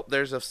say, oh,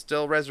 there's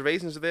still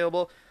reservations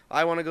available.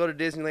 I want to go to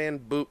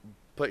Disneyland. Boop,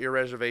 put your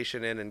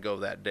reservation in and go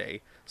that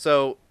day.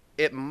 So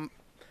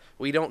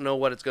we don't know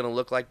what it's going to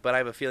look like, but I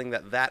have a feeling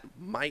that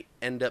might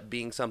end up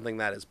being something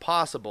that is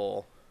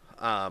possible.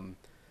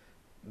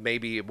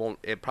 Maybe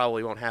it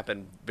probably won't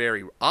happen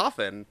very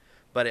often,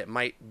 but it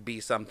might be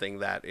something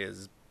that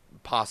is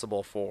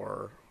possible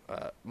for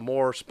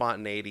more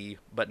spontaneity,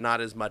 but not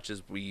as much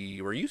as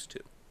we were used to.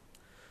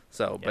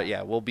 So, but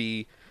yeah, we'll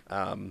be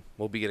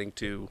getting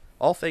to,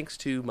 all thanks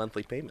to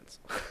monthly payments.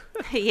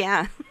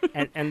 Yeah.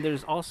 And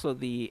there's also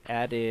the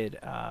added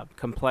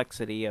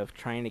complexity of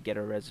trying to get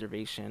a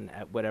reservation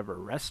at whatever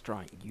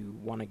restaurant you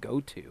want to go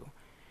to.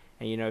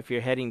 And, you know, if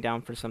you're heading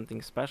down for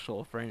something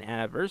special for an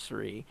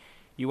anniversary,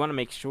 you want to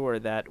make sure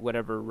that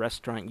whatever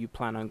restaurant you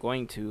plan on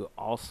going to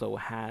also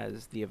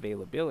has the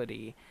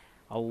availability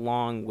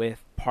along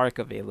with park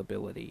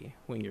availability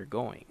when you're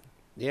going.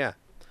 Yeah.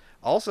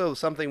 Also,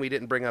 something we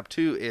didn't bring up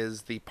too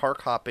is the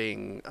park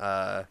hopping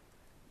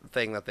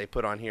thing that they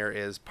put on here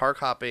is park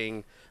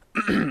hopping.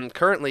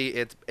 Currently,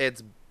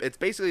 it's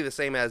basically the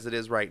same as it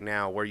is right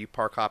now, where you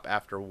park hop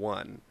after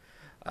one,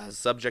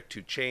 subject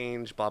to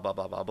change. Blah blah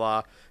blah blah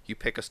blah. You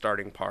pick a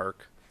starting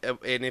park,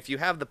 and if you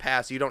have the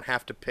pass, you don't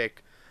have to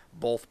pick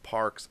both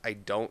parks.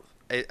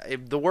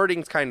 The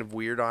wording's kind of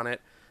weird on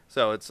it,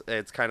 so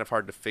it's kind of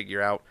hard to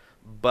figure out.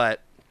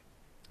 But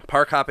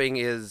park hopping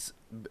is,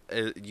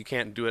 you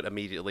can't do it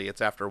immediately.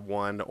 It's after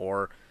one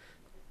or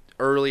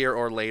earlier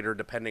or later,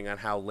 depending on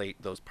how late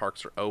those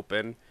parks are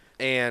open.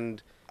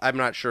 And I'm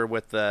not sure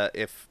with the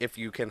if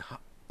you can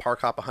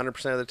park hop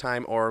 100% of the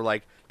time, or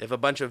like if a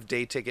bunch of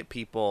day ticket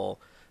people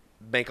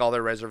make all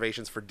their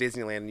reservations for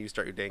Disneyland and you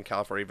start your day in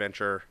California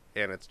Adventure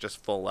and it's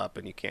just full up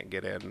and you can't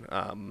get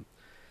in.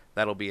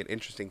 That'll be an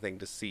interesting thing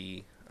to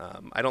see.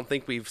 I don't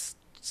think we've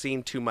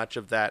seen too much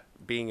of that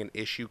being an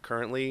issue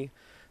currently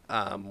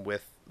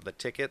with the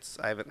tickets.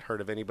 I haven't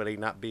heard of anybody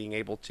not being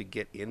able to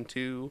get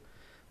into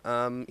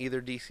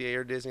either DCA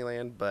or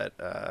Disneyland, but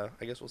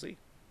I guess we'll see.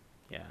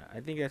 Yeah, I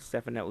think that's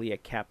definitely a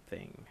cap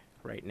thing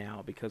right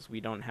now because we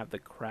don't have the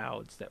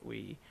crowds that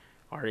we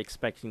are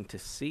expecting to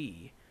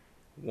see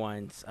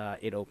once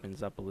it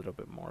opens up a little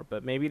bit more.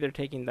 But maybe they're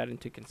taking that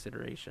into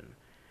consideration.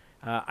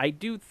 I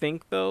do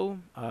think, though,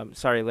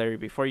 sorry, Larry,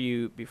 before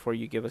you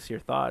give us your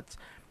thoughts,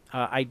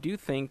 I do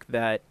think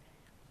that,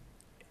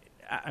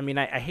 I mean,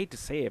 I hate to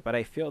say it, but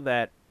I feel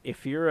that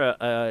if you're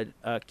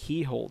a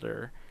key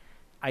holder,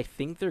 I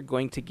think they're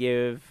going to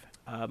give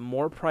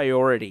more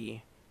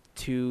priority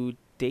to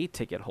day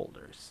ticket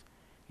holders,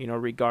 you know,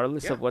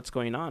 regardless of what's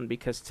going on,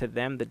 because to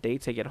them, the day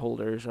ticket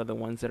holders are the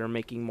ones that are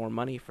making more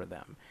money for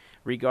them,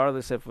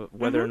 regardless of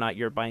whether or not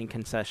you're buying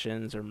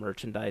concessions or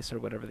merchandise or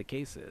whatever the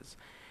case is.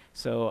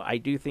 So I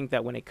do think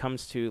that when it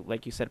comes to,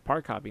 like you said,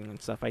 park hopping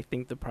and stuff, I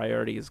think the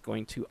priority is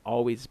going to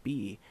always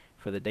be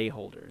for the day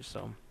holders,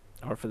 so,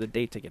 or for the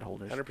day ticket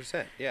holders.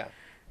 100%, yeah.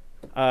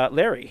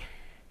 Larry,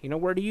 you know,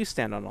 where do you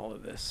stand on all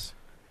of this?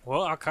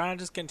 Well, I'll kind of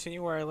just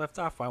continue where I left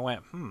off. I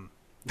went,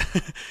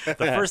 The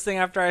first thing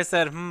after I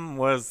said,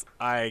 was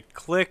I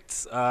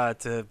clicked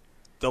to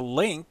the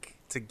link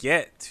to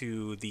get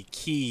to the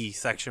key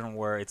section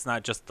where it's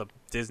not just the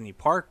Disney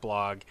Park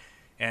blog,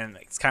 and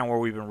it's kind of where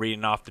we've been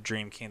reading off the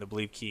Dream Key and the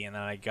Believe Key, and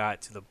then I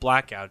got to the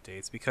blackout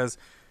dates because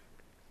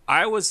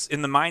I was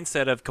in the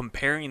mindset of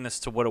comparing this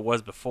to what it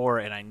was before,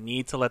 and I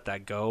need to let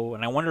that go.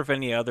 And I wonder if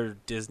any other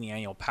Disney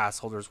annual pass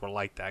holders were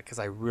like that, because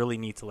I really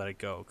need to let it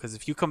go. Because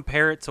if you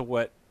compare it to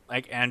what,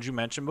 like Andrew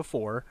mentioned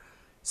before,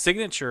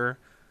 Signature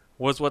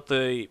was what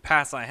the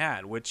pass I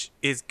had, which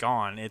is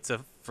gone. It's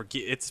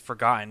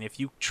forgotten. If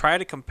you try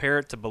to compare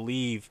it to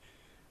Believe,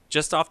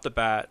 just off the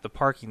bat, the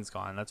parking's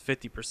gone. That's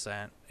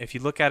 50%. If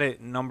you look at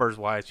it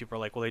numbers-wise, people are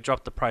like, well, they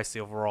dropped the price of the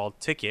overall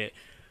ticket.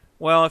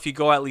 Well, if you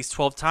go at least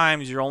 12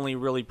 times, you're only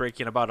really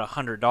breaking about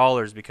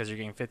 $100 because you're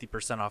getting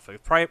 50% off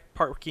of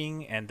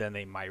parking, and then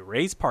they might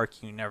raise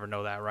parking. You never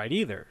know that, right,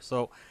 either.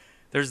 So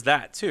there's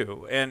that,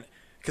 too. And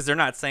because they're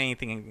not saying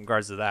anything in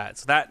regards to that.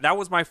 So that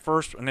was my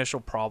first initial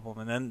problem.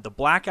 And then the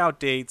blackout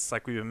dates,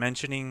 like we've been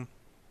mentioning,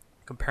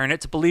 comparing it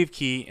to Believe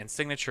Key and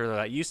Signature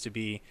that used to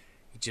be,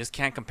 you just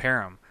can't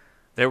compare them.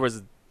 There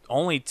was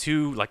only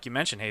two, like you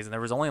mentioned, Hazen, there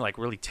was only like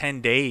really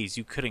 10 days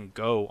you couldn't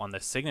go on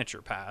the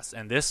Signature Pass.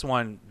 And this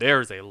one,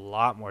 there's a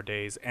lot more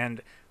days.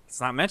 And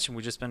it's not mentioned,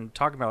 we've just been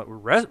talking about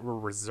we're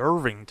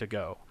reserving to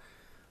go.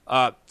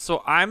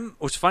 So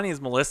what's funny is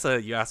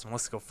you asked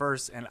Melissa to go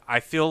first, and I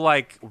feel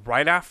like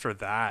right after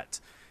that,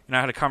 I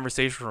had a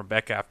conversation with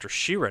Rebecca after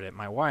she read it,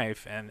 my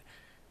wife, and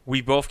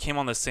we both came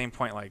on the same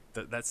point, like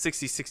that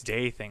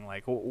 66-day thing.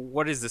 Like,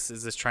 what is this?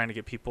 Is this trying to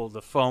get people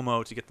the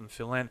FOMO to get them to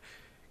fill in?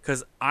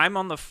 Because I'm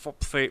on the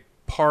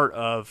part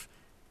of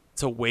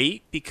to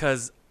wait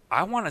because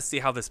I want to see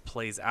how this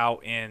plays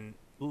out. And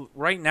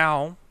right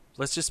now,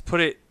 let's just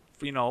put it,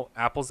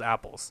 apples to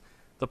apples.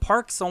 The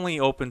park's only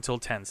open till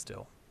 10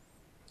 still.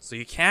 So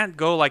you can't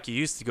go like you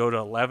used to go to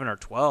 11 or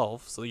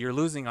 12. So you're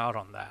losing out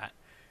on that.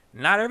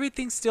 Not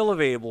everything's still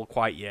available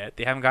quite yet.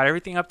 They haven't got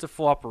everything up to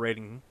full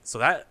operating. So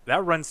that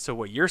runs to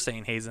what you're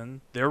saying, Hazen.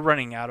 They're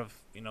running out of,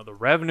 the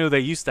revenue they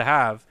used to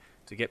have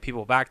to get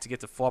people back to get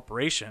to full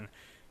operation.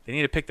 They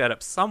need to pick that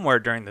up somewhere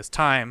during this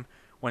time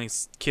when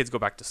these kids go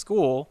back to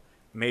school.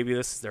 Maybe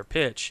this is their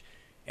pitch.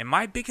 And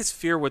my biggest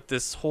fear with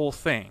this whole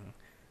thing,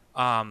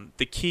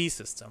 the key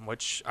system,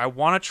 which I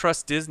want to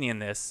trust Disney in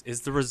this,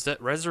 is the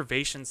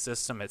reservation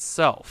system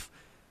itself.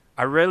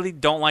 I really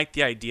don't like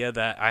the idea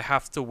that I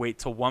have to wait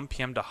till 1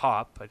 p.m. to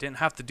hop. I didn't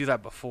have to do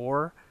that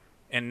before.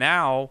 And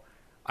now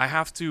I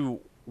have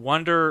to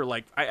wonder,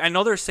 like, I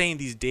know they're saying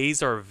these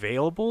days are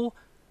available,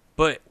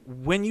 but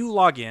when you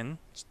log in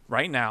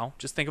right now,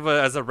 just think of it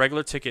as a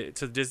regular ticket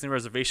to the Disney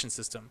reservation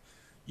system.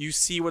 You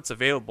see what's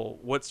available.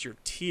 What's your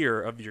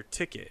tier of your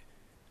ticket?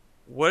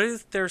 What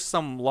if there's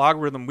some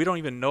logarithm we don't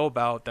even know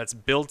about that's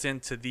built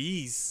into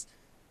these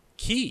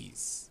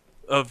keys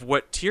of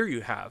what tier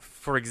you have?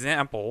 For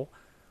example,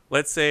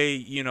 let's say,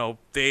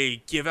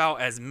 they give out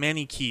as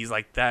many keys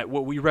like that.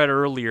 What we read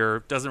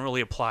earlier doesn't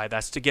really apply.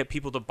 That's to get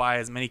people to buy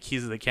as many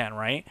keys as they can,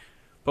 right?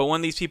 But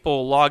when these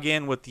people log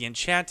in with the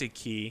enchanted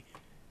key,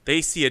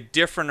 they see a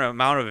different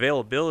amount of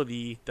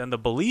availability than the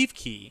believe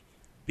key,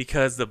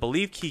 because the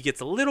believe key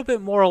gets a little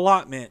bit more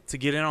allotment to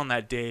get in on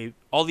that day.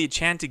 All the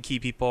enchanted key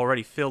people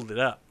already filled it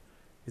up.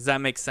 Does that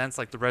make sense?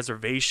 Like the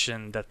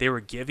reservation that they were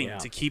giving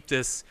to keep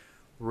this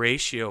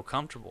ratio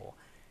comfortable.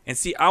 And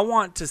see, I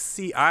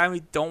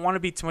don't want to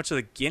be too much of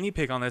the guinea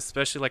pig on this,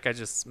 especially like I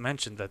just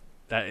mentioned,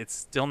 that it's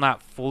still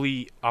not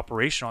fully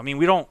operational. I mean,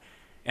 we don't,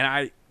 and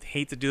I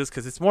hate to do this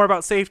because it's more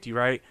about safety,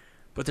 right?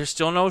 But there's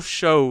still no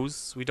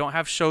shows. We don't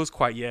have shows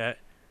quite yet.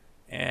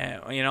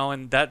 And,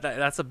 and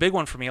that's a big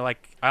one for me.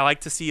 Like, I like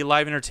to see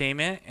live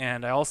entertainment,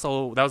 and that was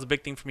a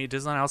big thing for me at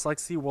Disneyland. I also like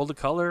to see World of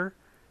Color,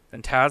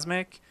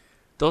 Fantasmic.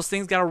 Those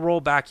things got to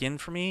roll back in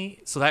for me.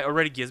 So that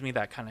already gives me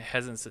that kind of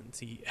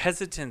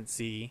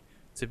hesitancy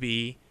to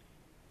be,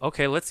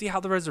 okay, let's see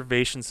how the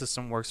reservation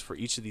system works for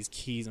each of these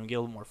keys and get a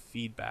little more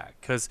feedback.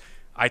 Because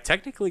I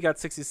technically got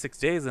 66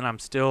 days, and I'm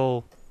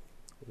still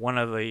one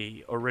of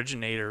the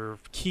originator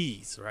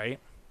keys, right?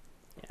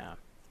 Yeah.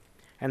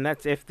 And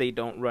that's if they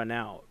don't run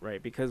out,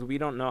 right? Because we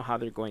don't know how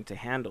they're going to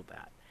handle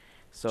that.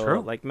 So,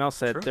 True. like Mel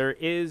said, True. there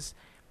is,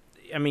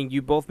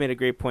 you both made a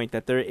great point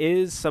that there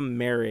is some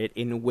merit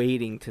in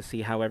waiting to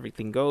see how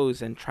everything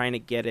goes and trying to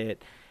get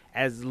it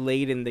as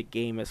late in the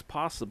game as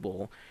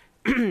possible.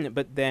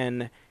 But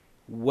then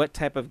what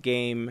type of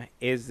game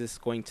is this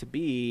going to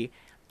be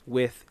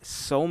with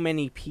so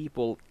many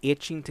people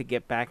itching to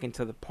get back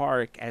into the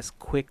park as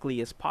quickly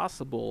as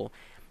possible?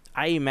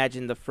 I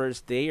imagine the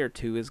first day or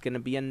two is going to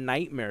be a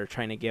nightmare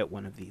trying to get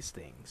one of these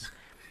things,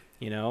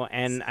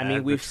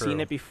 and we've seen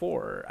it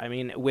before.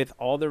 With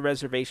all the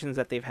reservations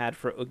that they've had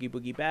for Oogie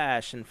Boogie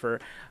Bash and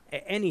for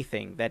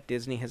anything that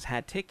Disney has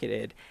had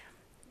ticketed,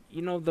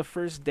 the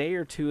first day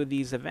or two of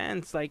these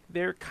events, like,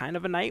 they're kind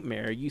of a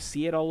nightmare. You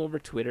see it all over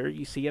Twitter,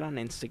 you see it on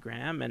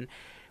Instagram, and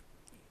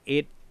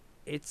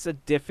it's a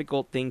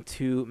difficult thing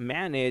to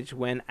manage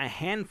when a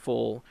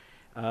handful,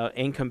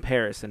 in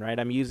comparison, right?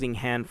 I'm using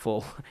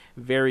handful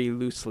very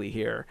loosely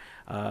here,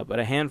 but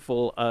a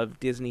handful of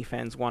Disney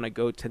fans want to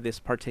go to this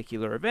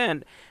particular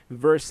event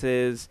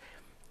versus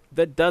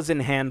the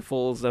dozen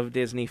handfuls of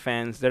Disney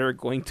fans that are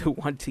going to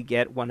want to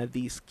get one of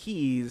these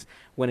keys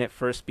when it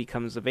first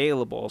becomes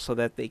available so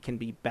that they can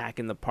be back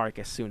in the park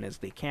as soon as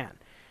they can.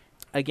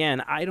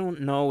 Again, I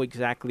don't know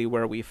exactly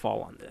where we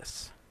fall on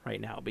this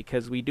right now,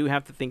 because we do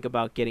have to think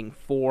about getting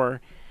 4.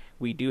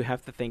 We do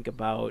have to think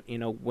about,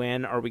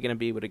 when are we going to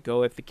be able to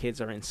go if the kids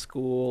are in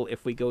school.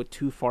 If we go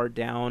too far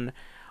down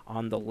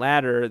on the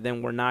ladder,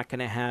 then we're not going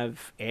to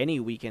have any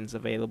weekends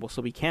available.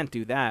 So we can't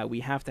do that.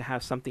 We have to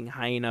have something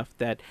high enough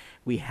that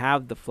we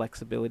have the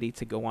flexibility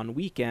to go on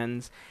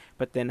weekends.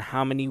 But then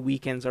how many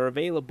weekends are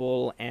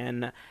available,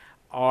 and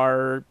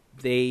are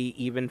they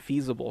even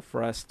feasible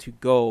for us to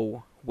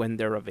go when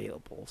they're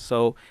available?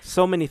 So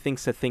many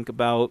things to think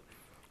about.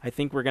 I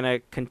think we're going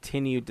to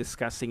continue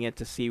discussing it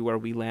to see where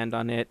we land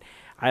on it.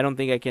 I don't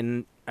think I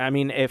can,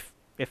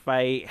 if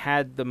I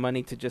had the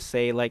money to just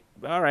say, like,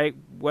 all right,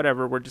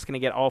 whatever, we're just going to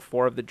get all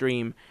 4 of the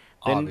Dream,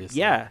 then Obviously.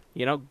 yeah,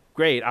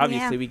 great.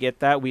 Obviously, Yeah. we get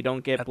that. We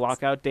don't get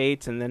block-out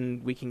dates, and then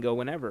we can go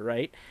whenever,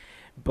 right?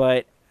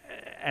 But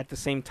at the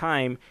same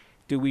time,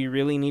 do we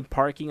really need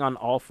parking on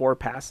all 4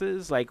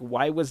 passes? Like,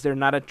 why was there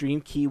not a Dream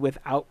Key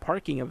without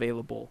parking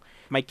available?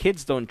 My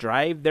kids don't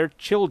drive. They're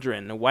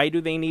children. Why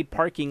do they need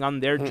parking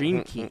on their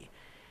Dream Key?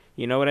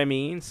 You know what I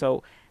mean?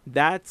 So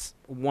that's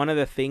one of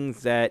the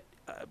things that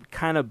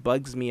kind of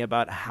bugs me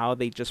about how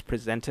they just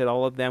presented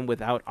all of them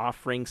without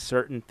offering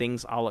certain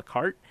things a la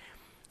carte.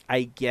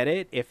 I get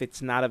it if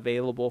it's not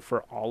available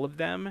for all of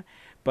them,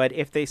 but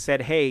if they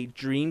said, hey,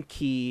 Dream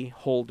Key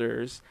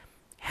holders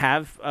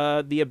have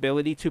the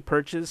ability to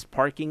purchase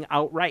parking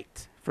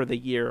outright for the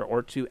year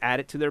or to add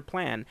it to their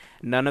plan.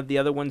 None of the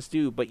other ones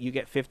do, but you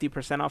get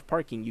 50% off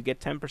parking. You get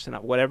 10%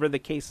 off, whatever the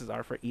cases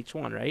are for each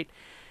one, right?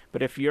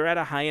 But if you're at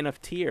a high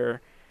enough tier,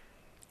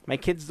 my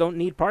kids don't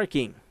need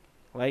parking.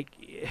 Like,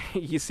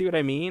 you see what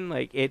I mean?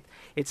 Like,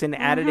 it's an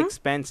added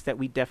expense that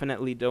we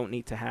definitely don't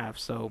need to have.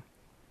 So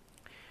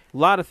a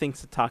lot of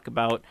things to talk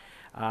about.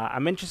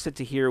 I'm interested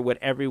to hear what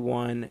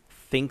everyone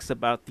thinks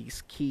about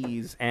these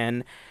keys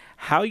and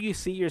how you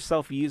see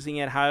yourself using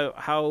it.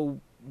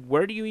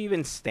 Where do you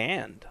even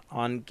stand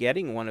on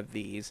getting one of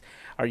these?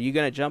 Are you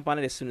going to jump on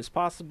it as soon as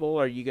possible?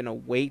 Are you going to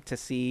wait to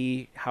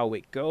see how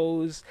it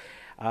goes?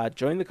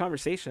 join the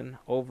conversation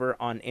over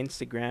on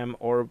Instagram,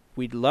 or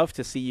we'd love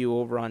to see you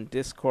over on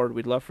Discord.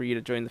 We'd love for you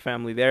to join the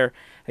family there.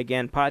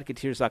 Again,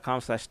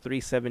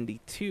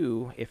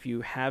 podcateers.com/372. If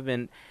you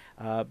haven't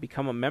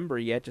become a member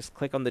yet, just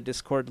click on the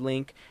Discord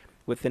link.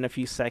 Within a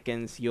few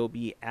seconds, you'll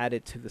be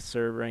added to the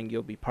server and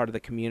you'll be part of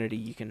the community.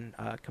 You can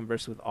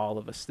converse with all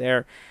of us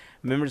there.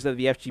 Members of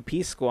the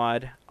FGP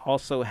squad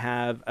also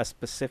have a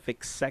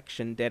specific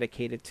section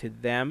dedicated to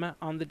them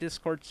on the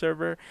Discord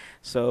server.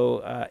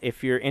 So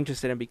if you're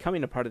interested in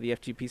becoming a part of the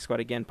FGP squad,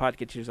 again,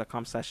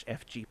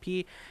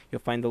 podcateers.com/FGP. You'll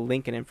find the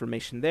link and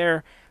information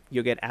there.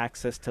 You'll get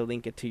access to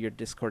link it to your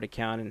Discord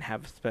account and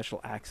have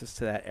special access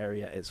to that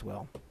area as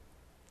well.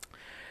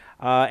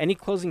 Any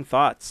closing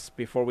thoughts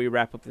before we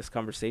wrap up this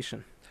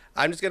conversation?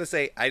 I'm just gonna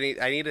say I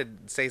need to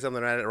say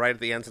something right at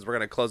the end since we're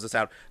gonna close this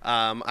out.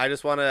 I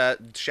just want to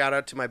shout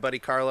out to my buddy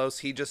Carlos.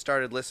 He just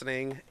started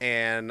listening,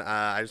 and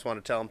I just want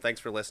to tell him thanks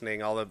for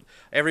listening.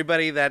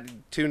 Everybody that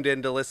tuned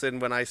in to listen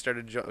when I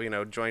started,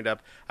 joined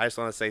up. I just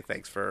want to say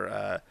thanks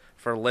for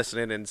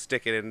listening and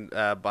sticking in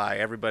by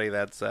everybody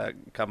that's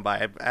come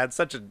by. I've had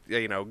such a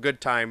good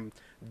time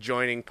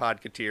joining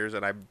Podcateers,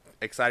 and I'm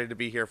excited to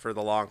be here for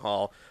the long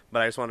haul.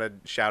 But I just want to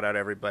shout out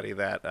everybody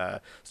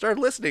that started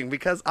listening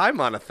because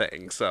I'm on a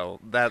thing. So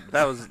that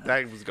was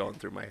going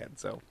through my head.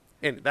 So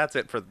and that's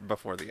it for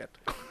before the end.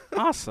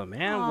 Awesome,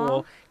 man. Aww.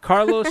 Well,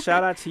 Carlos,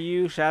 shout out to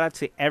you. Shout out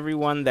to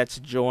everyone that's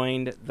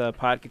joined the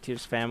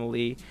Podcateers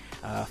family,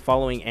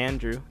 following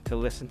Andrew to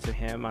listen to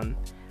him on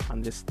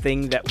this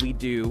thing that we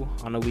do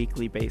on a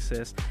weekly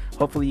basis.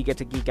 Hopefully you get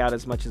to geek out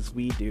as much as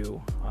we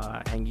do,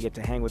 and you get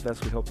to hang with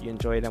us. We hope you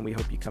enjoy it, and we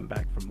hope you come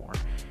back for more.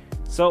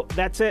 So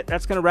that's it.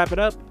 That's going to wrap it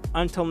up.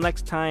 Until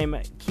next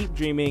time, keep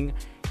dreaming,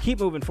 keep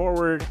moving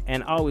forward,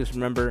 and always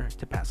remember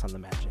to pass on the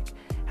magic.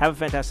 Have a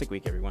fantastic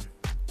week, everyone.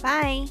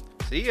 Bye.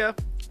 See ya.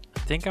 I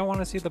think I want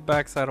to see the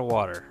backside of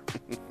water.